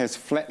sector has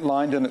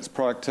flatlined in its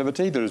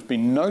productivity. There has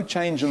been no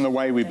change in the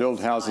way we build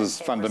houses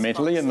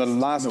fundamentally in the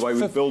last in the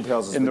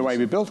way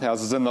we build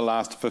houses in the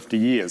last 50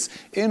 years.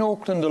 In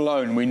Auckland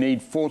alone, we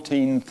need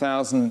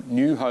 14,000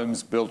 new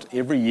homes built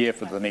every year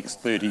for the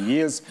next 30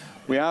 years.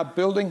 We are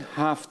building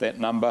half that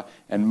number,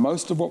 and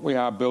most of what we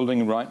are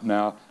building right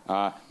now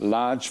are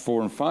large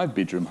 4- and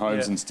 5-bedroom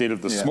homes instead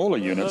of the smaller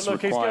units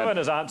required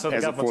as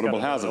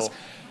affordable houses.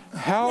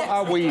 How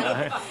are we...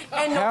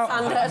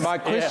 my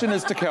question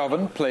is to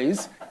Calvin,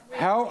 please.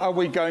 How are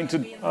we going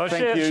to...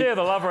 share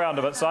the love around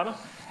a bit, Simon.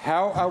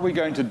 How are we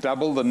going to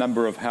double the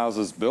number of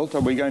houses built? Are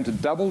we going to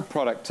double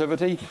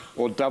productivity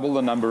or double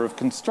the number of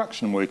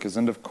construction workers?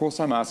 And, of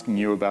course, I'm asking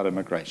you about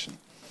immigration.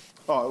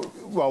 Oh,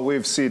 well,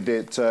 we've said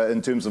that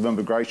in terms of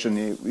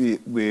immigration,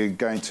 we're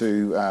going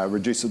to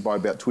reduce it by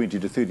about 20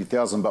 to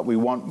 30,000, but we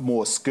want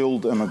more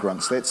skilled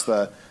immigrants. That's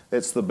the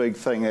big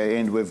thing,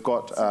 and we've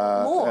got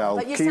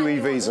our Kiwi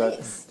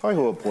visa.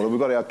 We've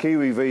got our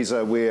Kiwi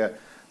visa where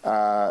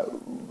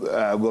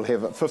we'll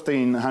have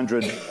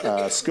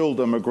 1,500 skilled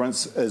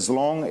immigrants as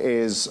long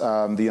as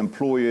the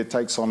employer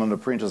takes on an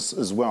apprentice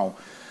as well.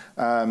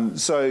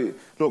 So,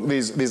 look,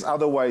 there's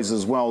other ways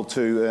as well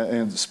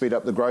to speed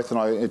up the growth, and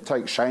I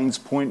take Shane's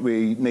point.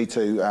 We need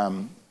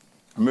to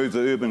move the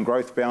urban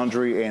growth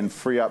boundary and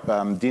free up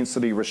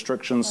density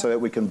restrictions so that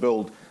we can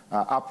build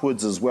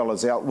upwards as well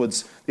as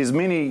outwards. There's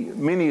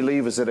many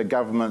levers that a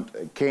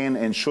government can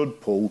and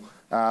should pull.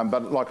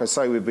 But like I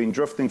say, we've been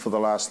drifting for the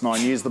last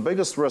 9 years. The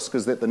biggest risk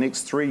is that the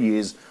next 3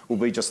 years will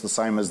be just the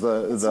same as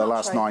the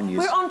last 9 years.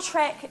 We're on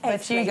track,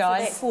 actually, for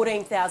that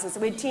 14,000. So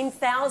we're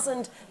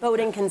 10,000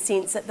 building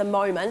consents at the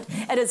moment.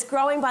 It is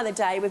growing by the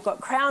day. We've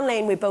got Crown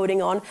land we're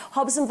building on.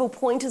 Hobsonville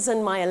Point is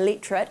in my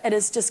electorate. It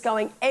is just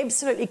going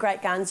absolutely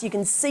great guns. You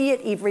can see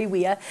it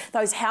everywhere.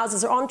 Those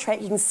houses are on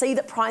track. You can see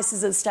that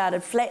prices have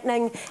started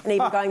flattening and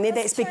even going there.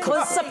 That's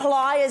because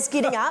supply is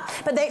getting up,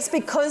 but that's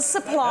because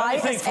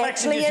supply is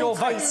actually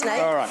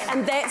increasing.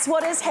 And that's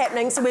what is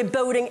happening. So we're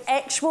building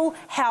actual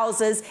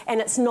houses,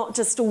 and it's not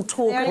just all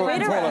talk.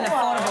 Affordable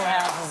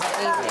houses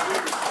are easier.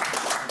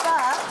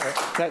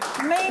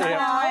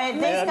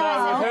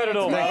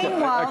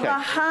 Meanwhile, the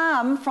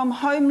harm from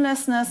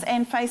homelessness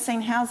and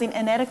facing housing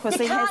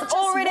inadequacy has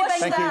already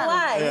been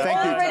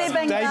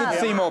done. David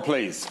Seymour,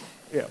 please.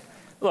 Yeah.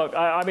 Look,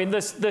 I mean,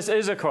 this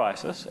is a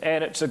crisis,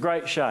 and it's a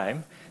great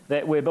shame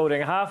that we're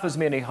building half as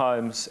many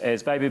homes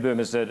as baby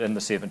boomers did in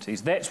the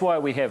 70s. That's why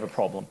we have a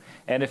problem.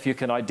 And if you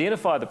can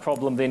identify the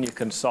problem, then you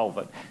can solve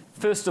it.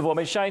 First of all, I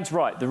mean, Shane's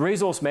right. The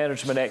Resource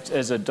Management Act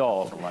is a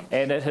dog,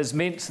 and it has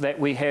meant that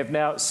we have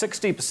now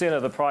 60%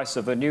 of the price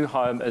of a new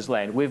home is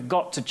land. We've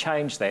got to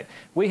change that.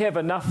 We have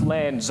enough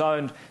land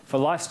zoned for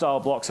lifestyle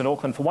blocks in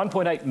Auckland for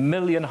 1.8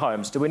 million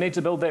homes. Do we need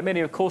to build that many?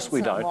 Of course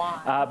we don't,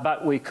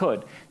 but we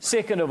could.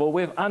 Second of all,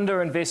 we've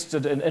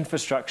underinvested in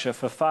infrastructure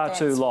for far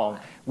too long.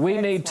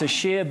 We need to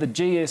share the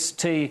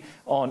GST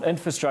on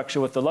infrastructure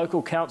with the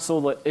local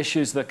council that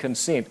issues the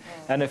consent.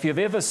 And if you've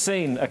ever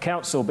seen a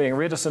council being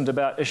reticent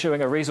about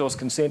issuing a resource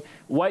consent,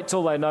 wait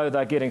till they know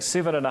they're getting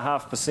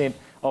 7.5%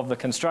 of the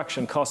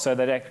construction costs so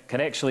that they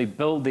can actually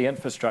build the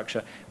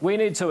infrastructure. We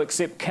need to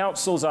accept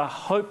councils are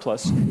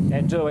hopeless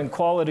at doing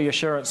quality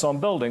assurance on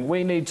building.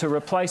 We need to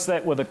replace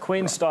that with a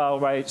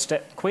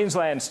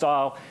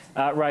Queensland-style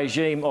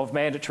regime of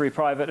mandatory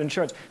private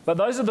insurance. But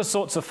those are the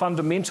sorts of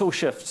fundamental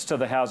shifts to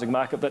the housing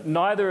market that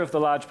neither of the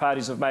large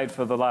parties have made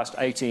for the last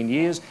 18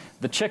 years.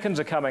 The chickens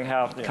are coming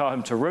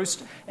home to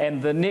roost,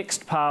 and the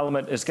next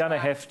Parliament is going to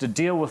have to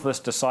deal with this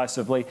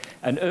decisively.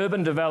 An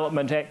Urban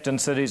Development Act in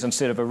cities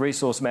instead of a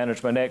Resource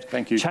Management Act.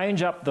 Thank you.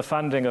 Change up the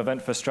funding of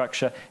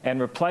infrastructure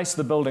and replace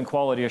the building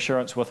quality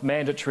assurance with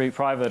mandatory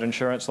private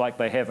insurance like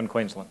they have in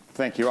Queensland.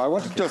 Thank you. I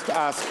want to just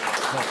ask...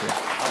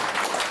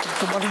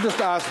 I want to just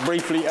ask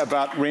briefly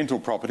about rental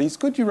properties.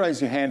 Could you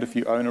raise your hand if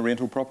you own a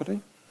rental property?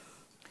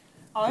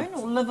 Own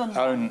or live in one?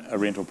 Own a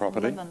rental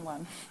property. Live in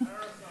one.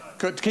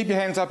 Keep your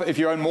hands up if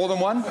you own more than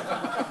one.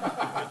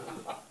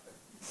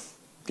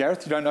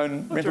 Gareth, you don't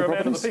own rental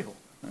properties? People.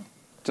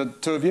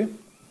 Two of you?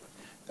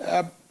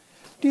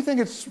 Do you think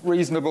it's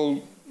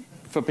reasonable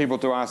for people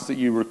to ask that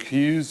you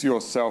recuse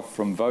yourself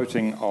from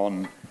voting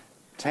on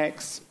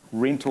tax,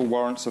 rental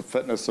warrants of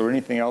fitness or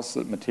anything else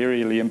that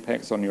materially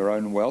impacts on your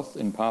own wealth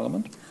in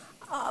Parliament?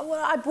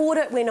 Well, I bought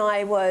it when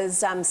I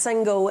was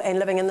single and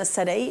living in the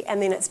city,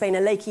 and then it's been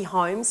a leaky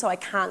home, so I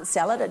can't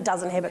sell it. It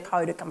doesn't have a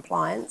code of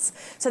compliance.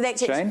 So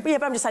that's Shane? yeah,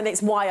 but I'm just saying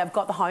that's why I've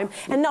got the home.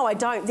 And no, I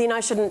don't. Then I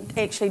shouldn't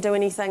actually do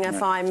anything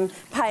if I'm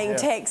paying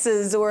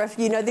taxes or if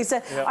there's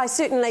a. I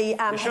certainly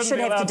should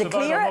have to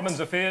declare it.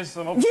 Women's affairs.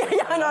 And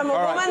I'm a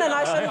woman, and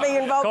I shouldn't be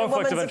involved in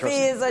women's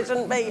affairs. I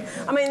shouldn't be.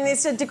 I mean,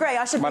 there's a degree.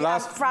 I should be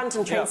upfront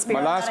and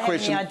transparent. My last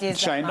question,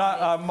 Shane.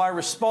 My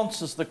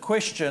response is the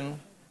question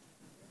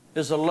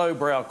is a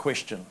lowbrow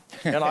question,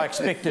 and I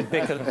expected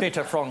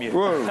better from you.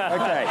 Whoa,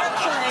 okay.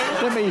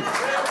 Let me...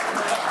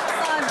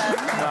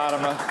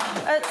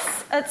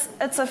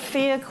 It's a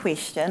fair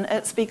question.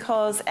 It's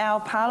because our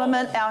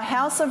Parliament, our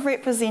House of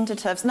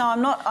Representatives. No,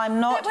 I'm not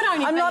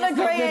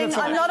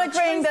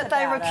agreeing that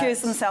they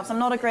recuse themselves. I'm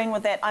not agreeing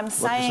with that. I'm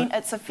saying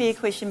it's a fair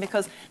question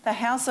because the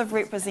House of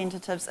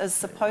Representatives is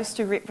supposed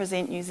to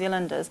represent New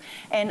Zealanders,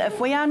 and if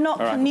we are not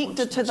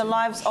connected to the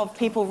lives of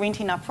people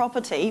renting our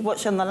property,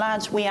 which in the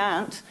large we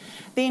aren't,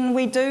 then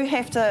we do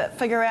have to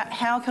figure out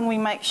how can we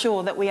make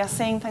sure that we are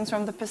seeing things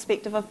from the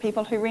perspective of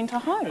people who rent a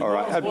home. All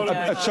right.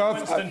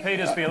 Winston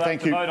Peters be allowed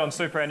to vote on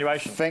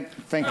superannuation? Thank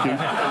you.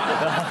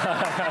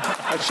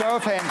 A show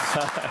of hands.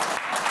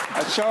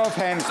 A show of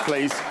hands,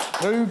 please.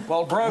 Who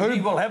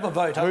will have a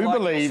vote. Who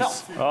believes?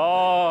 Myself.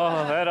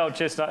 Oh, that old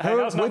chestnut.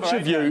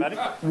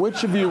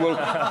 Which of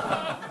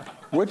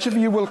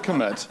you will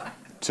commit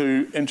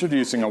to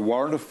introducing a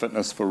warrant of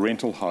fitness for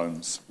rental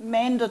homes?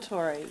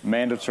 Mandatory.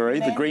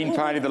 The Green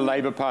Party, the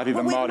Labour Party,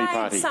 the Māori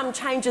Party. You've made some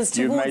changes towards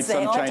You've made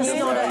some changes.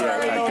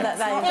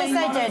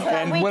 Yes, they did.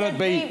 And will it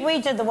be... We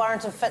did the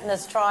warrant of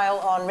fitness trial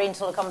on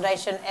rental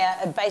accommodation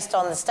based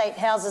on the state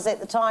houses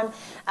at the time,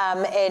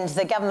 and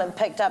the government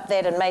picked up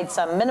that and made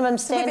some minimum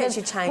standards.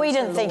 We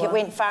didn't think it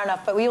went far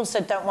enough, but we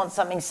also don't want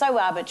something so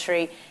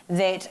arbitrary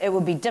that it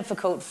would be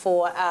difficult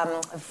for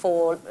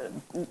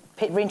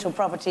rental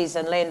properties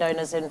and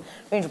landowners and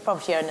rental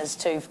property owners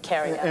to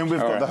carry out. And we've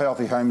got the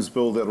Healthy Homes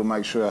Bill that will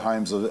make sure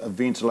homes are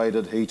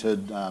ventilated,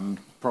 heated,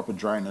 proper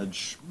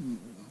drainage,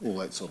 all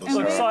that sort of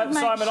stuff. Simon,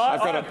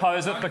 I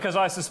oppose it because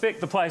I suspect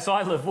the place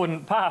I live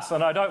wouldn't pass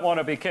and I don't want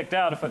to be kicked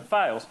out if it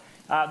fails.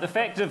 The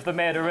fact of the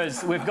matter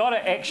is we've got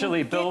to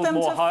actually build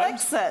more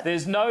homes.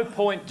 There's no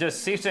point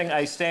just setting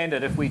a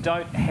standard if we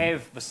don't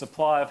have the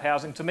supply of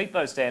housing to meet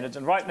those standards,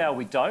 and right now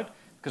we don't,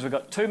 because we've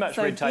got too much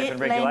red tape and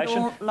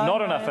regulation,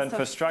 not enough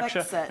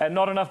infrastructure, and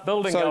not enough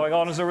building going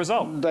on as a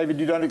result. David,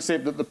 you don't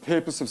accept that the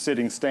purpose of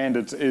setting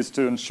standards is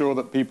to ensure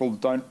that people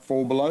don't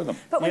fall below them?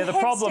 The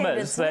problem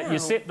is that you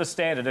set the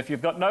standard. If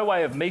you've got no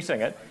way of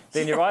meeting it,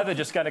 then you're either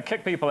just going to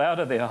kick people out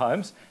of their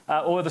homes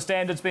or the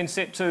standard's been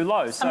set too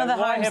low. So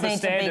why have a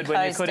standard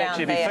when you could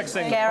actually be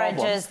fixing the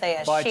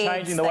problem by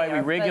changing the way we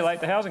regulate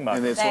the housing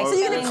market? So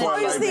you're going to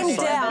close them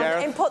down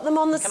and put them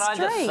on the street?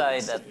 Can I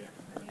just say that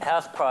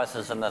house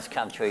prices in this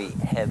country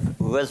have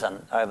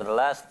risen over the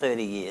last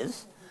 30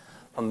 years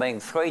from being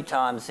 3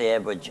 times the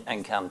average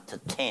income to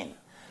 10.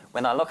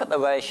 When I look at the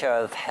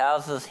ratio of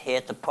houses here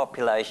to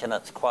population,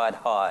 it's quite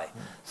high.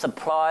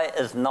 Supply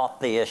is not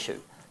the issue.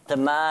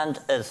 Demand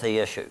is the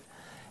issue.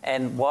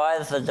 And why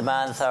is the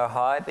demand so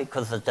high?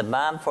 Because the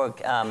demand for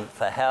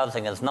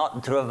housing is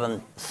not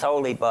driven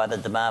solely by the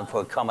demand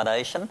for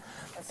accommodation.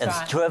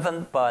 It's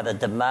driven by the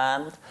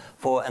demand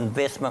for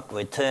investment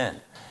return.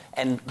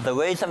 And the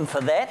reason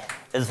for that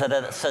is that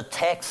it's a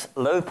tax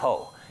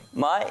loophole.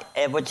 My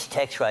average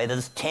tax rate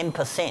is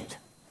 10%.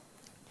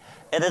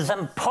 It is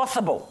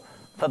impossible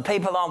for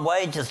people on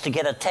wages to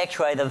get a tax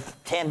rate of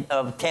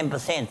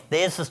 10%.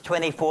 Theirs is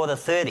 24 to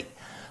 30.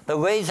 The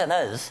reason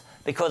is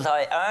because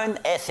I own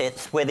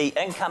assets where the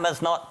income is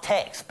not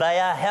taxed. They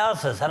are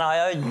houses, and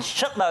I own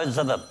shitloads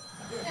of them.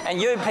 And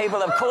you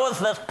people have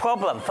caused this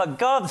problem. For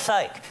God's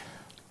sake,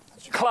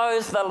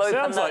 close the loop.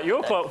 Sounds like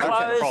you're causing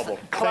the problem.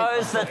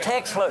 Close the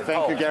tax loophole.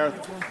 Thank you,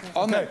 Gareth.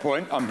 On that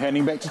point, I'm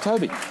handing back to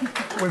Toby.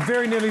 We're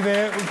very nearly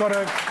there. We've got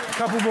a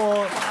couple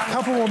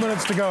more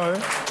minutes to go.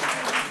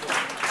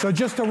 So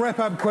just to wrap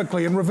up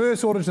quickly, in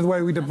reverse order to the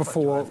way we did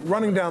before,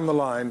 running down the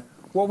line,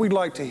 what we'd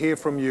like to hear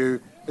from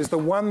you is the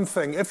one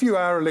thing, if you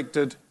are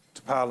elected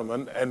to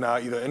Parliament and are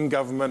either in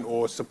government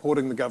or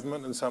supporting the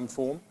government in some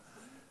form,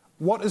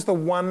 what is the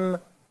one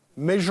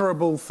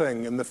measurable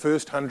thing in the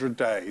first 100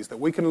 days that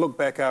we can look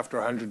back after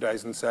 100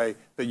 days and say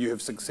that you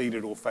have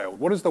succeeded or failed?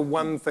 What is the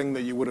one thing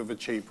that you would have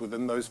achieved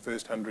within those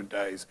first 100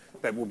 days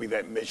that will be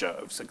that measure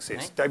of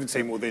success? David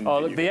Seymour, then.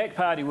 The ACT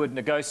Party would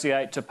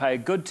negotiate to pay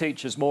good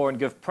teachers more and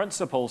give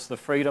principals the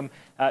freedom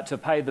to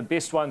pay the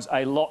best ones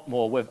a lot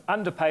more. We've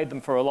underpaid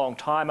them for a long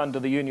time under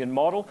the union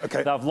model.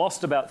 They've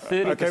lost about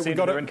 30%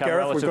 of their income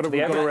relative to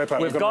the average.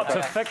 We've got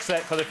to fix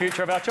that for the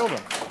future of our children.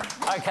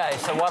 Okay,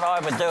 so what I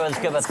would do is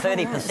give a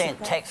 30%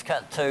 tax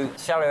cut to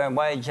salary and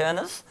wage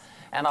earners,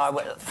 and I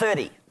would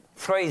 30,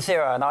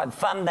 and I'd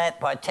fund that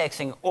by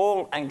taxing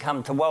all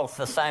income to wealth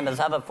the same as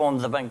other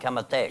forms of income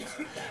are taxed.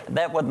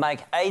 That would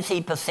make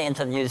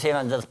 80% of New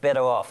Zealanders better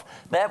off.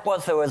 That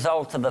was the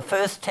result of the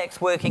first tax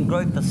working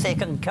group, the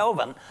second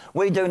Kelvin.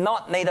 We do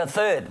not need a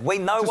third. We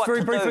know what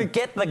to do.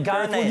 Get the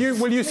gonads.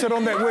 Will you sit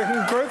on that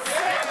working group?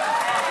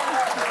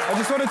 I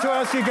just wanted to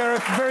ask you,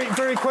 Gareth, very,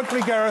 very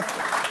quickly, Gareth,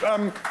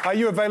 are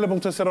you available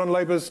to sit on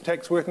Labour's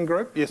tax working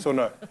group? Yes or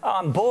no? Oh,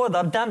 I'm bored.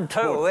 I've done two.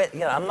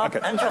 I'm not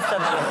interested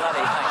in the bloody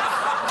things.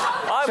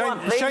 I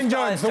want these Shane guys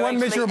Jones, the to one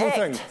actually measurable act.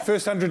 thing,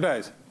 first 100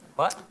 days.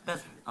 What?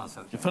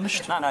 You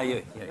finished? No,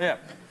 you. Yeah.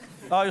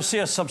 You'll see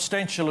a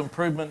substantial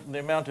improvement in the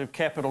amount of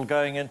capital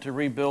going in to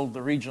rebuild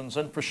the region's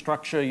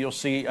infrastructure. You'll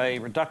see a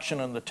reduction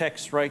in the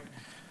tax rate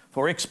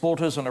for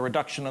exporters and a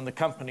reduction in the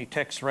company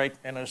tax rate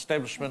and an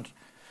establishment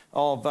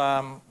of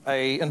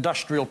a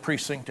industrial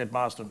precinct at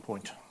Marsden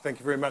Point. Thank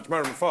you very much.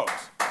 Martin Fox.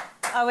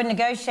 I would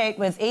negotiate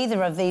with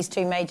either of these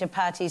two major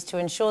parties to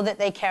ensure that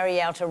they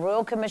carry out a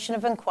Royal Commission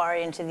of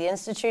Inquiry into the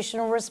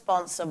institutional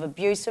response of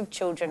abuse of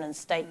children in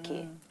state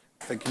care.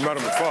 Thank you,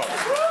 Martin Fox.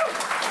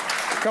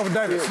 Calvin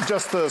Davis.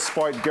 Just to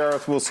spite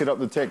Gareth, we'll set up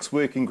the tax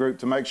working group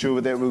to make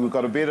sure that we've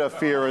got a better,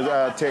 fairer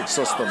tax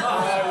system.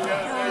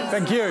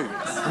 Thank you.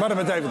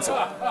 Marama Davidson.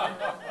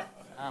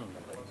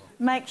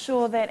 Make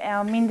sure that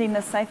our Mending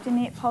the Safety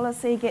Net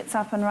policy gets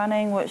up and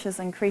running, which is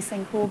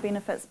increasing core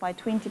benefits by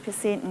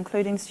 20%,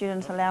 including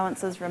student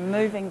allowances,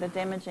 removing the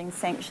damaging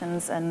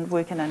sanctions in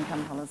work and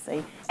income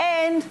policy,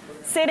 and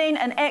setting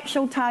an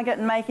actual target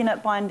and making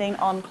it binding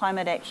on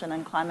climate action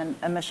and climate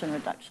emission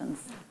reductions.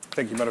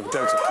 Thank you, Madam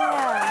Davidson.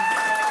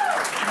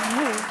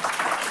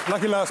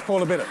 Lucky last,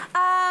 Paula Bennett.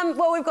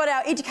 Well, we've got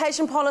our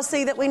education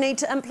policy that we need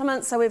to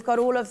implement, so we've got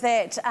all of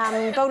that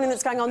building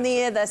that's going on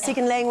there, the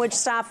second language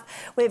stuff.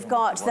 We've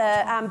got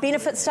the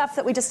benefit stuff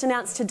that we just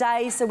announced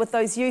today, so with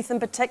those youth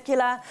in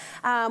particular,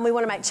 we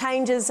want to make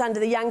changes under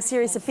the young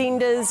serious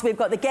offenders. We've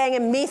got the gang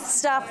and meth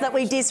stuff that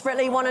we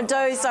desperately want to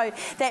do, so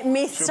that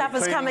meth stuff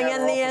is coming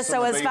in there,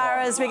 so as far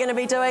as we're going to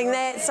be doing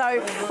that.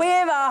 So we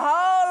have a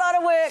whole lot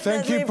of work.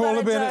 Thank you,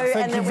 Paula Bennett.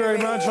 Thank you very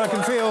much. I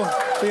can feel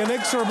the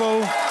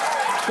inexorable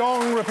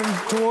gong ripping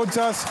towards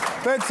us.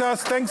 That's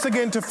us. Thanks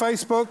again to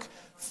Facebook.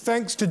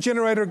 Thanks to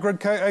Generator Grid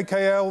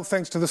AKL.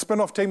 Thanks to the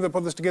Spinoff team that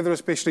put this together,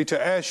 especially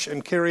to Ash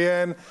and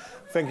Kerry-Ann.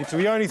 Thank you to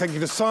Leonie. Thank you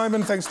to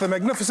Simon. Thanks to the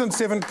magnificent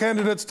 7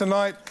 candidates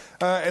tonight.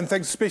 And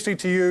thanks especially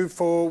to you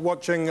for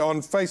watching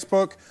on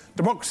Facebook.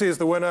 Democracy is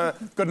the winner.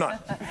 Good night.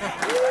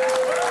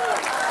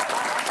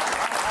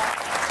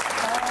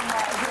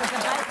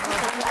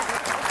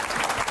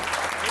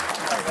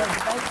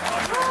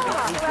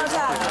 Well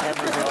done.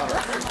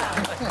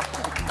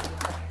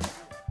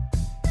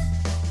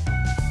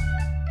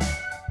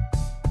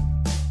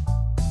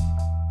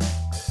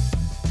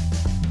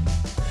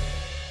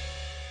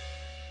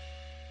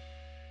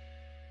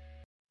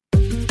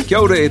 Kia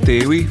ora e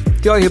te iwi,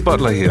 Te Aihe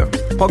Butler here,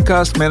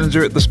 podcast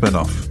manager at The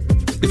Spinoff.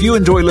 If you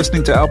enjoy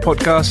listening to our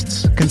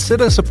podcasts,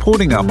 consider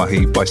supporting our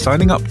mahi by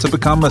signing up to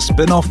become a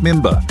Spinoff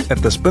member at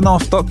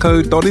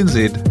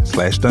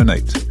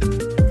thespinoff.co.nz/donate.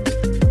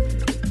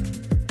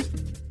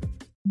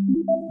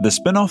 The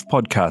Spinoff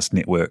Podcast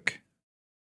Network.